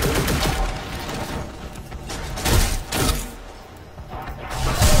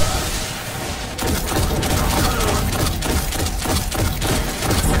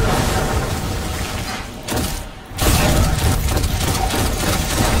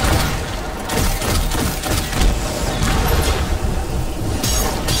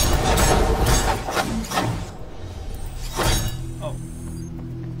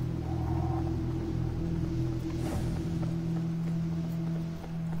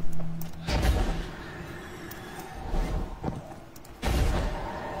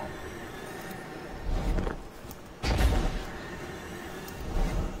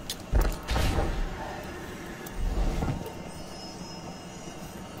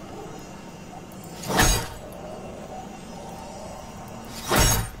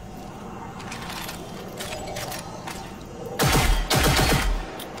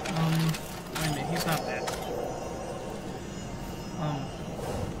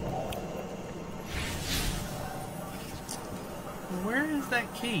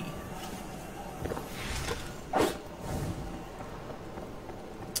 That key?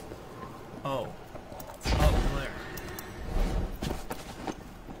 Oh. Oh, there.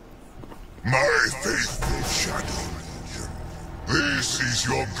 My faithful Shadow Legion, this is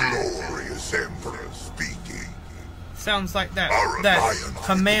your glorious Emperor speaking. Sounds like that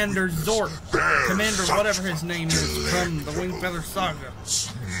Commander Zort, Commander whatever his name is from the Wingfeather Saga.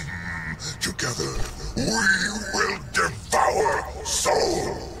 Together, we will devour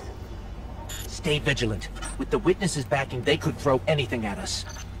Soul! Stay vigilant. With the witnesses backing, they could throw anything at us.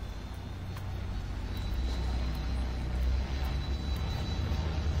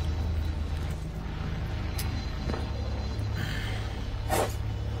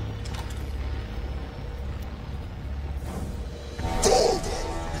 Forward!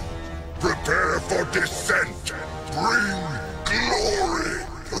 Prepare for descent! Bring glory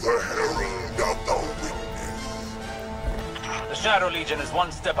to the herald of the witness! The Shadow Legion is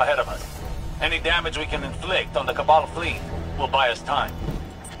one step ahead of us. Any damage we can inflict on the Cabal fleet will buy us time.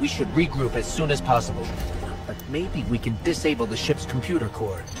 We should regroup as soon as possible. But maybe we can disable the ship's computer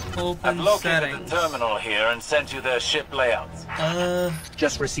core. I've located the terminal here and sent you their ship layouts.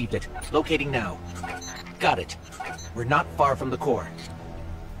 Just received it. Locating now. Got it. We're not far from the core.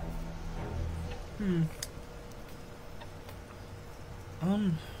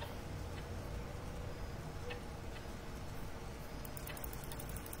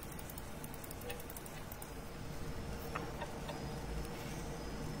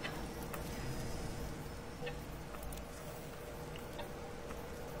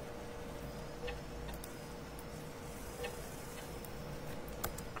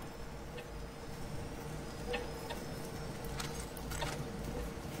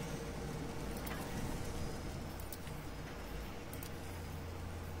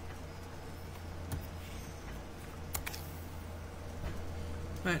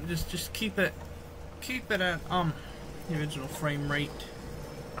 Right, just keep it at the original frame rate.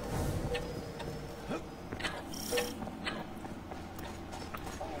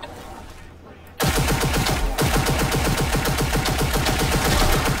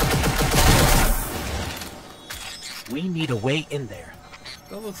 We need a way in there.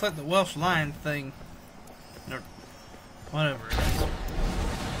 That looks like the Welsh lion thing. Or whatever it is.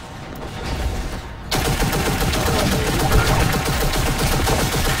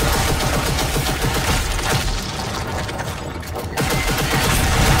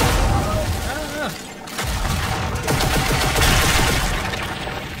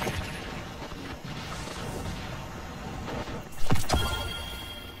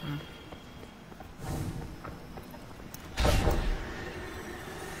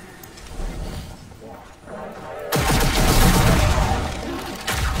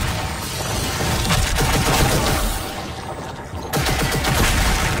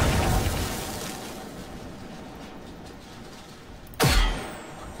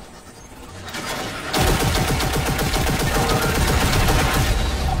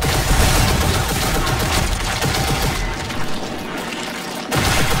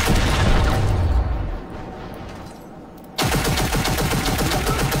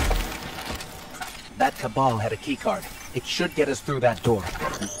 That Cabal had a keycard. It should get us through that door.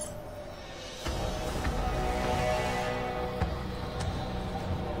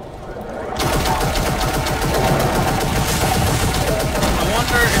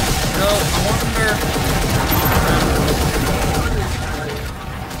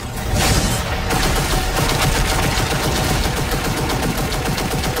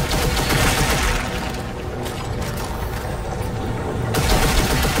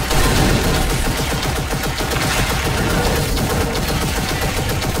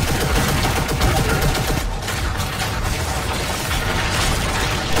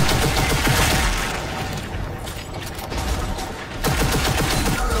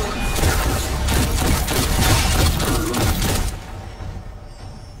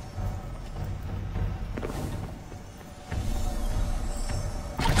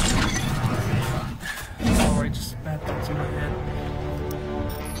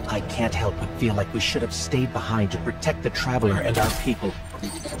 I can't help but feel like we should have stayed behind to protect the Traveler and our people.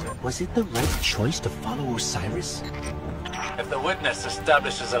 Was it the right choice to follow Osiris? If the Witness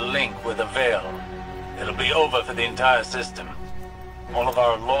establishes a link with the Veil, it'll be over for the entire system. All of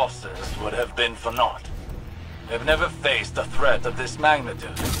our losses would have been for naught. We've never faced a threat of this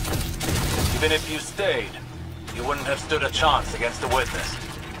magnitude. Even if you stayed, you wouldn't have stood a chance against the Witness.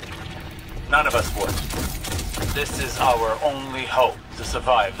 None of us would. This is our only hope to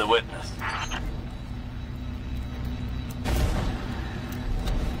survive the Witness.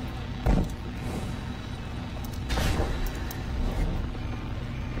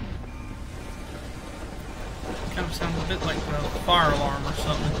 Kind of sounds a bit like a fire alarm or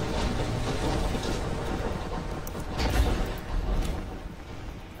something.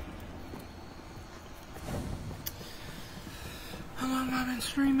 How long have I been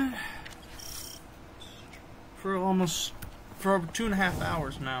streaming? For over 2.5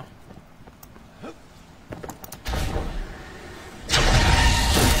 hours now.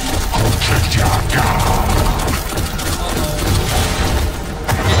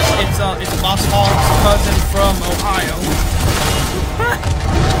 It's Boss Hogg's cousin from Ohio.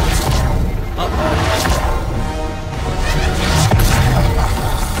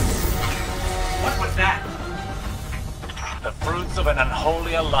 What was that? The fruits of an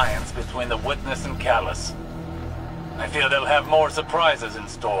unholy alliance between the Witness and Callus. I fear they'll have more surprises in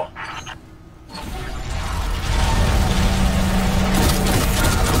store.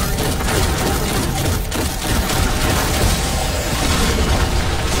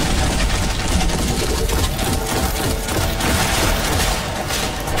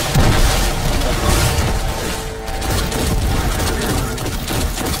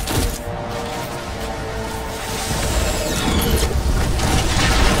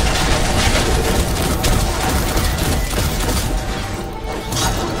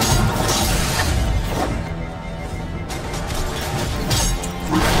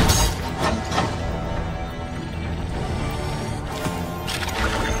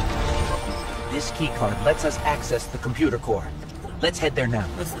 This keycard lets us access the computer core. Let's head there now.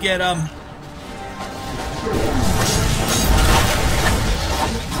 Let's get Hold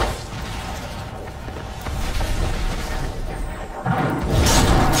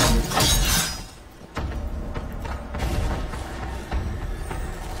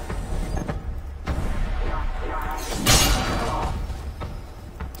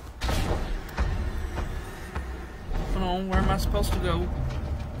on, where am I supposed to go?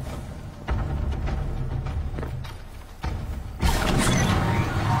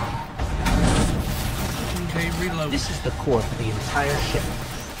 Reload. This is the core for the entire ship.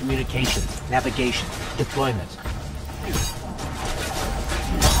 Communications, navigation, deployment.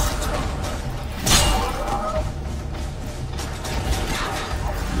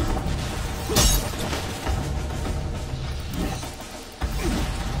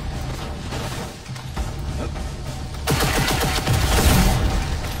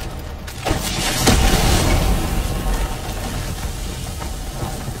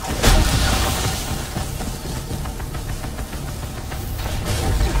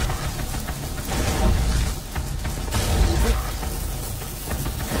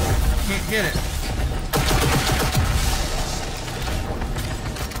 Get it.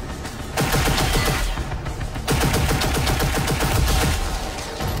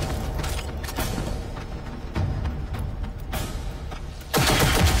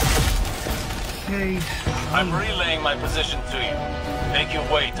 Okay. I'm relaying my position to you. Make your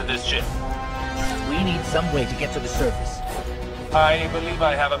way to this ship. We need some way to get to the surface. I believe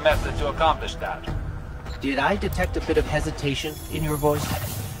I have a method to accomplish that. Did I detect a bit of hesitation in your voice?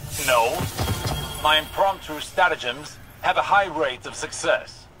 No. My impromptu stratagems have a high rate of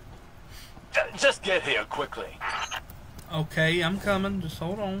success. Just get here quickly. Okay, I'm coming. Just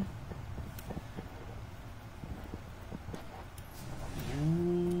hold on.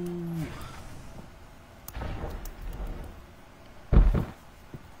 Ooh.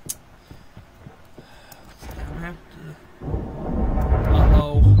 I have to...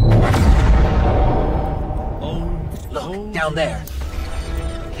 Uh-oh. Oh. Look, down there.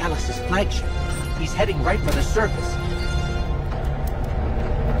 Callus's flagship. He's heading right for the surface.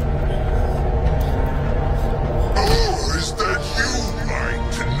 Oh, is that you, my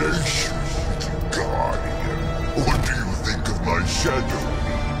tenacious guardian? What do you think of my shadow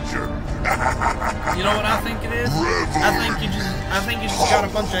legion? You know what I think it is? I think you just got a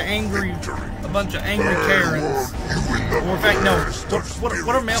bunch of angry Karens. Or in fact, no.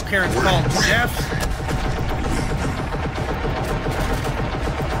 What are male Karens called? Jeffs?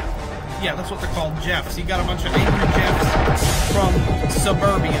 Yeah, that's what they're called, Jeffs. You got a bunch of angry Jeffs from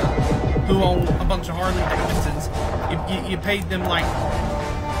suburbia who own a bunch of Harley Davidsons. You paid them like...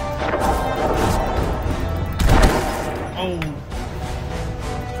 Oh.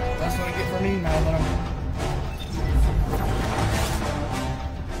 That's what I get from email that I'm...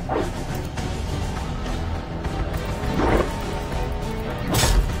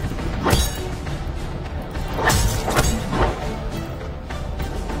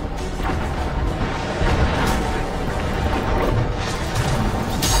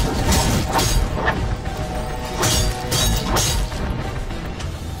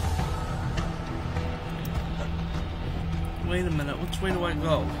 Wait a minute, which way do I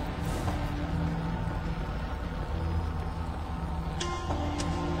go?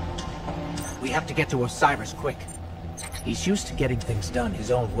 We have to get to Osiris quick. He's used to getting things done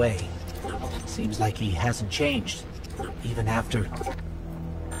his own way. Seems like he hasn't changed, even after...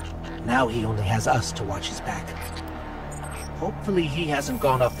 Now he only has us to watch his back. Hopefully he hasn't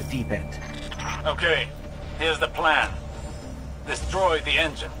gone off the deep end. Okay, here's the plan. Destroy the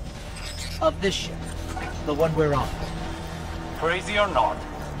engine. Of this ship, the one we're on. Crazy or not,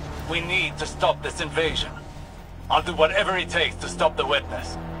 we need to stop this invasion. I'll do whatever it takes to stop the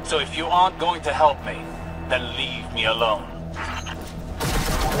witness. So if you aren't going to help me, then leave me alone.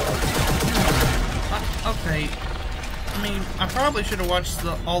 Okay. I mean, I probably should have watched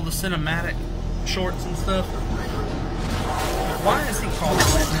all the cinematic shorts and stuff. Why is he called the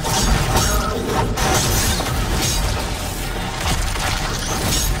witness?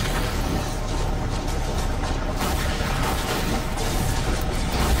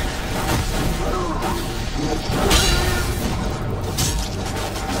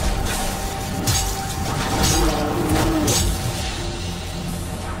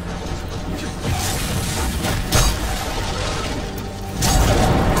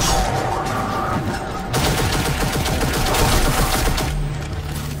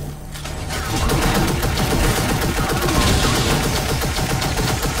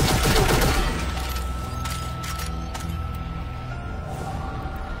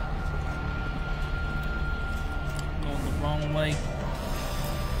 Way.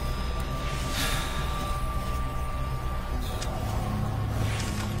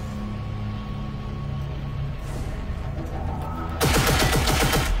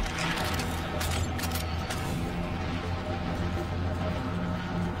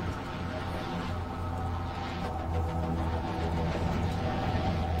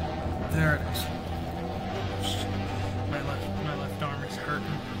 There it is. My left arm is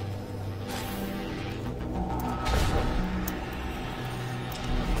hurting.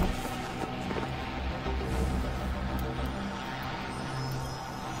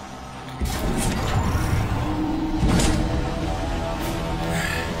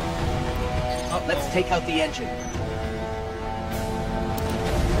 Let's take out the engine.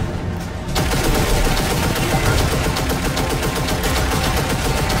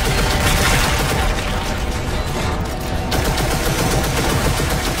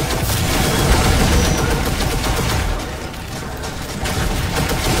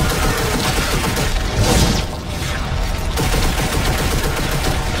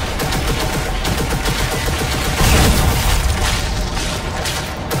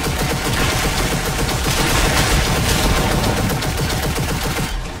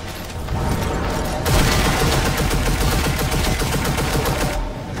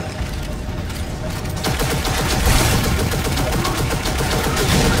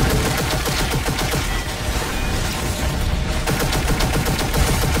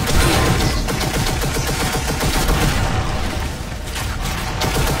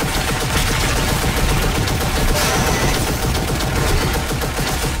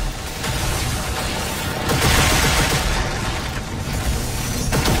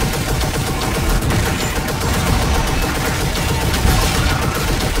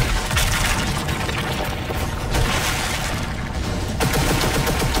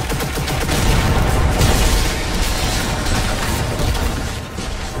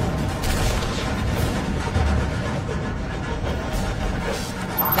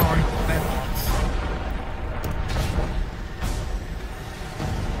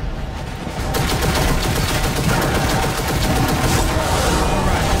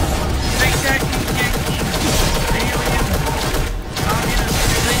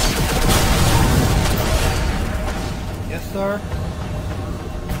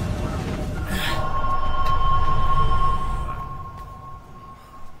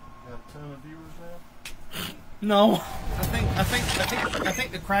 ton of viewers now? No, I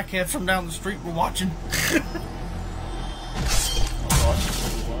think the crackheads from down the street were watching.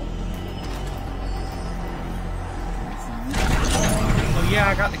 Oh yeah,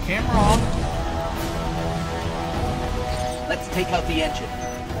 I got the camera on. Let's take out the engine.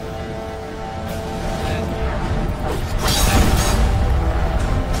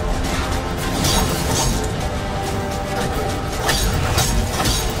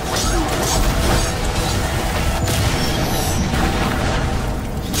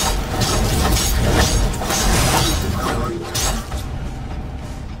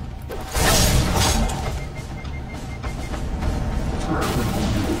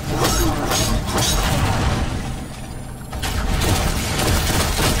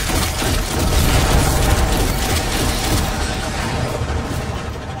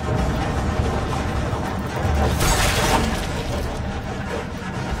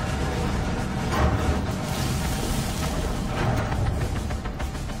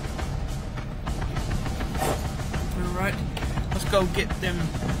 Go get them.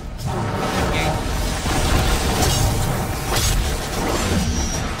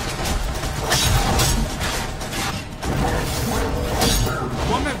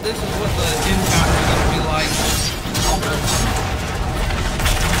 Wonder if this is what the encounter is going to be like.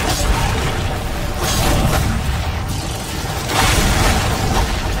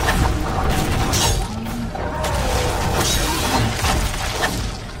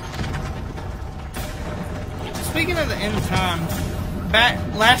 Speaking of the end time, back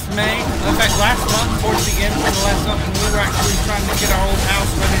last May, in fact last month, towards the end of the last month, when we were actually trying to get our old house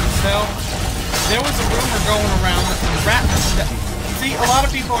ready to sell, there was a rumor going around that the see, a lot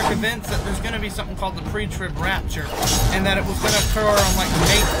of people are convinced that there's going to be something called the pre-trib rapture, and that it was going to occur on like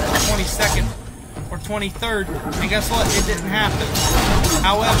May 22nd or 23rd, and guess what? It didn't happen.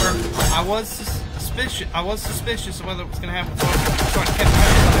 However, I was suspicious of whether it was going to happen, so I kept trying to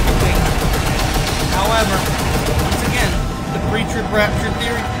everything. However, once again, the pre-trib rapture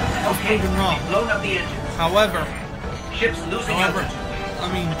theory was proven wrong. Blown up the engine. However,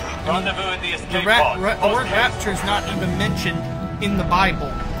 the word rapture is not even mentioned in the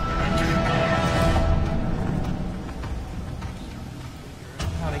Bible.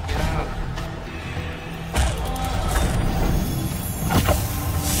 How to get out?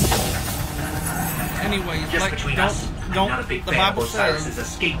 Anyways, just like between us, don't. The Bible says,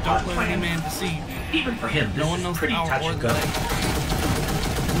 "Don't let any man deceive you." Even for him, this is pretty touch and go.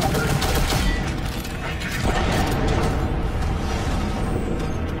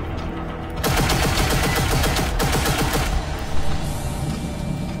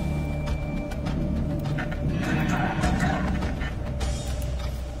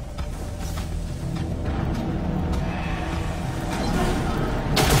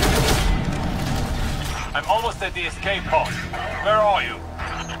 I'm almost at the escape pod. Where are you?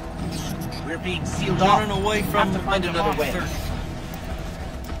 We're being sealed off. Running away from have to find another way.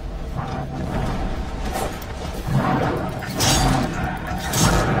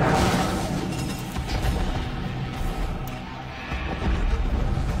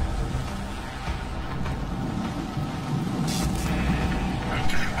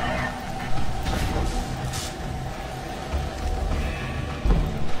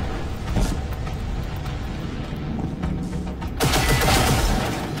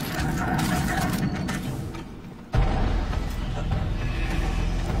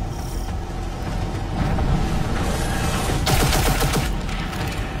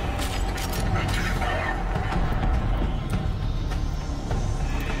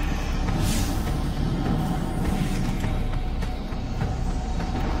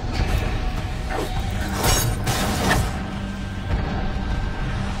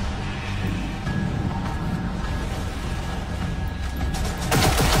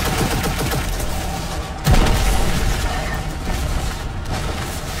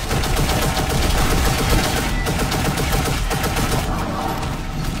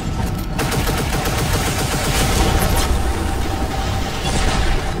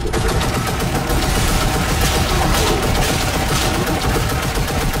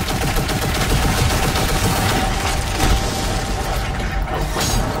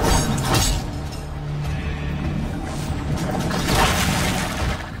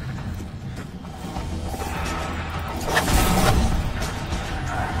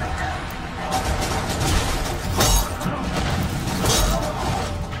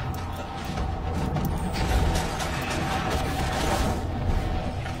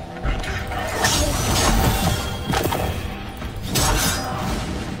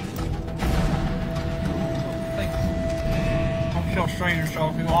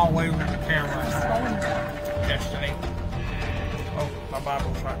 me all way with the camera. Destiny. Oh, my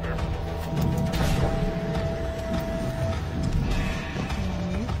Bible's right there.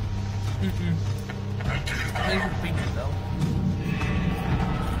 These are features though.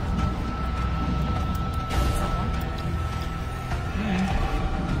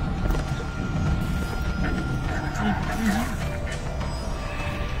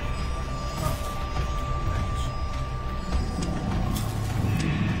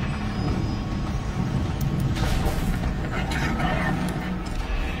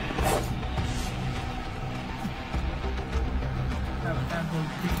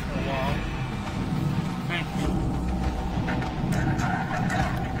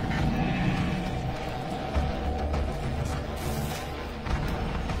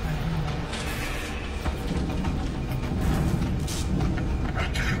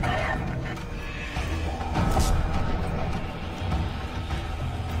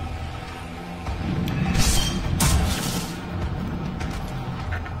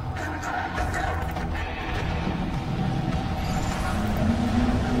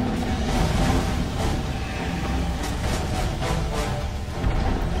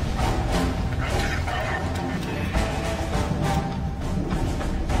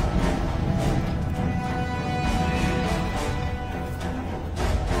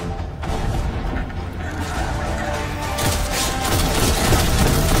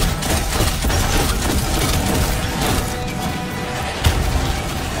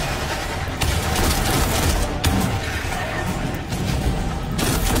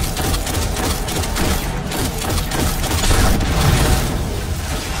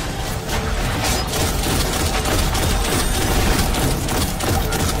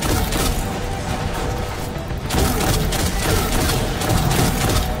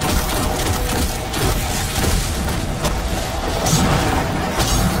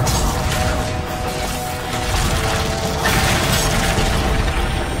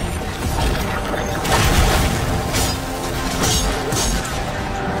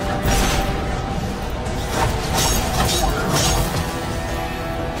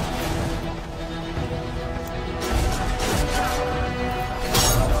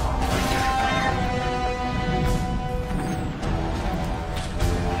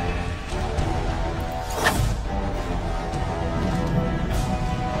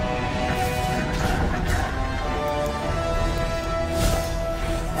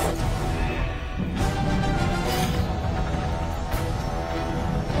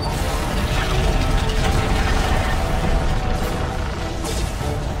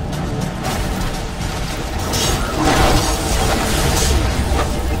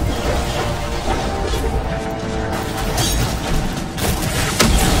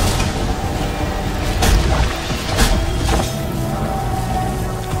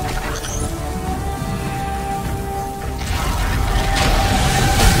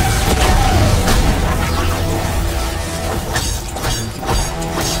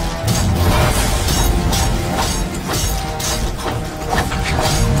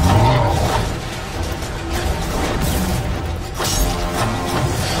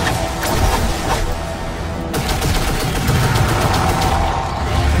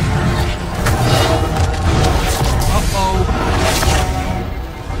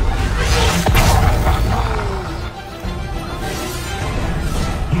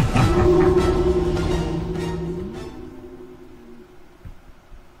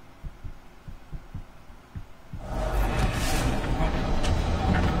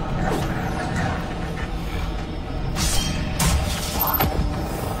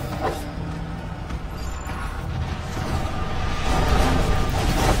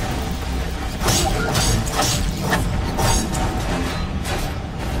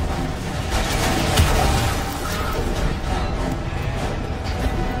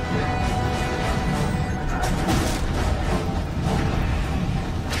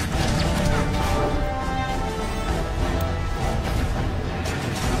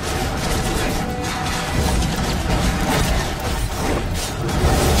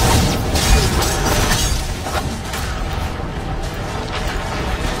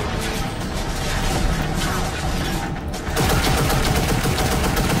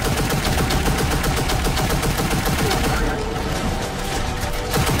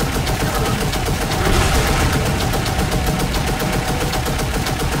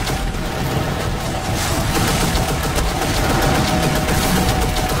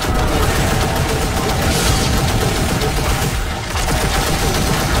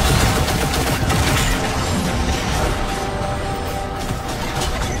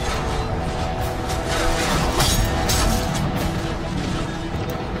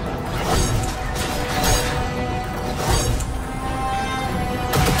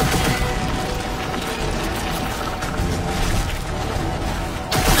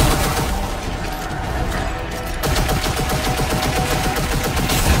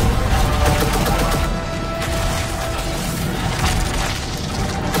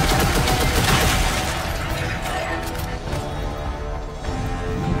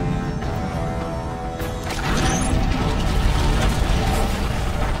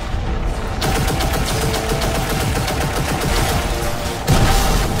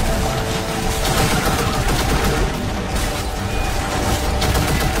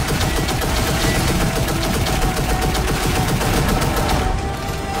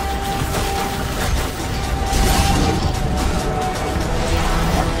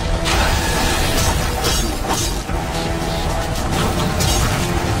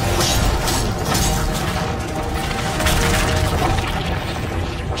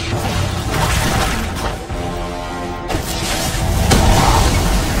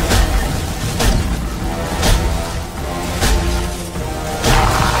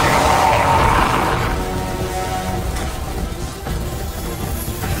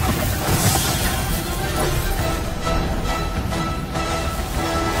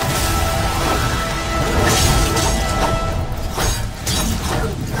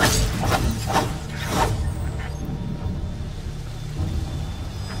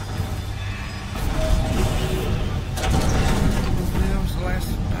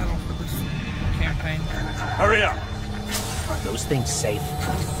 those things safe?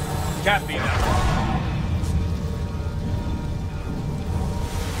 Can't be now.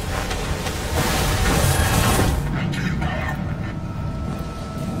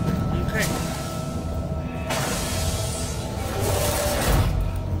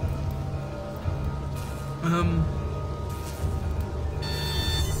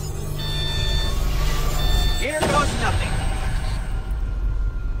 Here goes nothing.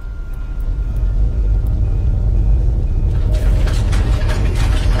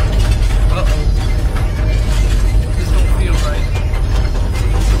 Uh-oh. This don't feel right.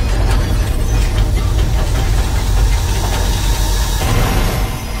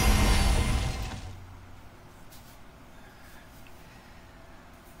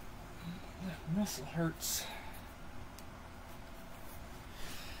 That muscle hurts.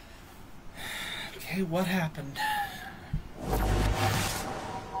 Okay, what happened?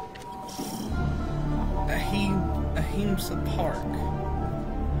 Ahimsa Park.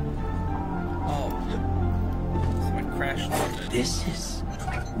 Oh. Somebody crashed into it. This is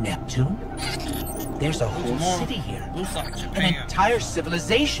Neptune? There's a whole city here. Looks like An Japan. entire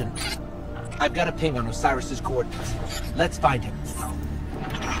civilization. I've got a ping on Osiris's coordinates. Let's find him.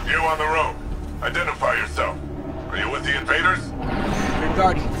 You on the road. Identify yourself. Are you with the invaders? We're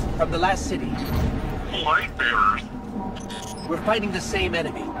guardians from the last city. Light bearers. We're fighting the same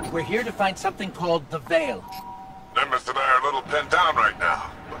enemy. We're here to find something called the Veil. Nimbus and I are a little pinned down right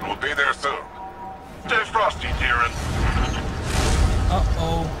now, but we'll be there soon. Stay frosty, Tyrion.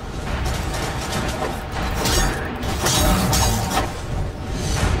 Uh-oh.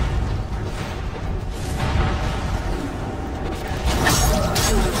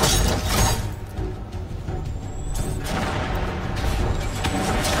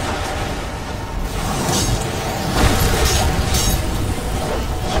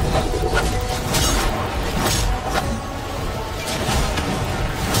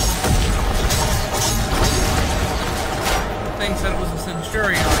 Said it was a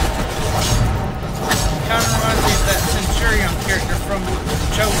Centurion. Kind of reminds me of that Centurion character from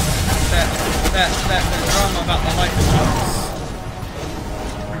Chosen. That drama about the life of Jesus.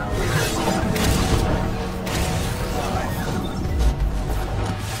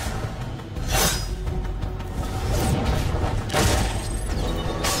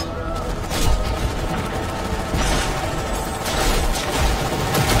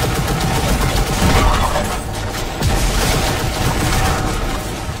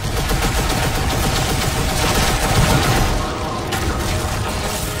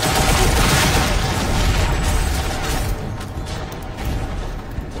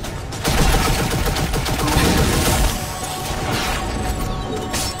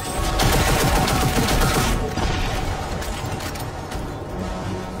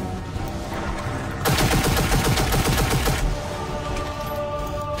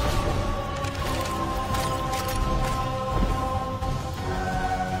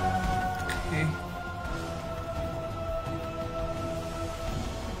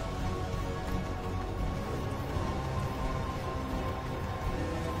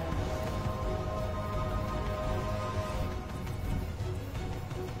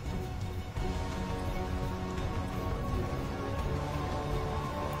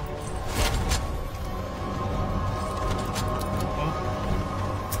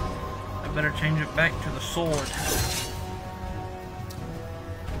 Better change it back to the sword.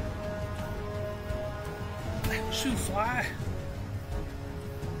 Shoot, fly.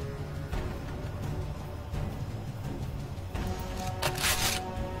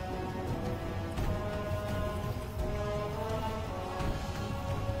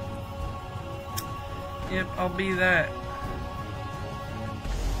 Yep, I'll be that.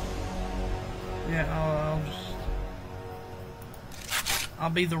 Yeah, I'll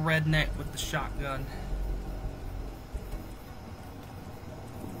be the redneck with the shotgun.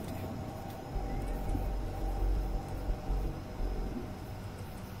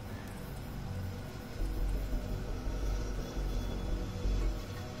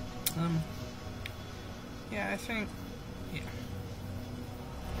 Yeah, I think, yeah.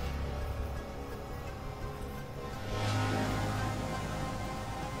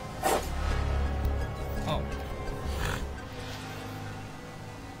 Oh.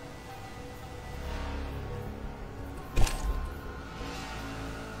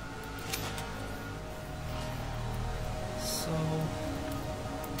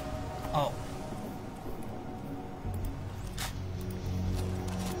 Oh.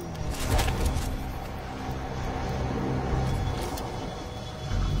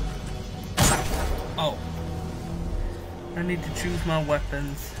 Oh. I need to choose my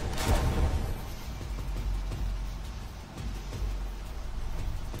weapons.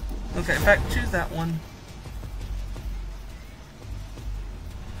 Okay, in fact, choose that one.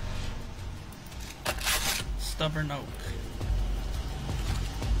 Stubborn oak.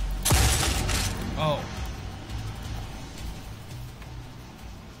 Oh.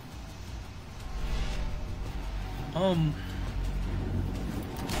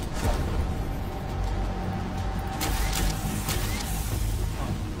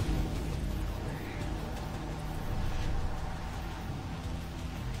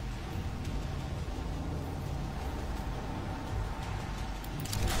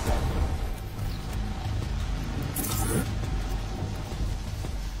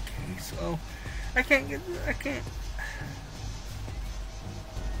 So I can't.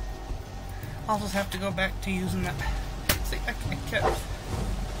 I'll just have to go back to using that. See, I kept.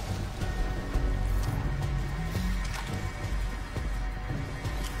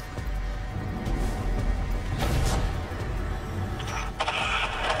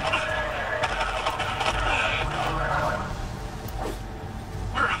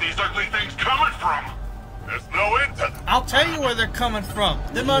 Where are these ugly things coming from? There's no end to them. I'll tell you where they're coming from.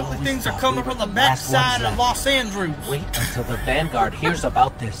 Them ugly things are coming from the backside of Los Andrews. Wait until the Vanguard hears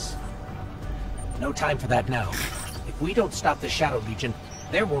about this. No time for that now. If we don't stop the Shadow Legion,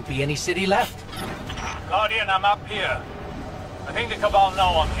 there won't be any city left. Guardian, I'm up here. I think the Cabal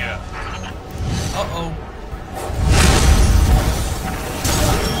know I'm here. Uh-oh.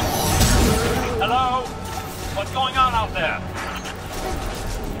 Hello? What's going on out there?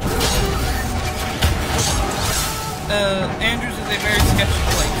 Andrews is a very sketchy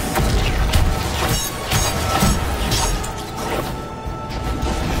place.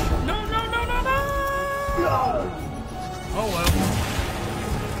 No! Oh well.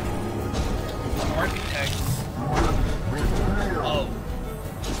 Architects. Oh.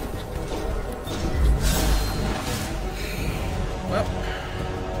 Well,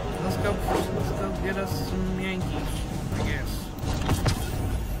 let's go get us some Yankees, I guess.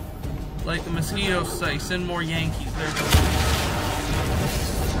 Like the mosquitoes say, send more Yankees. There goes.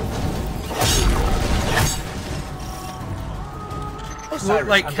 Look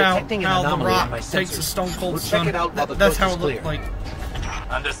like how the Rock takes a Stone Cold Sun. That's how it looked like.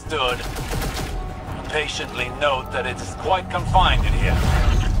 Understood. Patiently note that it is quite confined in here.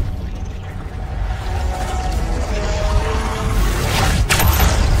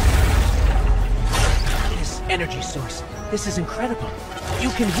 This energy source. This is incredible.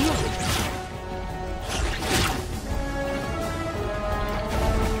 You can heal it.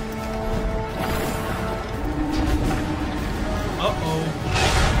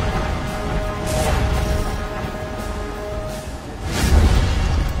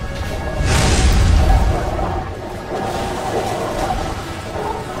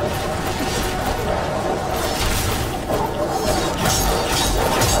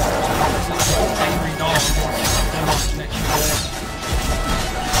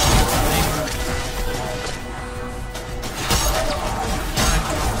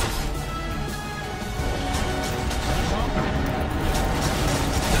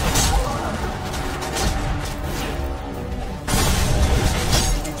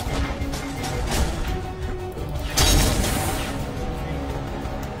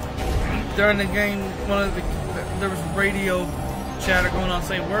 During the game, there was radio chatter going on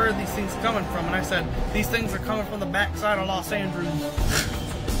saying, where are these things coming from? And I said, these things are coming from the backside of Los Andrews.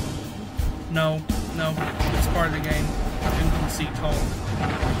 No, it's part of the game. Incomplete home.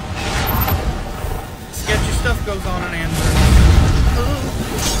 Sketchy stuff goes on in Andrews.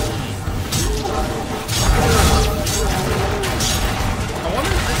 I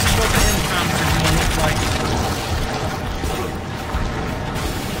wonder if this is what the end times are going to look like.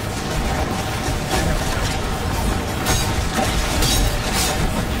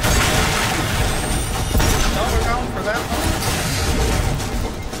 For that one.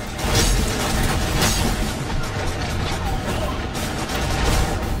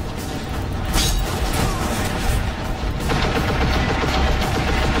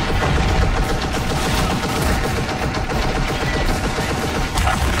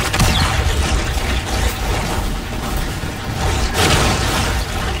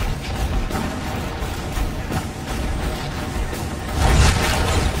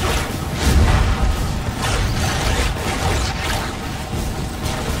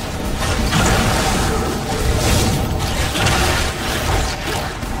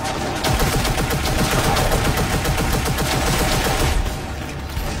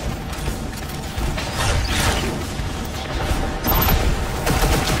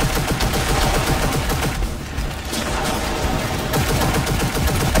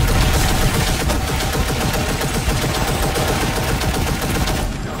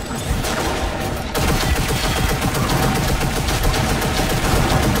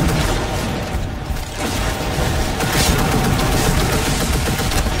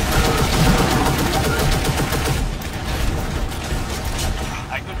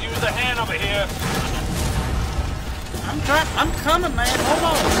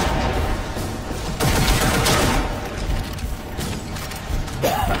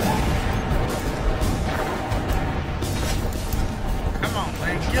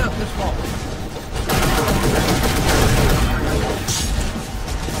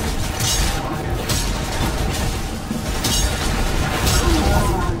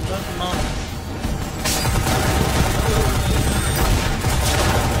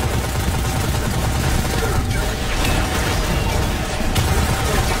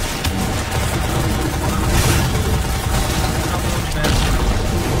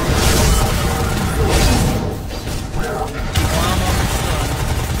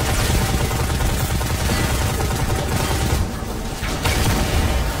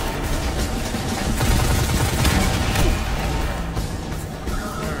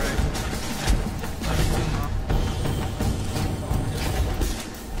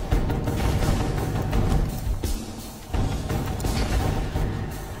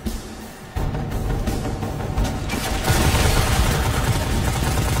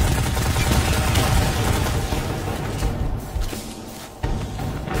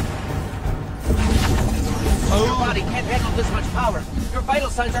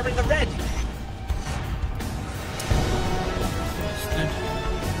 signs are in the red.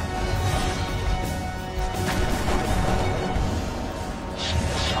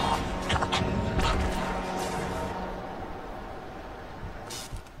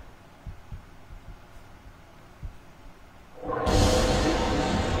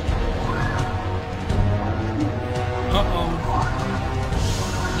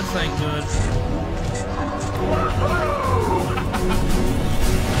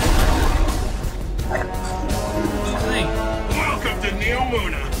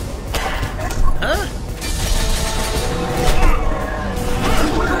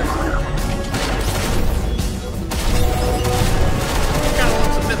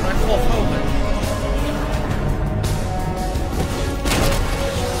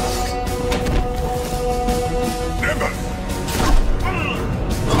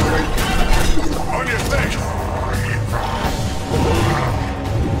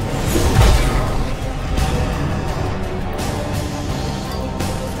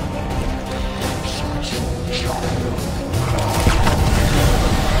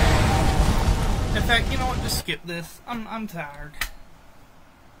 This. I'm tired.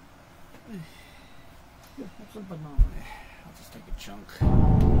 What's a banana? I'll just take a chunk.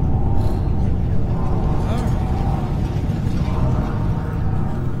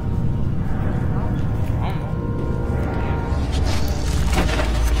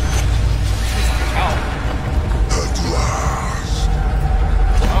 At last.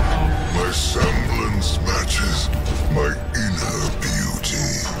 My semblance matches my inner beauty.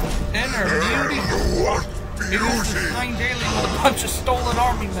 Inner beauty? And what It was Nine Daily with a bunch of stolen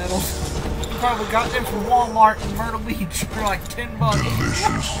army medals. You probably got them from Walmart in Myrtle Beach for like $10.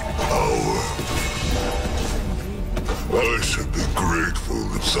 Delicious power. I should be grateful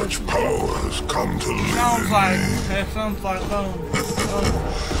that such power has come to live Sounds in like me. that sounds like I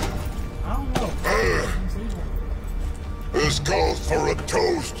don't know. This calls for a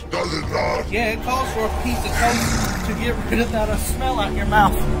toast, does it not? Yeah, it calls for a piece of toast to get rid of that smell out your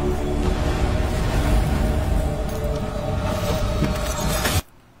mouth.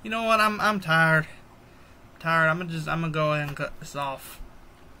 You know what? I'm tired. I'm gonna go ahead and cut this off.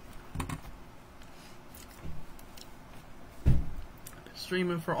 Been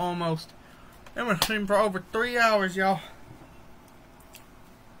streaming for almost. I've been streaming for over 3 hours, y'all.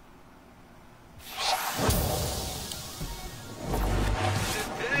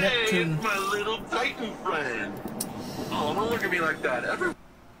 Hey, it's my little Titan friend. Oh, don't look at me like that.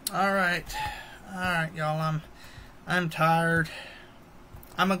 Alright, y'all. I'm tired.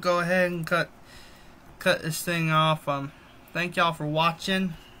 I'm gonna go ahead and cut this thing off. Thank y'all for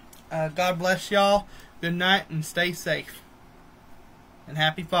watching. God bless y'all. Good night and stay safe. And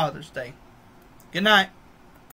happy Father's Day. Good night.